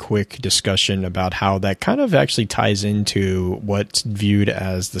really quick discussion about how that kind of actually ties into what's viewed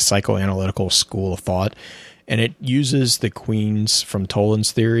as the psychoanalytical school of thought, and it uses the queens from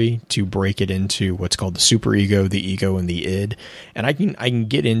Toland's theory to break it into what's called the superego, the ego, and the id. And I can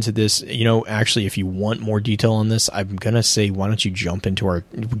get into this. Actually, if you want more detail on this, I'm gonna say, why don't you jump into our?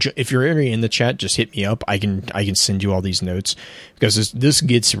 If you're already in the chat, just hit me up. I can send you all these notes, because this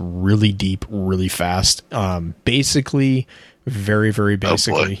gets really deep, really fast. Basically, very, very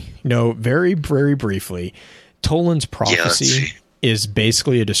basically, very, very briefly, Toland's prophecy is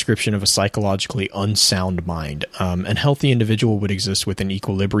basically a description of a psychologically unsound mind. An healthy individual would exist with an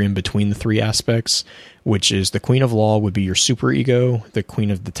equilibrium between the three aspects, which is the Queen of Law would be your superego, the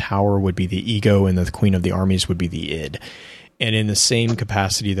Queen of the Tower would be the ego, and the Queen of the Armies would be the id. And in the same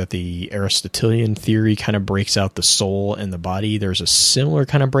capacity that the Aristotelian theory kind of breaks out the soul and the body, there's a similar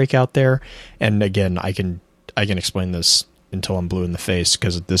kind of breakout there. And again, I can explain this until I'm blue in the face,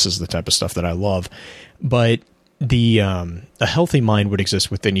 because this is the type of stuff that I love. But a healthy mind would exist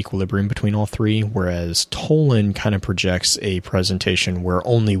with an equilibrium between all three, whereas Toland kind of projects a presentation where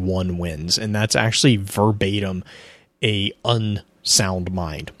only one wins, and that's actually verbatim a unsound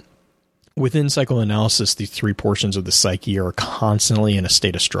mind. Within psychoanalysis, these three portions of the psyche are constantly in a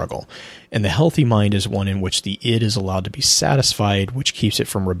state of struggle, and the healthy mind is one in which the id is allowed to be satisfied, which keeps it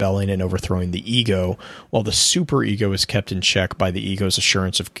from rebelling and overthrowing the ego, while the superego is kept in check by the ego's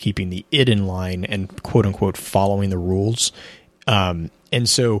assurance of keeping the id in line and quote-unquote following the rules. And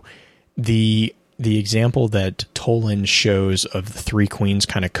so the example that Toland shows of the three queens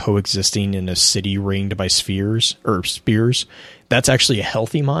kind of coexisting in a city ringed by spears, that's actually a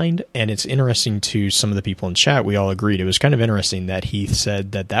healthy mind. And it's interesting to some of the people in chat, we all agreed. It was kind of interesting that he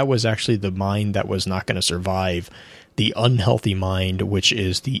said that was actually the mind that was not going to survive the unhealthy mind, which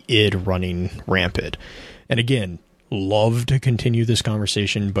is the id running rampant. And again, love to continue this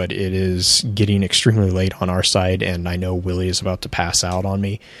conversation, but it is getting extremely late on our side, and I know Willie is about to pass out on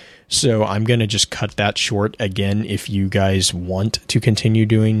me. So I'm going to just cut that short. Again, if you guys want to continue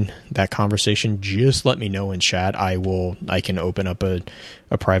doing that conversation, just let me know in chat. I can open up a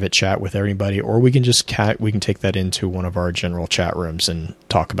private chat with everybody, or we can take that into one of our general chat rooms and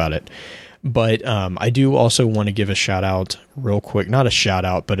talk about it. But I do also want to give a shout out real quick, not a shout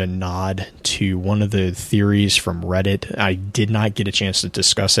out, but a nod to one of the theories from Reddit. I did not get a chance to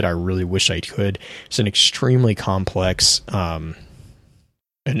discuss it. I really wish I could. It's an extremely complex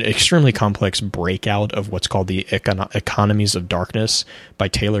breakout of what's called the Economies of Darkness by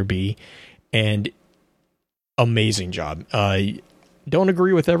Taylor B. And amazing job. Don't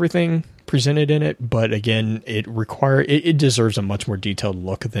agree with everything presented in it, but again, it deserves a much more detailed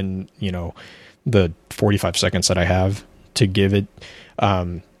look than, the 45 seconds that I have to give it.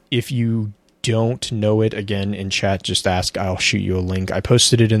 If you don't know it, again, in chat, just ask. I'll shoot you a link. I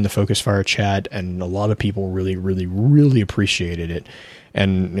posted it in the Focus Fire chat, and a lot of people really, really, really appreciated it.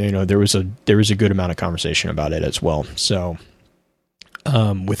 And there was a good amount of conversation about it as well. So,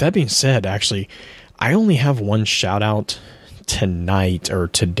 with that being said, actually, I only have one shout out tonight or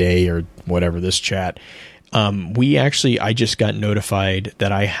today or whatever this chat. I just got notified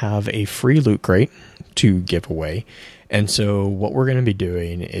that I have a free loot crate to give away. And so what we're going to be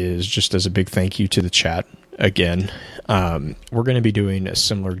doing is, just as a big thank you to the chat, again, we're going to be doing a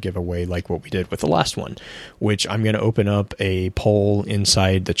similar giveaway like what we did with the last one, which I'm going to open up a poll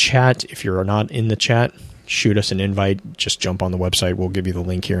inside the chat. If you're not in the chat, shoot us an invite. Just jump on the website. We'll give you the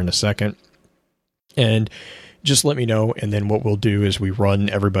link here in a second. And just let me know. And then what we'll do is we run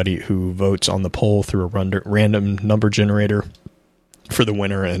everybody who votes on the poll through a random number generator for the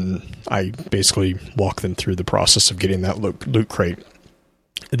winner, and I basically walk them through the process of getting that loot crate.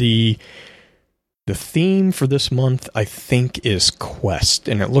 The theme for this month, I think, is Quest,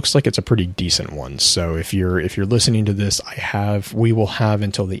 and it looks like it's a pretty decent one. So if you're listening to this, we will have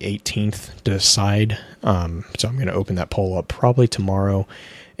until the 18th to decide. So I'm going to open that poll up probably tomorrow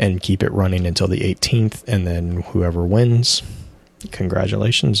and keep it running until the 18th, and then whoever wins,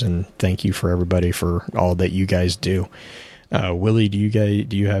 congratulations, and thank you for everybody for all that you guys do. Willie, do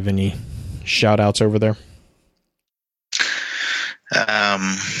you have any shout outs over there?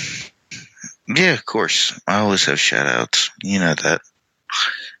 Yeah, of course. I always have shout outs. You know that.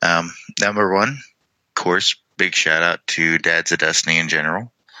 Number one, of course, big shout out to Dads of Destiny in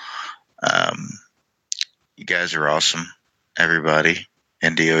general. You guys are awesome. Everybody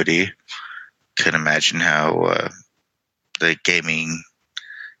in DoD. Couldn't imagine how the gaming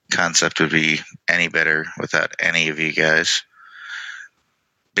concept would be any better without any of you guys.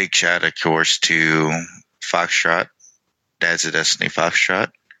 Big shout, of course, to Foxtrot, Dads of Destiny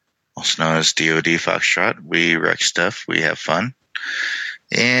Foxtrot, also known as DoD Foxtrot. We wreck stuff, we have fun,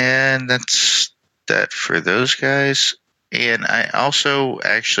 and that's that for those guys. And I also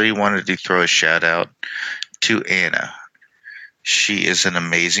actually wanted to throw a shout out to Anna. She is an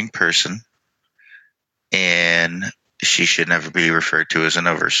amazing person, and she should never be referred to as an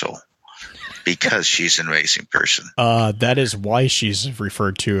oversoul because she's an amazing person. That is why she's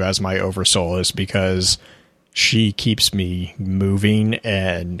referred to as my oversoul, is because she keeps me moving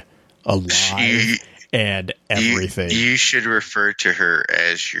and alive and everything. You should refer to her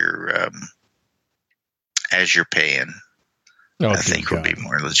as your payin. I think would be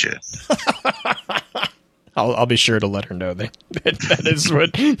more legit. I'll be sure to let her know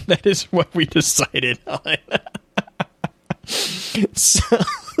that is what we decided on. So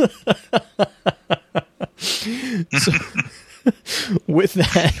with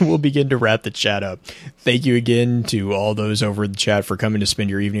that, we'll begin to wrap the chat up. Thank you again to all those over in the chat for coming to spend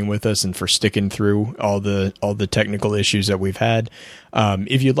your evening with us and for sticking through all the technical issues that we've had.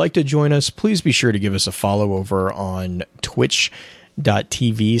 If you'd like to join us, please be sure to give us a follow over on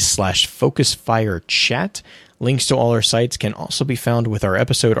twitch.tv/FocusFireChat. Links to all our sites can also be found with our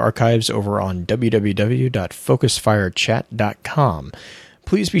episode archives over on www.focusfirechat.com.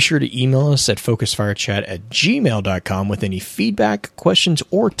 Please be sure to email us at focusfirechat@gmail.com with any feedback, questions,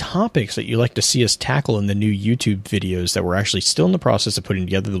 or topics that you'd like to see us tackle in the new YouTube videos that we're actually still in the process of putting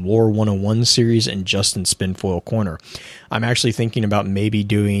together, the Lore 101 series and Justin's Spinfoil Corner. I'm actually thinking about maybe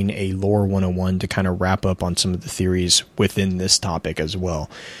doing a Lore 101 to kind of wrap up on some of the theories within this topic as well.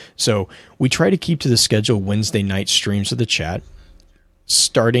 So we try to keep to the schedule Wednesday night streams of the chat,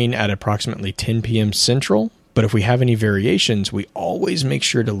 starting at approximately 10 p.m. Central. But if we have any variations, we always make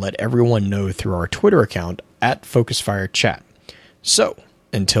sure to let everyone know through our Twitter account at FocusFireChat. So,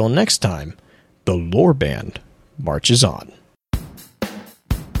 until next time, the Lore Band marches on.